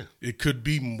I'm saying. It could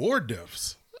be more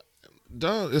deaths.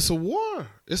 Dog, it's a war.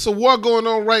 It's a war going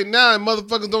on right now, and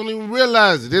motherfuckers don't even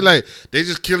realize it. They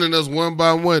just killing us one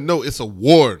by one. No, it's a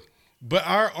war. But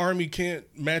our army can't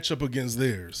match up against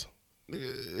theirs.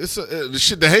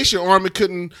 The Haitian army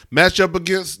couldn't match up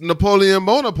against Napoleon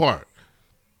Bonaparte.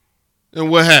 And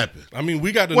what happened? I mean,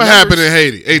 we got the What numbers. happened in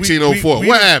Haiti, 1804?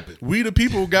 What happened? We the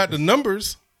people got the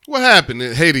numbers. What happened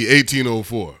in Haiti,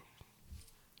 1804?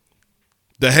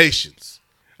 The Haitians.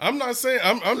 I'm not saying.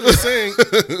 I'm just saying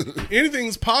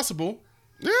anything's possible.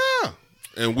 Yeah,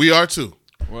 and we are too.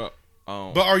 Well,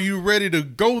 But are you ready to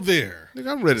go there?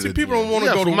 Nigga, I'm ready See, to. people don't wanna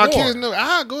go for to my war. kids. No,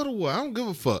 I go to war. I don't give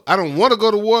a fuck. I don't want to go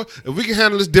to war. If we can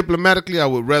handle this diplomatically, I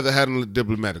would rather handle it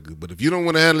diplomatically. But if you don't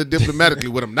want to handle it diplomatically,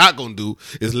 what I'm not gonna do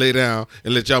is lay down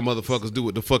and let y'all motherfuckers do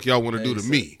what the fuck y'all want to do to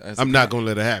me. I'm not gonna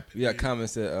let it happen. we got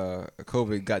comments that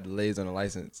COVID got delays on the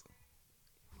license.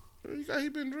 He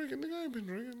been drinking. Nigga, I ain't been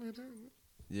drinking like that.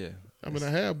 Yeah. I mean, I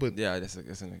have, but Yeah, they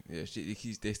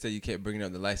said you kept bringing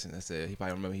up the license. I said he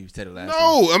probably remember he said it last time.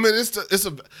 no.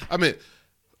 I mean,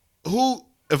 who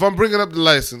if I'm bringing up the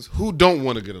license, who don't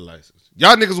want to get a license?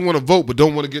 Y'all niggas want to vote but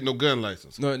don't want to get no gun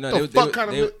license. No,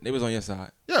 they was on your side.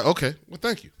 Yeah, okay. Well,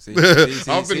 thank you. See,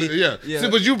 yeah. See,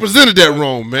 but you presented that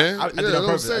wrong, man. I did on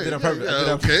purpose. I did on purpose.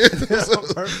 Okay.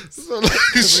 So like,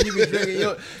 when you be drinking,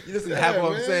 you listen to half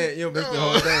what I'm saying. You don't miss the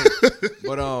whole thing.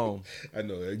 But I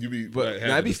know you be. But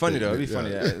it'd be funny though. It'd be funny.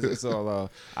 It's all.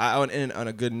 I want to end on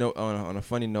a good note, on a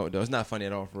funny note though. It's not funny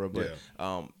at all for real. But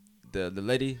the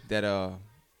lady that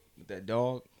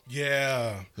dog.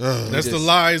 Yeah, that's the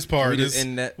lies part. What is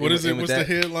it? What's the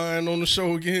headline on the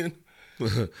show again?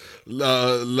 You've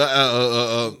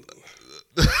been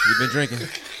drinking.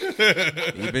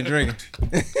 You've been drinking.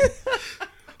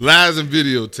 Lies and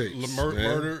videotapes.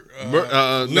 Murder.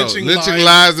 Lynching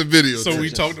lies and videotapes. So we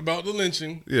talked about the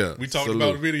lynching. Yeah. We talked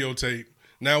about the videotape.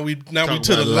 Now we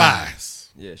to the lies.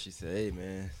 Yeah, she said, "Hey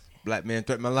man, black man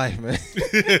threatened my life, man."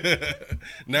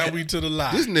 Now we to the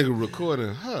lies. This nigga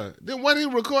recording her. Then why he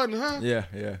recording her? Yeah.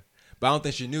 But I don't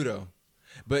think she knew though.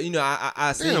 But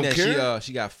I seen that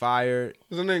she got fired.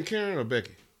 Is her name Karen or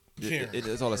Becky? Karen.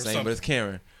 It's all the same, but it's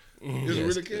Karen. Is it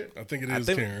really Karen? I think it is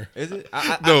Karen. Is it?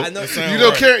 No. I know.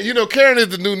 Karen. Karen is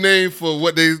the new name for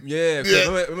what they. Yeah.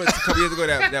 Remember a couple years ago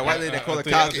that white lady that called the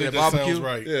cops in the barbecue.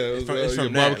 Right. Yeah, it's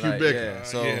from barbecue that,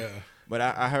 Becky. Yeah. But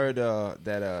I heard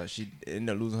that she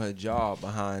ended up losing her job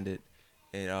behind it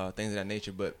and things of that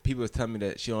nature. But people was telling me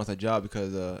that she lost her job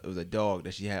because it was a dog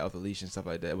that she had off the leash and stuff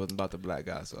like that. It wasn't about the black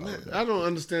guy. So I don't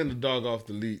understand the dog off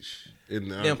the leash in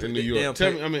New York.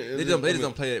 Tell me, they just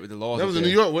don't play it with the laws. That was in New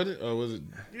York, wasn't it? Or was it?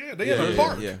 Yeah, they had a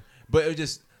park. Yeah. But it was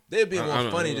just. They'd be more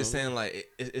funny just saying like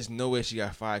it's no way she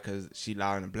got fired because she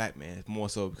lied on a black man. It's more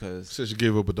so because said she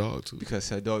gave up a dog too. Because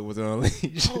her dog wasn't on a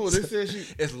leash. Oh, they said she.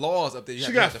 It's laws up there.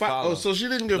 She got fired. Oh, so she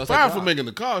didn't get fired for making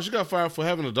the call. She got fired for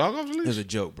having a dog off the leash. It was a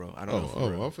joke, bro. I don't know. Oh,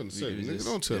 I'm finna say, nigga,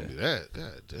 don't tell me that.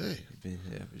 God dang.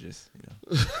 Yeah, just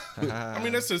I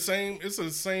mean, that's the same. It's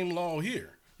the same law here.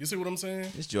 You see what I'm saying?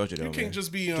 It's Georgia though. You can't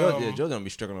just be. Georgia don't be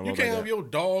struggling on. You can't have your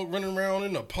dog running around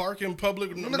in the park in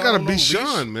public. I gotta be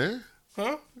Sean, man.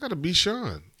 Huh? I gotta be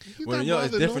Sean. Well,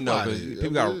 it's different though because people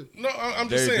got. No, I'm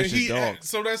just saying dogs.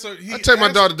 So that's a. I take my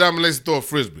dog to Diamond Lakes to throw a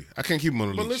frisbee. I can't keep him on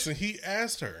the leash. But listen, he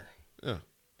asked her. Yeah.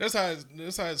 That's how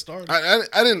it started. I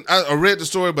read the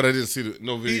story, but I didn't see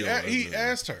no video. He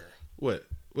asked her. What?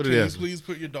 What did he ask? Please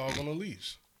put your dog on a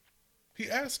leash. He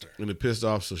asked her. And it pissed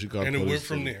off, so she called and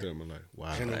police. And it went from there.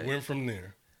 Wow. And it went from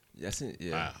there. That's it.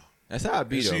 Yeah. Wow. That's how I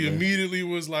beat her. She immediately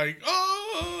was like,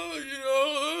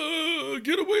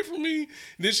 get away from me. And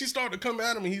then she started to come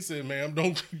at him, and he said, "Ma'am,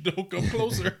 don't come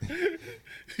closer.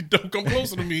 Don't come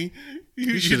closer to me."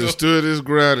 He should have stood his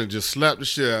ground and just slapped the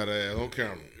shit out of her ass on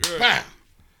camera. Pow!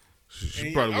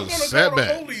 She probably would have sat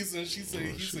back. Police, and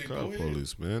he said, "Go ahead."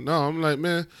 Police, man. No, I'm like,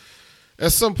 man.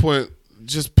 At some point,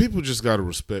 people just got to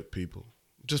respect people.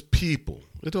 Just people.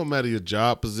 It don't matter your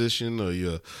job position or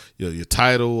your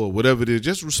title or whatever it is.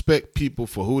 Just respect people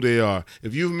for who they are.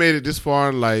 If you've made it this far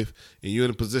in life and you're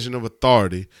in a position of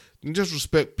authority, then just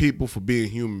respect people for being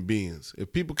human beings.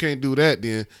 If people can't do that,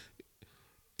 then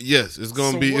yes, it's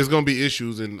gonna be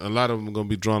issues, and a lot of them are gonna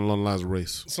be drawn along the lines of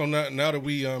race. So now that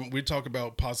we talk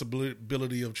about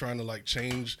possibility of trying to like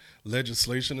change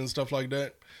legislation and stuff like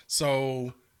that,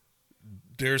 so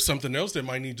there's something else that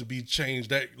might need to be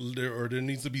changed, there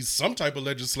needs to be some type of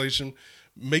legislation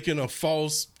making a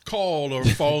false call or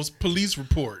false police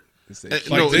report. Those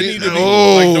people need to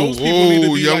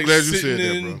be like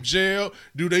sitting in jail.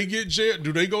 Do they get jail?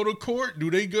 Do they go to court? Do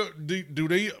they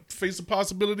face the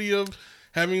possibility of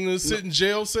having to sit in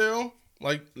jail cell?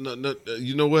 Like, no,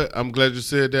 you know what? I'm glad you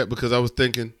said that because I was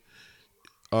thinking,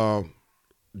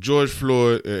 George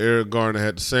Floyd and Eric Garner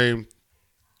had the same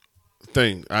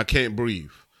thing. I can't breathe.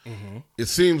 Mm-hmm. It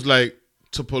seems like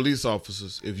to police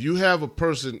officers, if you have a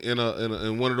person in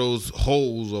one of those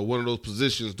holes or one of those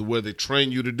positions to where they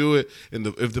train you to do it, and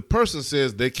if the person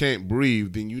says they can't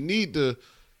breathe, then you need to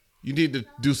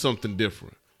do something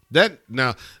different. That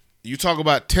now you talk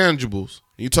about tangibles.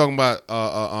 You talking about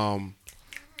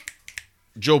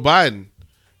Joe Biden.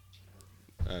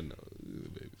 I know,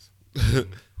 babies.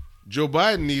 Joe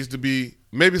Biden needs to be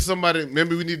maybe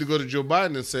we need to go to Joe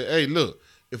Biden and say, hey, look,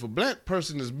 if a black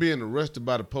person is being arrested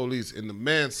by the police and the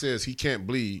man says he can't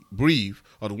breathe,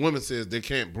 or the woman says they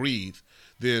can't breathe,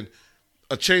 then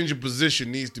a change of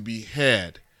position needs to be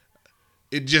had.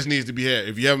 It just needs to be had.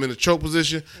 If you have them in a choke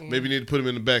position, maybe you need to put them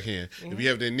in the backhand. If you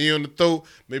have their knee on the throat,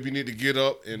 maybe you need to get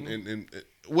up and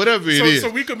whatever it is. So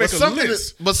we could make a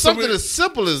list. But something as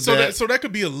simple as that. So that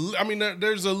could be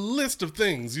there's a list of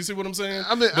things. You see what I'm saying?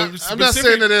 I mean, I'm not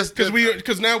saying that that's...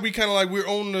 Because now we kind of like we're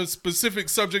on the specific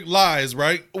subject lies,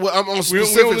 right? Well, I'm on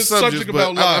specific subject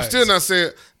about lies. I'm still not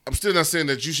saying... I'm still not saying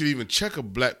that you should even check a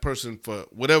black person for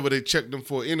whatever they check them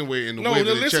for anyway in the No, way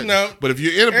that they listen check now. them. But if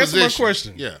you're in a Answer my position,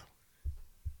 question. yeah,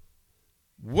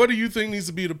 What do you think needs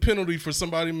to be the penalty for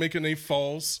somebody making a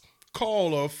false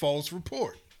call or a false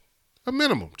report? a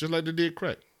minimum, just like they did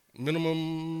crack.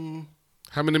 Minimum.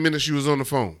 How many minutes you was on the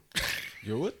phone?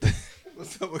 Yo, what?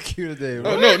 What's up with Q today, Oh,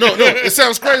 bro? no. It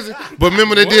sounds crazy, but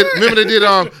remember they did.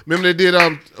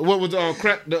 What was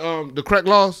crack the crack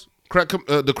laws?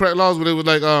 The crack laws where they was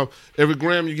like every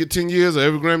gram you get 10 years or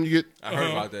every gram you get. I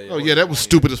heard about that. Oh yeah, that was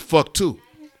stupid as fuck too.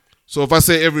 So if I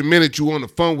say every minute you on the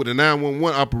phone with a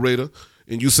 911 operator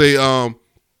and you say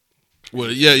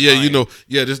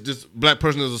this black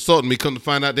person is assaulting me, come to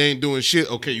find out they ain't doing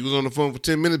shit. Okay, you was on the phone for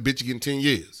 10 minutes, bitch, you getting 10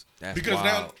 years. That's Because wild.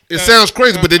 now It sounds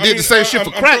crazy, but they did the same shit for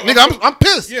crack, nigga. I'm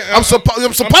pissed. Yeah, I'm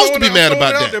supposed to be mad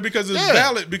about that. There because it's Yeah.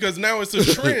 valid. Because now it's a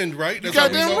trend, right? That's how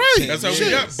we goddamn know. right. That's how we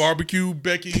Shit. got barbecue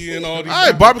Becky and all these. All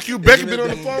right, barbecue Becky been on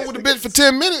the phone with the bitch for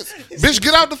 10 minutes. Bitch,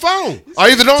 get out the phone. Or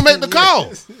either don't make the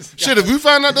call. Shit, if we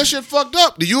find out that shit fucked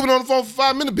up, then you been on the phone for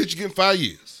 5 minutes, bitch, you getting 5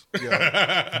 years.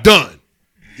 Done.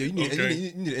 Yeah, you need, Okay.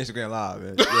 you need an Instagram live,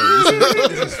 man. Yeah,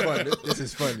 this is funny. This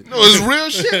is funny. No, it's real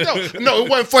shit, though. No, it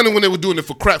wasn't funny when they were doing it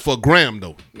for crack for a gram,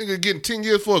 though. Nigga getting 10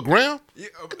 years for a gram?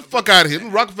 Get the fuck out of here.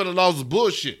 Them Rockefeller laws was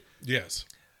bullshit. Yes,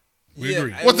 we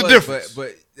agree. What's the difference?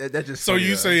 But that just So funny,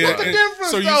 you though. say What's the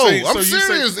difference, though? I'm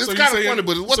serious. It's kinda funny,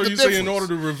 but what's so the you say in difference? order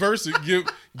to reverse it,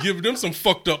 give them some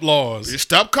fucked up laws. They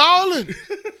stop calling.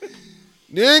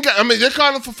 They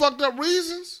calling for fucked up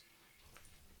reasons.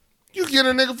 You get a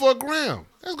nigga for a gram.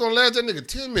 That's gonna last that nigga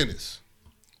 10 minutes.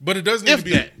 But it doesn't need If to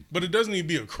be. that. But it doesn't need to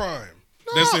be a crime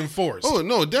that's enforced. Oh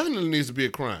no, it definitely needs to be a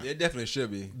crime. It definitely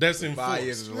should be. That's 5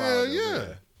 years enforced. is wild. Yeah, though,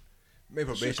 yeah. Maybe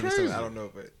probation or crazy. something. I don't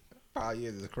know, but 5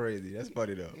 years is crazy. That's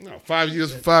funny though. No, 5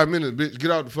 years for 5 minutes, bitch.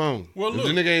 Get out the phone. Well, if look,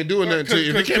 the nigga ain't doing nothing to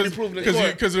you, if he can't be proven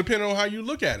that. because depending on how you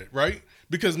look at it, right?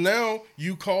 Because now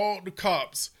you called the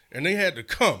cops and they had to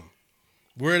come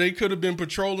where they could have been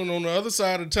patrolling on the other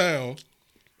side of town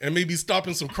and maybe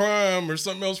stopping some crime or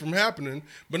something else from happening.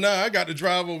 But now I got to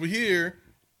drive over here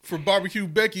for barbecue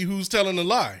Becky who's telling a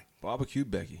lie. Barbecue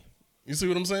Becky. You see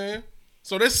what I'm saying?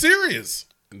 So that's serious.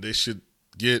 They should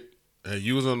get.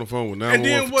 You was on the phone with And 911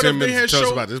 then for what 10 if they minutes had to tell us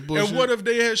showed? about this bullshit. And what if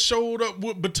they had showed up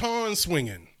with baton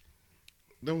swinging,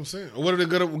 That's what I'm saying. What if they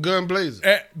got up with gun blazing?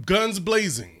 at guns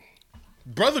blazing?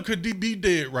 Brother could be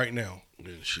dead right now.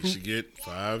 Then she should get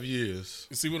 5 years.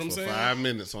 You see what I'm for saying? 5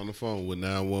 minutes on the phone with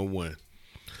 911.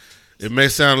 It may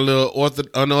sound a little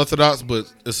unorthodox,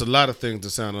 but it's a lot of things that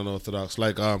sound unorthodox,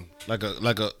 like a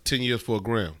 10 years for a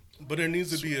gram. But there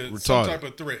needs to be some Retarded. type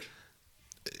of threat.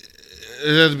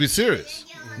 It has to be serious.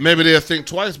 Maybe they'll think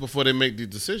twice before they make these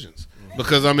decisions.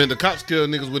 Because the cops kill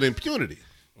niggas with impunity.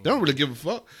 They don't really give a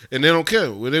fuck, and they don't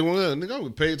care. Well, they want nigga, I'm gonna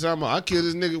pay time out. I kill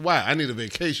this nigga. Why? I need a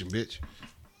vacation, bitch.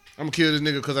 I'm gonna kill this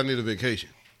nigga because I need a vacation.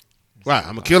 Why? I'm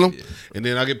gonna kill him, and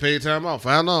then I get paid time off.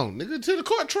 How long? Nigga, to the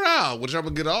court trial, which I'm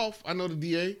gonna get off. I know the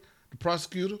DA, the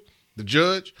prosecutor, the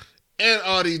judge, and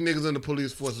all these niggas in the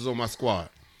police forces on my squad.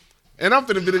 And I'm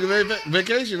finna be the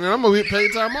vacation, and I'm gonna get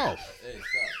paid time off.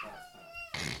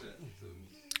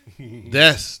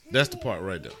 That's the part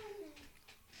right there.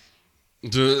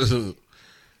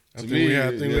 I think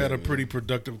we had a pretty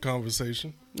productive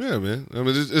conversation. Yeah, man. I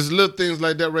mean, it's little things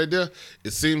like that right there.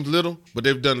 It seems little, but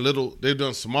they've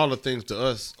done smaller things to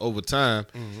us over time,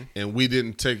 and we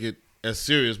didn't take it as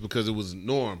serious because it was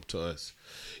norm to us.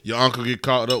 Your uncle get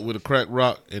caught up with a crack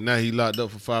rock, and now he locked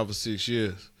up for 5 or 6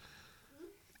 years.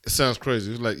 It sounds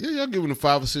crazy. It's like, yeah, y'all giving him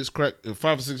 5 or 6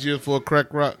 years for a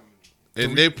crack rock,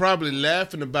 and they probably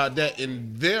laughing about that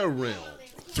in their realm.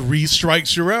 3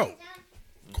 strikes, you're out.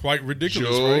 Quite ridiculous,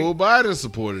 Joe right? Biden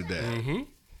supported that.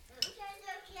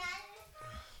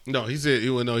 No, he said he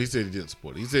didn't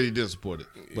support it. He said he didn't support it,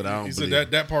 but I don't. He believe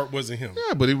said that part wasn't him.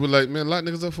 Yeah, but he was like, man, lock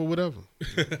niggas up for whatever.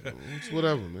 It's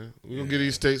whatever, man. We gonna get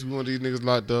these states. We want these niggas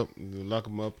locked up. Lock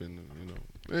them up, and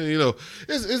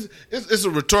it's a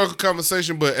rhetorical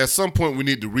conversation. But at some point, we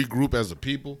need to regroup as a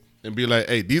people and be like,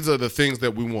 hey, these are the things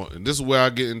that we want, and this is where I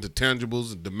get into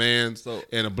tangibles and demands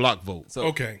and a block vote. So,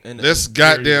 Okay. Let's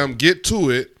goddamn get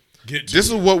to it. This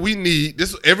is what we need.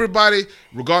 This everybody,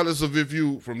 regardless of if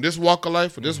you from this walk of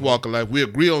life or this walk of life, we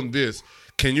agree on this.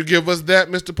 Can you give us that,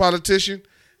 Mr. Politician?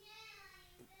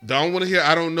 Don't want to hear.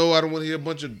 I don't know. I don't want to hear a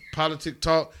bunch of politic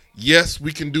talk. Yes,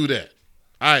 we can do that.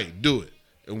 All right, do it.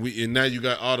 And now you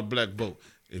got all the black vote.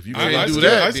 If you can't do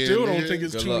that, I then, still don't think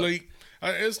it's good too luck. late.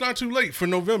 It's not too late for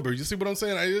November. You see what I'm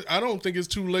saying? I don't think it's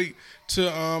too late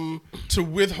to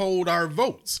withhold our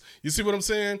votes. You see what I'm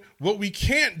saying? What we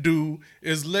can't do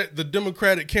is let the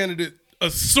Democratic candidate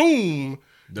assume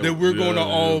that we're going to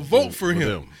all vote for him.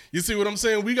 them. You see what I'm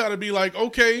saying? We got to be like,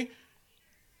 okay,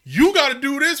 you got to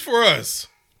do this for us.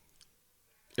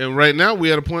 And right now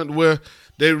we at a point where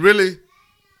they really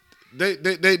they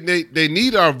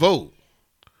need our vote.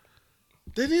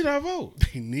 They need our vote.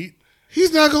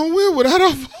 He's not gonna win without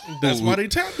our vote. That's why they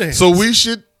tap dance. So we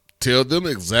should tell them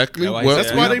exactly what.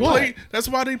 That's why they play. That's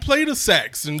why they play the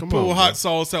sax and pull hot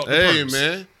sauce out. Hey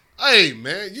man,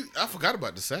 I forgot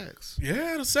about the sax.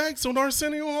 Yeah, the sax on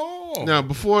Arsenio Hall. Now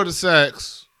before the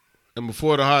sax and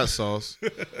before the hot sauce,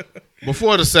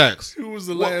 before the sax. Who was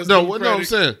the last? No, I'm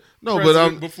saying no,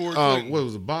 but before what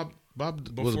was it? Bob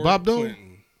was it Bob Dole?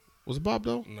 Was it Bob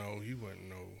Dole? No, he wasn't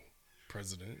no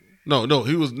president. No,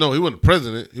 he wasn't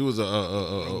president. He was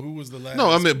who was the last?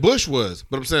 No, I meant Bush was.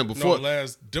 But I'm saying before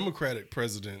last Democratic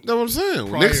president. That's what I'm saying.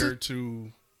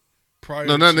 Prior Nixon?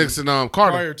 No, not Nixon. Carter.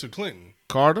 Prior to Clinton.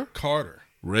 Carter.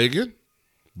 Reagan.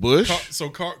 Bush.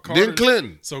 Carter. Then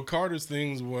Clinton. So Carter's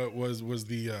things was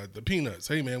the peanuts.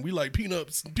 Hey man, we like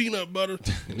peanuts, peanut butter.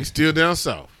 He's still down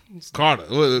south. Carter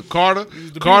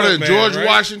and George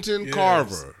Washington yes.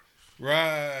 Carver.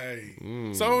 Right.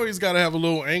 So always got to have a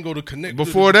little angle to connect.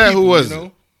 Before that, who was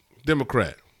it?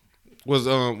 Democrat. Was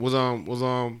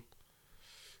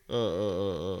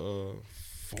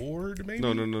Ford maybe?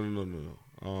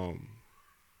 No.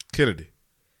 Kennedy.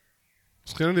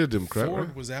 Was Kennedy a Democrat? Ford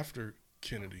right? was after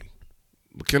Kennedy.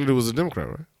 But Kennedy was a Democrat,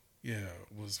 right? Yeah,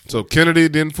 was Ford. So Kennedy,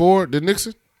 then Ford, then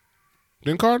Nixon,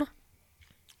 then Carter.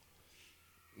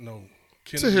 No.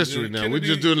 Kennedy, it's a history now. We're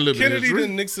just doing a little bit of history. Kennedy,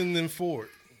 then Nixon, then Ford.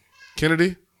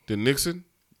 Kennedy, then Nixon,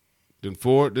 then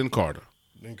Ford, then Carter.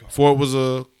 Ford was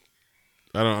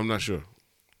I'm not sure.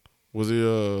 Was he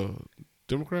a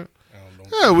Democrat? I don't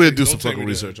know. Yeah, we'll do some fucking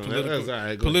research on that. That's all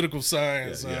right, political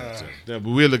science. Yeah, but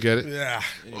we'll look at it. Yeah.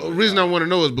 The reason I want to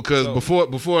know is because before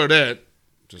that,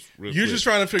 you're just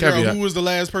trying to figure out who was the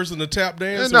last person to tap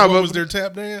dance. What was their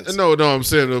tap dance? No, I'm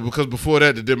saying because before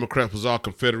that the Democrats was all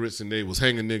Confederates and they was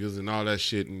hanging niggas and all that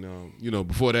shit. And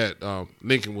before that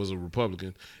Lincoln was a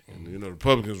Republican and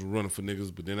Republicans were running for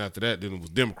niggas. But then after that, then it was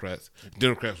Democrats.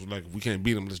 Democrats was like, if we can't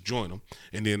beat them, let's join them.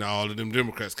 And then all of them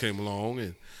Democrats came along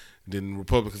and then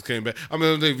Republicans came back. I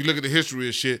mean, if you look at the history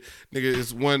of shit,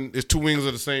 nigga, it's two wings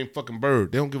of the same fucking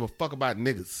bird. They don't give a fuck about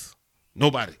niggas.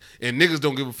 Nobody. And niggas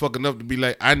don't give a fuck enough to be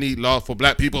like, I need laws for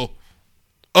black people.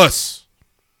 Us.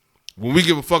 When we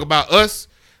give a fuck about us,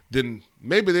 then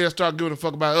maybe they'll start giving a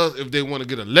fuck about us if they want to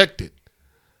get elected.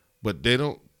 But they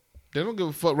don't give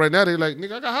a fuck. Right now, they're like,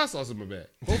 nigga, I got hot sauce in my bag.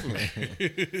 Vote for me.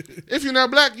 If you're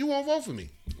not black, you won't vote for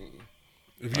me.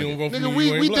 If you don't vote for nigga,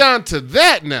 me, we down to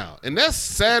that now. And that's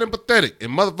sad and pathetic.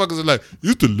 And motherfuckers are like,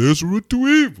 it's the lesser of two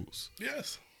evils.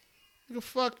 Yes. Nigga,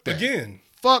 fuck that. Again.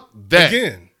 Fuck that.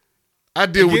 Again. I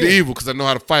deal with the evil because I know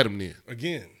how to fight them then.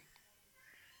 Again.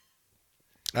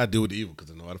 I deal with the evil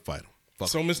because I know how to fight them. Fuck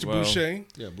so, Mr. Boucher.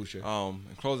 Yeah, Boucher.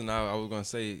 In closing, I was going to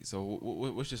say, so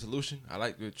what's your solution? I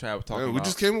like what Trav talking about. We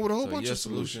just came up with a whole bunch of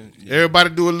solutions. Yeah.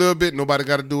 Everybody do a little bit. Nobody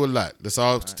got to do a lot. Let's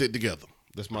all stick together.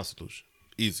 That's my solution.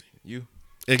 Easy. You?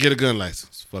 And get a gun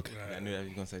license. Fuck it. I knew that you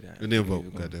were going to say that. And then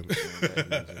vote. Goddamn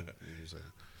it.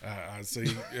 I say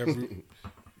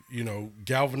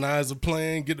galvanize a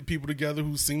plan, get the people together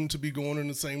who seem to be going in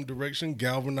the same direction,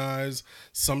 galvanize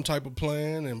some type of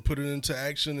plan and put it into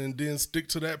action and then stick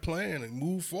to that plan and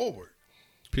move forward.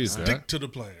 Peace, Stick to the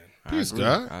plan. Peace,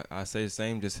 God. I say the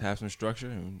same, just have some structure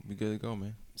and we good to go,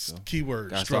 man. So,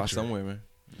 keyword, gotta structure. Start somewhere, man.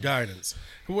 Guidance.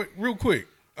 Real quick,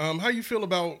 how you feel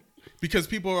about, because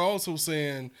people are also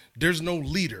saying there's no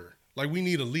leader. Like, we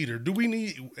need a leader. Do we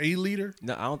need a leader?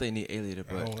 No, I don't think we need a leader,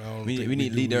 but I don't we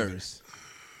need leaders.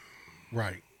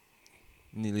 Right.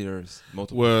 We need leaders.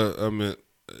 Multiple. Well, I mean,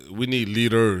 we need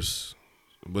leaders.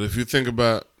 But if you think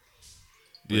about,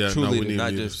 true leaders, we need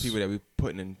not leaders. just people that we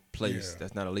putting in place.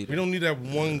 That's not a leader. We don't need that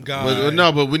one guy.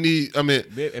 But we need, I mean,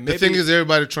 the thing is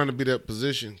everybody trying to be that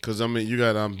position. Because, I mean, you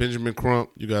got Benjamin Crump.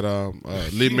 You got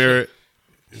Lee Merritt.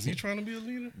 Is he trying to be a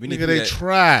leader? Nigga, they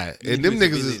tried. And them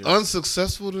niggas is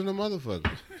unsuccessful than the motherfuckers.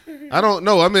 I don't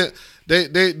know. I mean,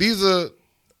 these are,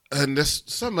 and that's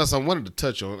something else I wanted to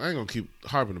touch on. I ain't going to keep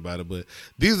harping about it, but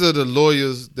these are the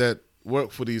lawyers that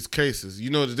work for these cases. You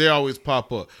know, they always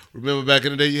pop up. Remember back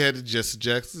in the day, you had the Jesse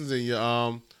Jacksons and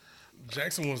your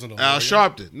Jackson wasn't a lawyer. Al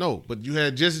Sharpton. No, but you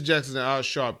had Jesse Jackson and Al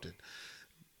Sharpton.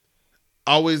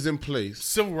 Always in place.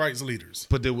 Civil rights leaders.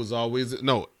 But there was always,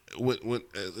 no, when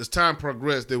as time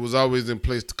progressed, they was always in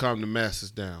place to calm the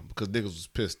masses down because niggas was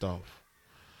pissed off.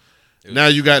 Now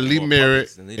you got Lee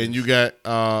Merritt and you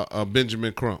got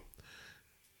Benjamin Crump.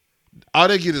 All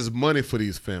they get is money for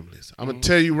these families. I'm gonna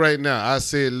tell you right now. I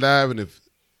say it live, and if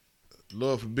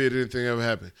Lord forbid anything ever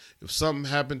happened. If something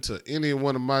happened to any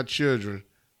one of my children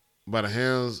by the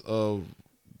hands of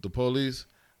the police,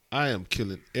 I am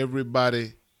killing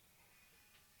everybody.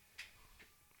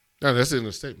 No, that's in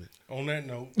the statement. On that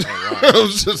note, I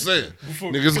was just saying,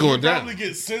 niggas going down. Probably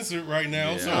get censored right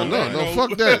now. Yeah. So No,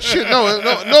 fuck that shit.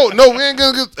 No, we ain't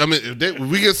gonna get. I mean, if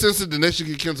we get censored, then they should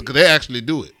get canceled because they actually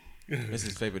do it. This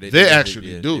is favorite. They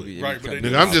actually do it. Right, but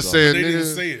Nigga, I'm just saying, they didn't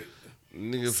nigga. say it.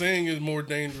 Nigga, Saying is more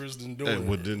dangerous than doing hey, it.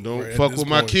 well, then don't Right, fuck at with this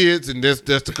my point. kids, and that's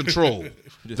the control. Just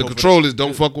The hope for control the- is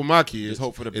don't fuck with my kids. just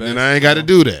hope for the and best, then I ain't you got to know.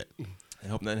 do that. I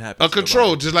hope nothing happens. A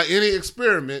control, just like any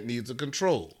experiment needs a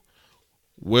control.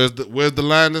 Where's the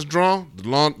line that's drawn? The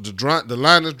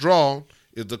line that's drawn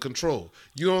is the control.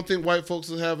 You don't think white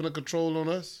folks are having a control on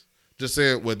us? Just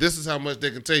saying, well, this is how much they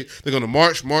can take. They're gonna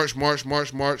march. I was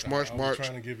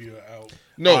trying to give you an out.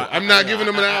 No, I'm not giving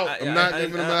them an out. I'm not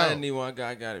giving them I an didn't out. need one.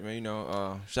 I got it, man. You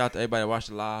know, shout out to everybody that watched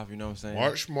it live. You know what I'm saying?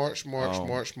 March.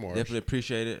 Definitely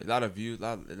appreciate it. A lot of views,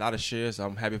 a lot of shares. So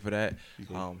I'm happy for that.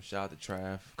 Shout out to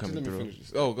Trav coming let me through. finish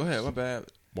this. Oh, go ahead. My bad.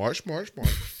 March.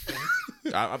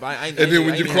 I ain't, And then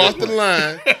when you cross the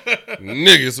line,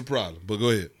 nigga, it's a problem. But go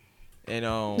ahead. And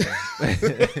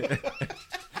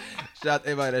shout out to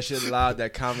everybody that shared live,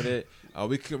 that commented.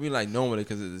 We like normally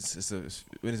because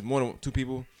when it's more than two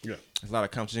people. Yeah. There's a lot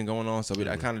of competition going on, so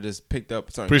I kind of just picked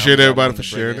up. Certain Appreciate comments I everybody wanted for to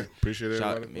bring sharing in. it. Appreciate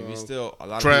Shout, everybody. I mean, still a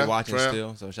lot of Trav, people watching Trav.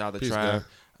 still. So shout out to Peace, Trav. guy.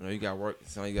 I know you got work,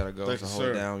 so you gotta go. Thank so you, hold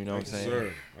sir. it down. You know Thank what I'm you,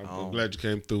 saying? sir. I'm glad you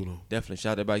came through, though. Definitely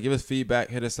shout out to everybody. Give us feedback.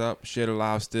 Hit us up. Share the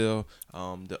live still.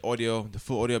 The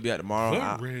full audio will be out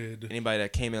tomorrow. The red. Anybody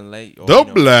that came in late, or, The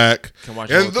black can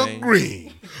watch and the the whole thing.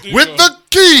 green with the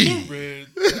key. Red,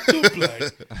 the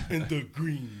black, and the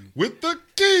green. With the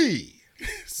key.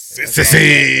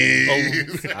 Sissy.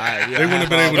 Alright, yeah, They wouldn't have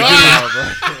been able to get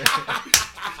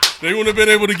They wouldn't have been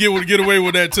able to get away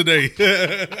with that today.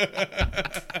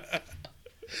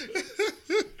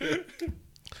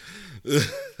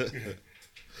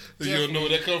 You don't know where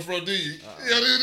that come from, do you?